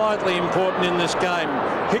goal, vitally important in this game.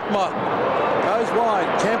 Hickmott goes wide.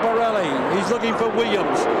 Camporelli, he's looking for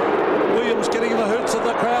Williams. Williams getting the hoots of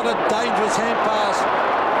the crowd. A dangerous hand pass.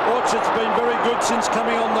 Orchard's been very good since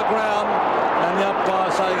coming on the ground. And the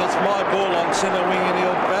umpire saying it's my ball on centre wing and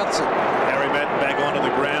he'll bounce it. Harry Madden back onto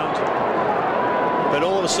the ground. But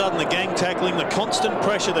all of a sudden, the gang tackling, the constant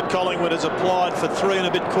pressure that Collingwood has applied for 3 and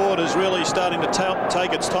a bit quarters really starting to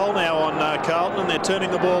take its toll now on Carlton, and they're turning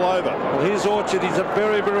the ball over. Well, here's Orchard. He's a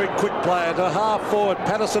very, very quick player. To half forward,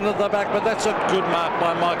 Patterson at the back, but that's a good mark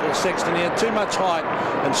by Michael Sexton. He had too much height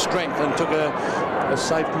and strength and took a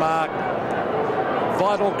safe mark.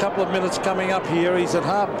 Vital couple of minutes coming up here. He's at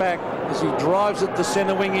half back as he drives at the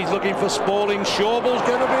centre wing. He's looking for Spalding. Shawball's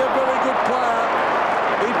going to be a very good player.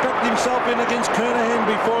 He backed himself in against Kernahan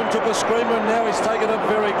before and took a screamer, and now he's taken a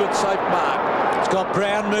very good safe mark. He's got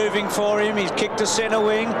Brown moving for him. He's kicked to centre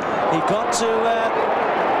wing. He got to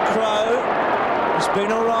Crow. He's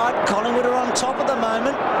been all right. Collingwood are on top at the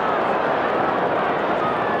moment.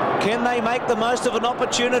 Can they make the most of an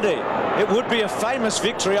opportunity? It would be a famous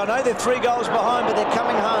victory. I know they're 3 goals behind, but they're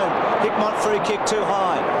coming home. Hickmott free kick too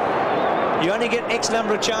high. You only get X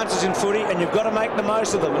number of chances in footy, and you've got to make the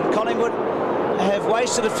most of them. And Collingwood have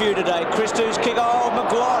wasted a few today. Christou's kick. Oh,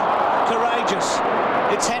 McGuire, courageous.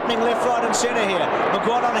 It's happening left, right and centre here.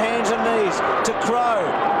 McGuire on hands and knees to Crow.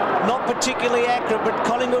 Not particularly accurate, but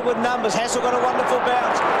Collingwood with numbers. Hassel got a wonderful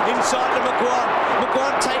bounce. Inside to McGuire.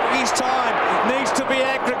 McGuire taking his time. Needs to be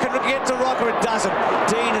accurate. Can it get to Rocker? It doesn't.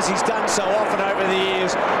 Dean, as he's done so often over the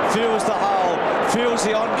years, feels the hole, feels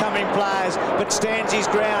the oncoming players, but stands his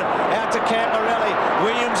ground. Out to Camporelli.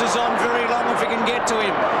 Williams is on very long if he can get to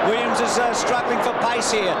him. Williams is struggling for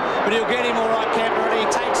pace here, but he'll get him all right, Camporelli. He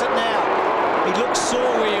takes it now. He looks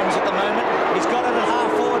sore, Williams, at the moment. He's got it at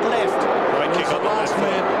half forward left. Great kick on the last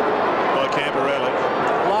man by Camporelli.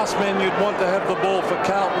 Last man you'd want to have the ball for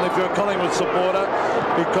Carlton if you're a Collingwood supporter,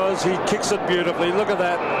 because he kicks it beautifully. Look at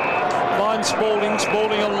that. Finds Spalding.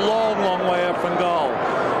 Spalding a long, long way out from goal.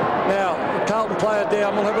 Now, Carlton player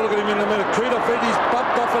down. We'll have a look at him in a minute. Creed-Feedy's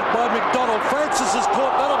bumped off it by McDonald. Francis is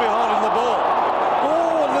caught. That'll be holding the ball.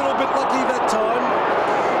 Oh, a little bit lucky that time.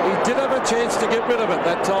 He did have a chance to get rid of it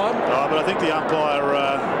that time. Oh, but I think the umpire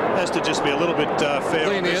has to just be a little bit fair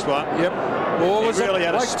on this one. Yep. Well, he really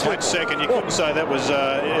had a split second. You couldn't say that was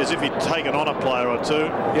as if he'd taken on a player or two.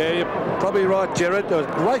 Yeah, you're probably right, Gerard. There was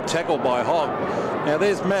a great tackle by Hogg. Now,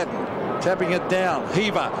 there's Madden. Tapping it down.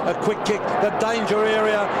 Heaver, a quick kick. The danger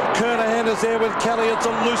area. Kernahan is there with Kelly. It's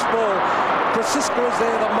a loose ball. Prasiska is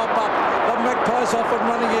there to mop up. The Magpies off and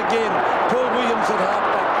running again. Paul Williams at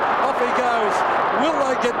halfback. Off he goes. Will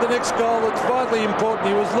they get the next goal? It's vitally important.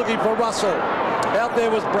 He was looking for Russell. Out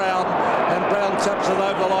there was Brown, and Brown taps it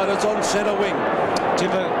over the line. It's on centre wing.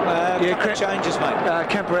 Changes, mate.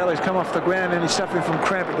 Camporelli's come off the ground and he's suffering from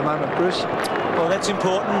cramp at the moment, Bruce. Well, that's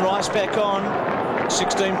important. Rice back on.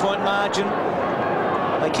 16-point margin.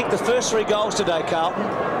 They kicked the first 3 goals today, Carlton,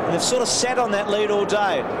 and they've sort of sat on that lead all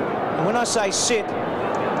day. And when I say sit,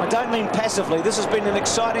 I don't mean passively. This has been an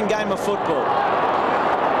exciting game of football.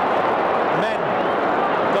 Madden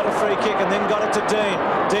got a free kick and then got it to Dean.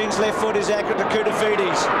 Dean's left foot is accurate to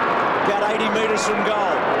Koutafidis. About 80 metres from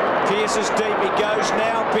goal. Pearce is deep. He goes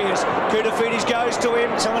now, Pearce. Koutafidis goes to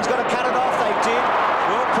him. Someone's got to cut it off. They did.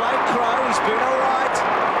 Well played, Crow. He's been all right.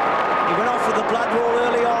 He went off with the blood wall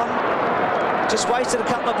early on. Just wasted a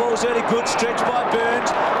couple of balls early. Good stretch by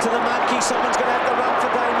Burns to the monkey. Someone's going to have to run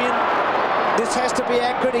for Damien. This has to be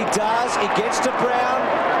accurate. He does. He gets to Brown.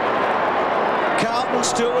 Carlton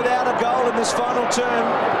still without a goal in this final term.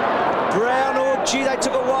 Brown, oh gee, they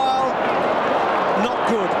took a while. Not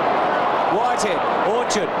good. Whitehead,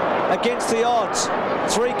 Orchard against the odds.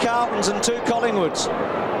 3 Carltons and 2 Collingwoods.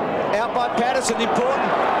 Out by Patterson,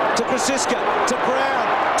 important. To Prasiska, to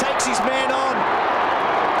Brown. Takes his man on.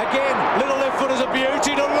 Again, little left foot is a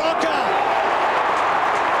beauty to Rocker.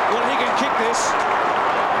 Well, he can kick this.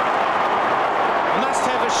 Must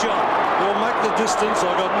have a shot. Will make the distance,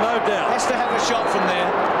 I've got no doubt. Has to have a shot from there.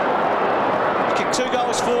 Kicked 2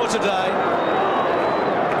 goals for today.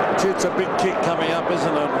 It's a big kick coming up,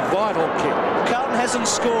 isn't it? Vital kick. Carlton hasn't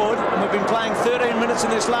scored, and we've been playing 13 minutes in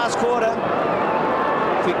this last quarter.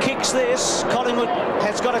 If he kicks this, Collingwood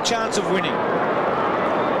has got a chance of winning.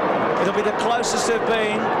 It'll be the closest they've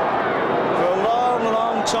been for a long,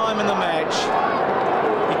 long time in the match.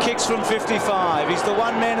 He kicks from 55. He's the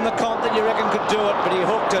one man in the comp that you reckon could do it, but he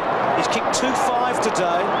hooked it. He's kicked 2-5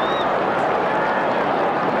 today.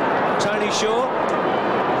 Tony Shaw.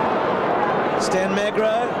 Stan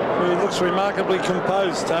Magro. He looks remarkably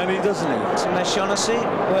composed, Tony, doesn't he? Some O'Shaughnessy.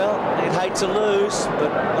 Well, he'd hate to lose,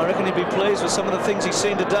 but I reckon he'd be pleased with some of the things he's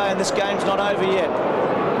seen today, and this game's not over yet.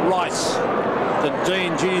 Rice, the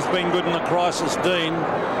Dean. Gee, he's been good in the crisis, Dean.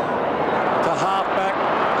 To half-back.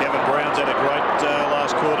 Gavin Brown's had a great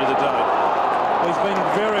last quarter today. He's been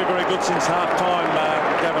very, very good since half-time,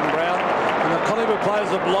 Gavin Brown. And the Collingwood players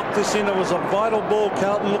have locked this in. It was a vital ball.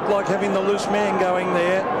 Carlton looked like having the loose man going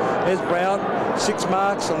there. There's Brown, 6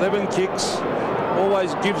 marks, 11 kicks.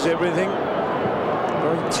 Always gives everything.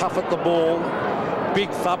 Very tough at the ball. Big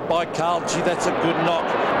thump by Carlton. Gee, that's a good knock.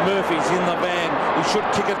 Murphy's in the van. He should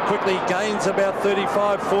kick it quickly. Gains about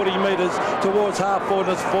 35, 40 metres towards half-forward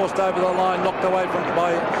and is forced over the line. Knocked away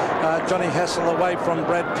by Johnny Hassel away from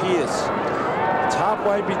Brad Pearce. It's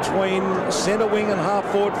halfway between centre wing and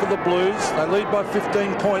half-forward for the Blues. They lead by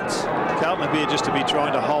 15 points. Carlton appear just to be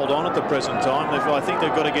trying to hold on at the present time. I think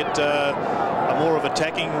they've got to get a more of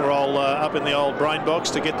attacking role up in the old brain box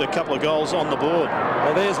to get a couple of goals on the board.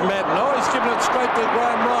 Well, there's Madden. Oh, he's giving it straight to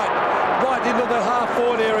Graham Wright. Right into the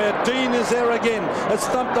half-forward area. Dean is there again. It's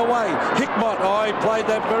thumped away. Hickmott, oh, he played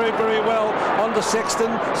that very, very well on to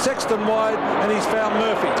Sexton. Sexton wide, and he's found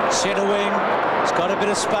Murphy. Centre wing. It's got a bit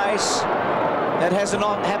of space. That hasn't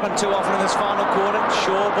happened too often in this final quarter.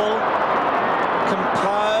 Shawball.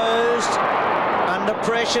 Composed. Under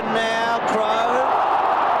pressure now. Crow.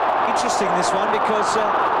 Interesting, this one, because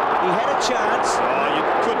he had a chance. Oh, you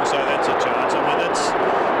couldn't say that's a chance. I mean, that's...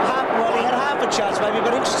 Well, he had half a chance, maybe,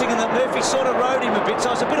 but interesting in that Murphy sort of rode him a bit,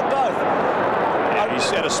 so it's a bit of both. Yeah, he's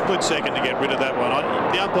had a split second to get rid of that one.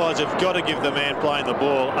 The umpires have got to give the man playing the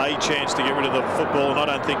ball a chance to get rid of the football, and I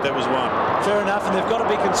don't think that was one. Fair enough, and they've got to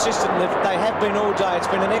be consistent. They have been all day. It's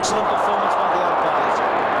been an excellent performance by the umpires.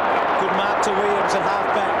 Good mark to Williams at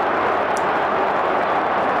half-back.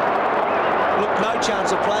 Look, no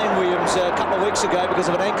chance of playing Williams a couple of weeks ago because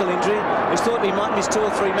of an ankle injury. He thought he might miss 2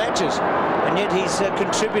 or 3 matches, and yet he's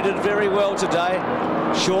contributed very well today.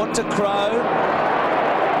 Short to Crow.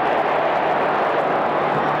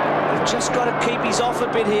 They've just got to keep his off a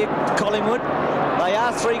bit here, Collingwood. They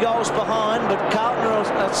are 3 goals behind, but Carlton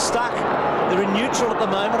are stuck. They're in neutral at the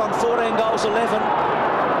moment on 14 goals 11.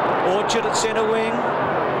 Orchard at centre wing.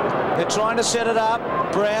 They're trying to set it up.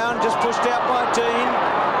 Brown just pushed out by Dean.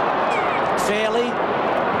 Fairly.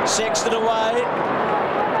 Sexton away.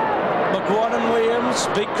 McGuan and Williams.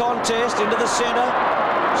 Big contest into the centre.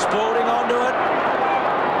 Spalding onto it.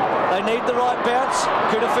 They need the right bounce.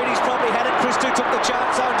 Kudafiti's probably had it. Christou took the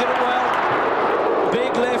chance and did it well.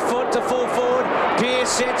 Big left foot to full forward. Pearce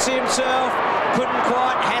sets himself. Couldn't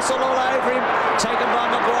quite. Hassel all over him. Taken by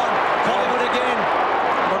McGuan. Collingwood again.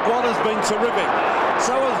 McGuan has been terrific.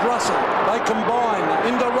 So has Russell. They combine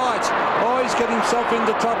into right. Oh, he's getting himself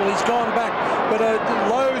into trouble. He's gone back. But a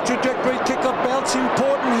low trajectory kick of bounce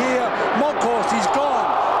important here. Monkhorst, he's gone.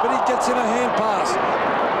 But he gets in a hand pass.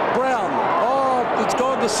 Brown. Oh, it's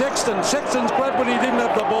gone to Sexton. Sexton's glad when he didn't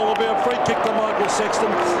have the ball. It'll be a free kick to Michael Sexton.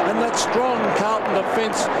 And that strong Carlton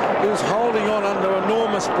defence is holding on under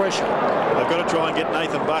enormous pressure. They've got to try and get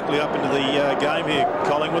Nathan Buckley up into the game here,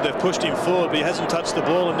 Collingwood. They've pushed him forward, but he hasn't touched the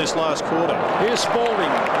ball in this last quarter. Here's Spalding.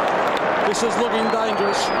 This is looking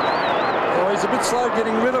dangerous. Oh, he's a bit slow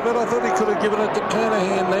getting rid of it. I thought he could have given it to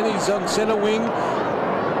Kernahan then. He's on centre wing.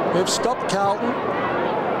 They've stopped Carlton.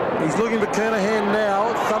 He's looking for Kernahan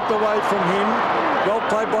now. Thumped away from him. Well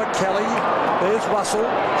played by Kelly. There's Russell.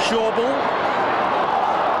 Shawball.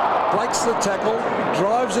 Breaks the tackle.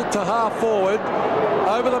 Drives it to half forward.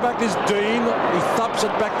 Over the back is Dean. He thumps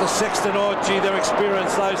it back to Sexton. Oh, gee, they're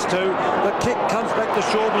experienced, those two. The kick comes back to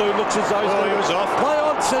Shawball, who looks as though he was off. Play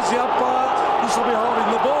on, says the umpire. This will be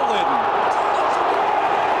holding the ball then.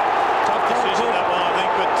 Tough decision, that one, I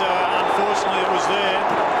think, but unfortunately it was there.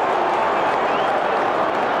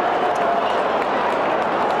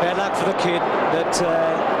 Bad luck for the kid that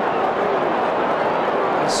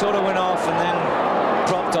he sort of went off and then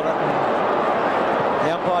dropped on it.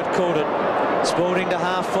 And the umpire called it. Spalding to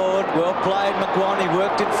half forward. Well played, McGuan. He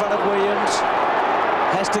worked in front of Williams.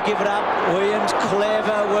 Has to give it up. Williams,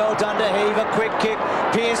 clever. Well done to Heaver. Quick kick.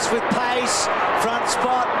 Pearce with pace. Front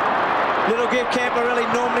spot. Little give Camporelli,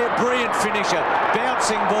 normally a brilliant finisher.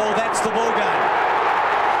 Bouncing ball. That's the ball game.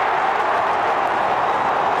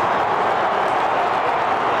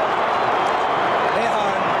 They're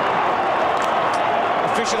home.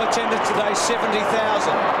 Official attendance today,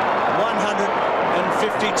 70,152.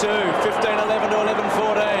 15-11 to 11-14.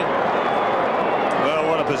 Well,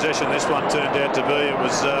 what a possession this one turned out to be. It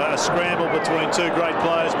was a scramble between 2 great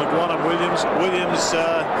players, McGuan and Williams. Williams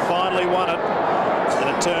finally won it. And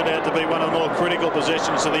it turned out to be one of the more critical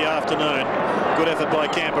possessions of the afternoon. Good effort by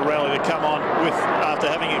Camporelli to come on with after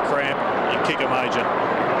having a cramp and kick a major.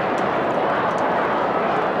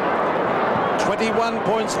 21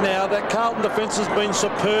 points now. That Carlton defence has been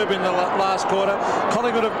superb in the last quarter.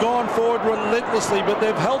 Collingwood have gone forward relentlessly, but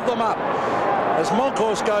they've held them up. As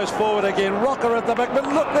Monkhorst goes forward again, Rocker at the back, but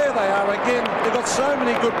look, there they are again. They've got so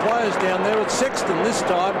many good players down there. It's Sexton this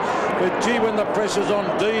time, but gee, when the pressure's on,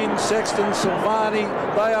 Dean, Sexton, Silvani,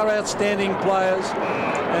 they are outstanding players.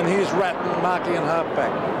 And here's Ratton marking in half-back.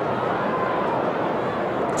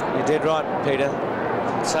 You're dead right, Peter.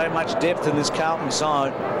 So much depth in this Carlton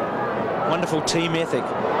side. Wonderful team ethic.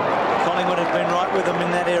 Collingwood have been right with them in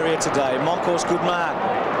that area today. Monkhorst, good mark.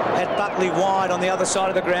 Had Buckley wide on the other side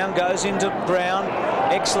of the ground, goes into Brown.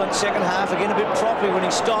 Excellent second half, again a bit proppy when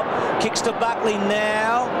he stopped. Kicks to Buckley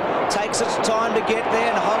now, takes its time to get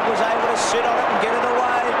there, and Hogg was able to sit on it and get it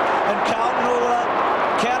away. And Carlton will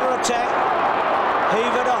counter-attack.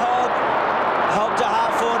 Heaver to Hogg. Hogg to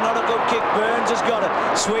half forward, not a good kick. Burns has got it.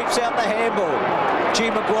 Sweeps out the handball.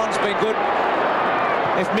 G. McGuan's been good.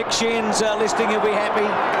 If Mick Sheehan's listening, he'll be happy.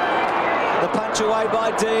 The punch away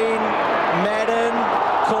by Dean. Madden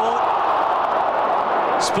caught.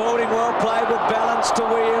 Spalding well played with balance to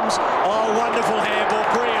Williams. Oh, wonderful handball,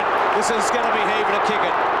 brilliant. This is going to be Heaver to kick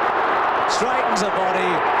it. Straightens the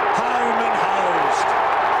body, home and hosed.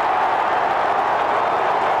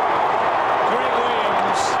 Greg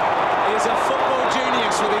Williams is a football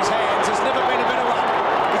genius with his hands. There's never been a better one.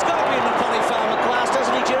 He's got to be in the Polly Farmer class,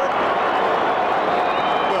 doesn't he, Gerard?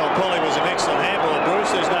 Well, Polly was an excellent handball,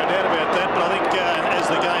 Bruce. There's no doubt about that. But I think as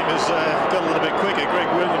the game has got a little bit quicker, Greg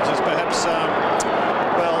Williams has perhaps,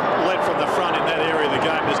 well, led from the front in that area of the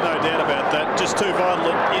game. There's no doubt about that. Just two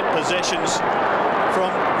vital possessions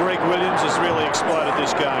from Greg Williams has really exploded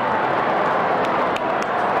this game.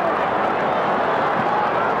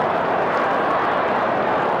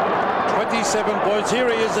 Points. Here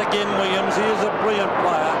he is again, Williams. He is a brilliant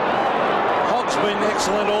player. Hogg's been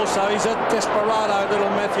excellent also. He's a desperado, little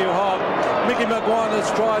Matthew Hogg. Mickey McGuan has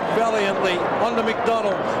tried valiantly. On to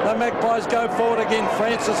McDonald. The Magpies go forward again.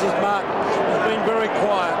 Francis's mark has been very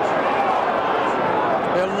quiet.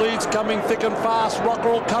 Their lead's coming thick and fast. Rocker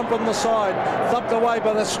will come from the side. Thumped away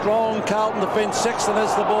by the strong Carlton defence. Sexton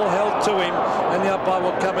has the ball held to him, and the umpire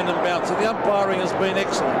will come in and bounce. So the umpiring has been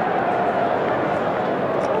excellent.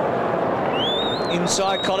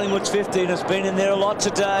 Inside Collingwood's 15 has been in there a lot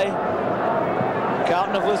today.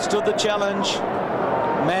 Carlton have withstood the challenge.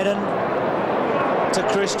 Madden to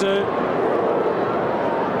Christou.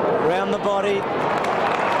 Round the body.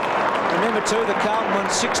 Remember too that Carlton won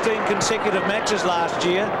 16 consecutive matches last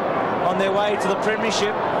year on their way to the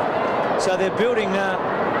premiership. So they're building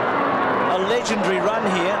a legendary run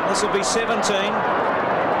here. This will be 17.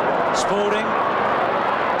 Spalding.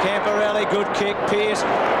 Camporelli, good kick. Pearce.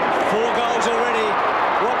 4 goals already.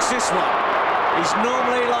 What's this one? He's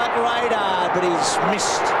normally like radar, but he's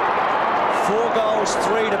missed. 4 goals,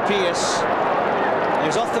 3 to Pearce. He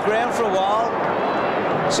was off the ground for a while.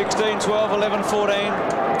 16, 12, 11, 14.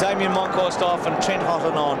 Damien Monkhorst off and Trent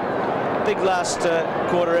Houghton on. Big last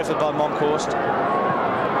quarter effort by Monkhorst.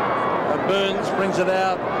 And Burns brings it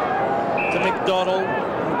out to McDonald.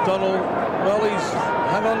 McDonald, well, he's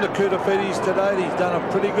hung on to Koutoufides today. He's done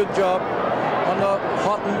a pretty good job on the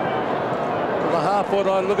Houghton. The half-forward,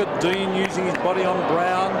 I look at Dean using his body on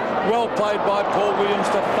Brown. Well played by Paul Williams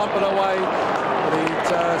to thump it away. But he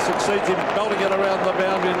succeeds in belting it around the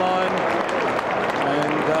boundary line.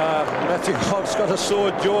 And Matthew Hogg's got a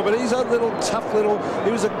sore jaw, but he's a little tough little...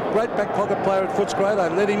 He was a great back pocket player at Footscray.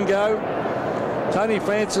 They let him go. Tony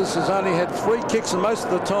Francis has only had 3 kicks, and most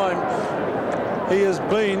of the time he has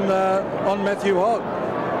been on Matthew Hogg.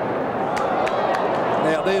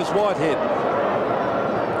 Now there's Whitehead.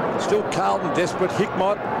 Still Carlton desperate.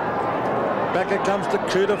 Hickmott. Back it comes to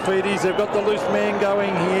Koutoufides. They've got the loose man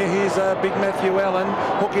going here. Here's big Matthew Allen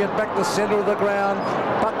hooking it back to centre of the ground.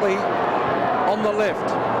 Buckley on the left.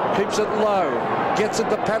 Keeps it low. Gets it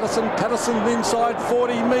to Patterson. Patterson inside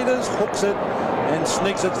 40 metres. Hooks it and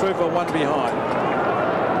sneaks it through for 1 behind.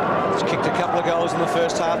 He's kicked a couple of goals in the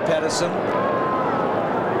first half, Patterson.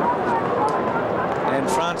 And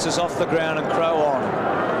Francis off the ground and Crow on.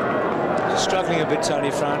 Struggling a bit, Tony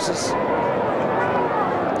Francis.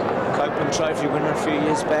 Copeland Trophy winner a few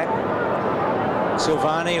years back.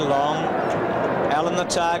 Silvani long. Allen the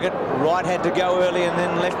target. Wright had to go early and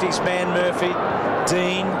then left his man Murphy.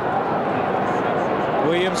 Dean.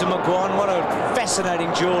 Williams and McGuan. What a fascinating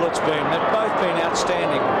duel it's been. They've both been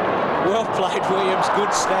outstanding. Well played, Williams.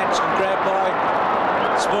 Good snatch and grab by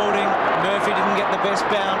Spalding. Murphy didn't get the best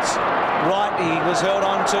bounce right. He was held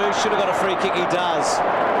on to. Should have got a free kick. He does.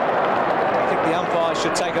 I think the umpire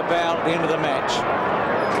should take a bow at the end of the match.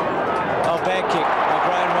 Oh, bad kick by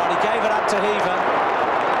Graham Wright. He gave it up to Heaver.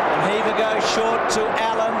 And Heaver goes short to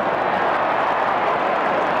Allen.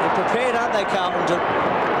 They're prepared, aren't they, Carlton, to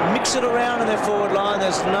mix it around in their forward line.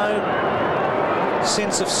 There's no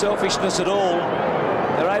sense of selfishness at all.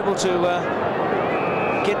 They're able to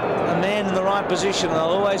get a man in the right position. They'll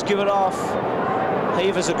always give it off.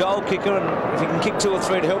 Heaver's a goal kicker, and if he can kick 2 or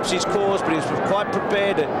 3, it helps his cause, but he's quite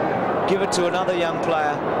prepared to give it to another young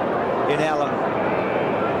player in Allen,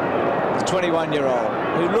 the 21-year-old,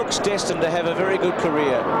 who looks destined to have a very good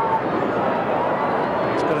career.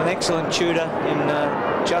 He's got an excellent tutor in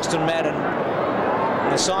Justin Madden.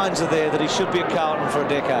 And the signs are there that he should be at Carlton for a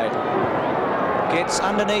decade. Gets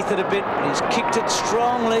underneath it a bit. He's kicked it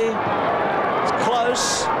strongly. It's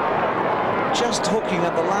close. Just hooking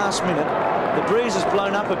at the last minute. The breeze has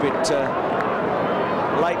blown up a bit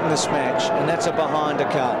late in this match, and that's a behind to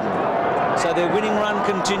Carlton. So their winning run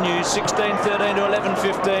continues, 16-13 to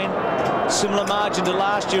 11-15. Similar margin to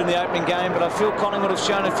last year in the opening game, but I feel Collingwood have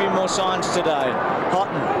shown a few more signs today.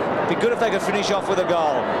 Houghton, be good if they could finish off with a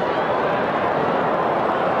goal.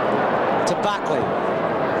 To Buckley.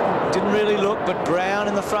 Didn't really look, but Brown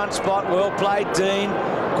in the front spot. Well played, Dean.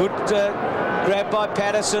 Good grab by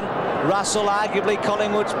Patterson. Russell, arguably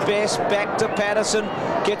Collingwood's best, back to Patterson.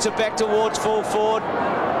 Gets it back towards full forward.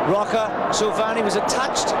 Rocker, Silvani, was it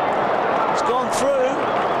touched? It's gone through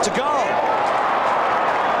to goal.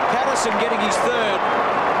 Patterson getting his 3rd.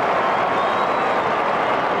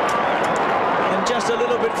 And just a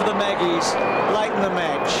little bit for the Maggies late in the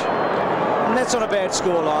match. And that's not a bad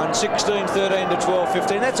scoreline, 16-13 to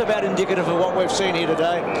 12-15. That's about indicative of what we've seen here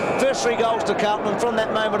today. First 3 goals to Carlton, and from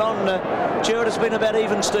that moment on, Gerard, has been about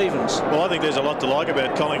even Stevens. Well, I think there's a lot to like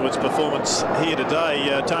about Collingwood's performance here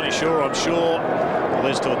today. Tony Shaw, I'm sure,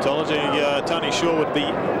 Les tautology, Tony Shaw would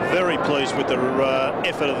be very pleased with the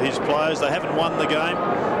effort of his players. They haven't won the game.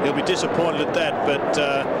 He'll be disappointed at that, but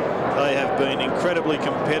they have been incredibly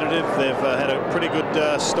competitive. They've had a pretty good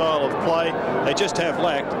style of play. They just have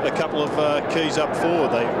lacked a couple of keys up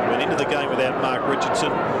forward. They went into the game without Mark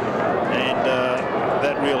Richardson, and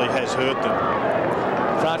that really has hurt them.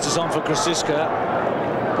 Francis on for Krasiska.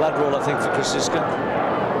 Blood rule, I think, for Krasiska.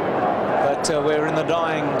 But we're in the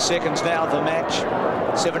dying seconds now of the match.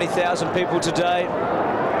 70,000 people today.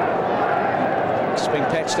 It's been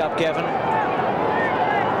patched up, Gavin.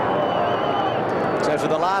 So for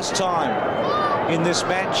the last time in this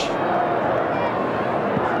match,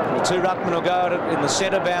 the 2 ruckmen will go at it in the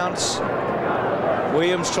centre bounce.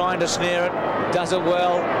 Williams trying to snare it, does it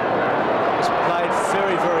well. It's played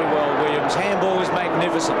very, very well, Williams. Handball is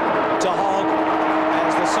magnificent. To Hogg,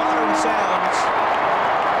 as the siren sounds,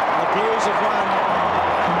 the Blues have won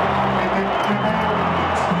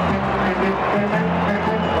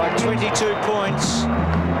by 22 points.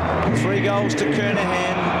 3 goals to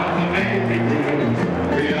Kernahan,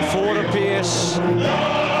 4 to Pearce.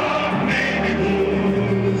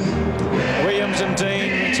 Williams and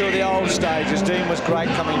Dean, 2 of the old stages. Dean was great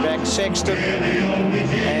coming back. Sexton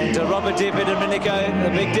and Robert Dipper, Domenico, the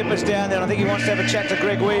big Dipper's down there. I think he wants to have a chat to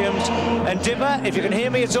Greg Williams. And Dipper, if you can hear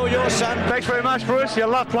me, it's all yours, son. Thanks very much, Bruce. You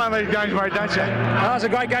love playing these games, mate, don't you? That was a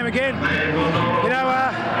great game again. You know,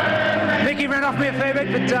 Nicky ran off me a fair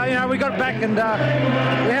bit, but you know, we got back and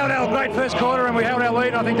we held our great first quarter and we held our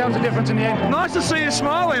lead. I think that was the difference in the end. Nice to see you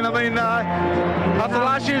smiling. I mean, after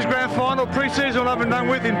last year's grand final, pre-season, I've been done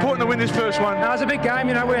with, important to win this first one. No, it was a big game.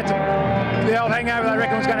 You know, we had to, the old hangover I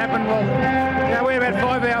reckon was going to happen. Well, you know, we're about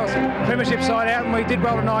 5 hours premiership side out, and we did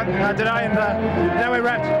well tonight, today, and now we're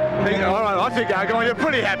wrapped. All right, off you go. Go on, you're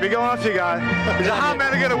pretty happy. Go on, off you go. He's a hard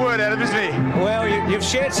man to get a word out of, isn't he? Well, you've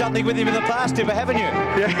shared something with him in the past, Dipper, haven't you?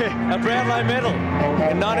 Yeah. A Brownlow medal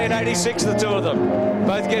in 1986, the 2 of them,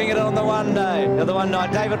 both getting it on the one day, the one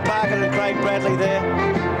night. David Parker and Craig Bradley there.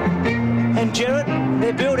 And Gerard,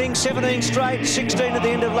 they're building 17 straight, 16 at the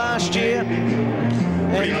end of last year.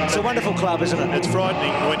 And it's a wonderful club, isn't it? It's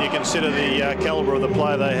frightening when you consider the calibre of the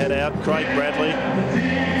player they had out. Craig Bradley,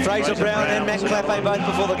 Fraser Brown and Matt Clappe both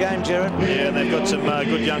before the game, Gerard. Yeah, and they've got some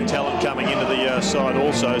good young talent coming into the side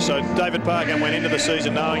also. So David Parker went into the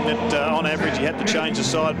season knowing that on average he had to change the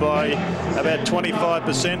side by about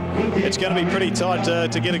 25%. It's going to be pretty tight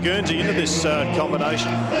to get a Guernsey into this combination.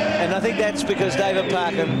 And I think that's because David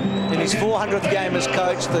Parker, in his 400th game as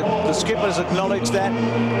coach, the skippers acknowledged that,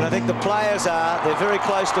 and I think the players are. They're very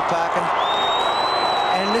close to Parkin,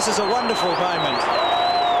 and this is a wonderful moment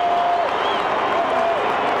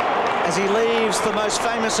as he leaves the most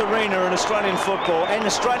famous arena in Australian football and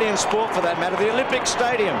Australian sport for that matter, the Olympic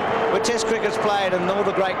Stadium, where Test cricket's played and all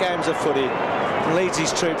the great games of footy, and leads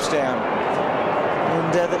his troops down.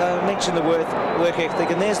 And I mentioned the work ethic,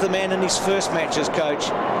 and there's the man in his first match as coach.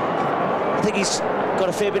 I think he's got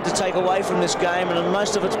a fair bit to take away from this game, and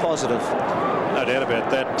most of it's positive. No doubt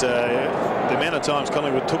about that. The amount of times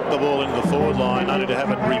Collingwood took the ball into the forward line only to have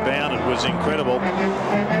it rebounded was incredible.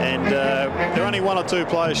 And they're only one or two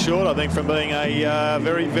players short, I think, from being a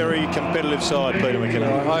very, very competitive side, Peter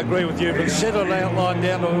McKinnon. I agree with you, but centre outline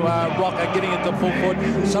down to Rocker, getting into full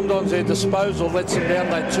foot. Sometimes their disposal lets them down.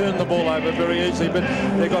 They turn the ball over very easily, but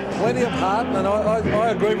they've got plenty of heart, and I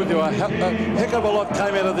agree with you. A heck of a lot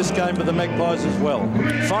came out of this game for the Magpies as well.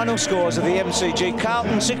 Final scores of the MCG: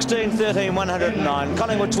 Carlton 16-13, 109.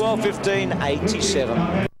 Collingwood 12-15,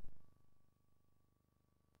 87.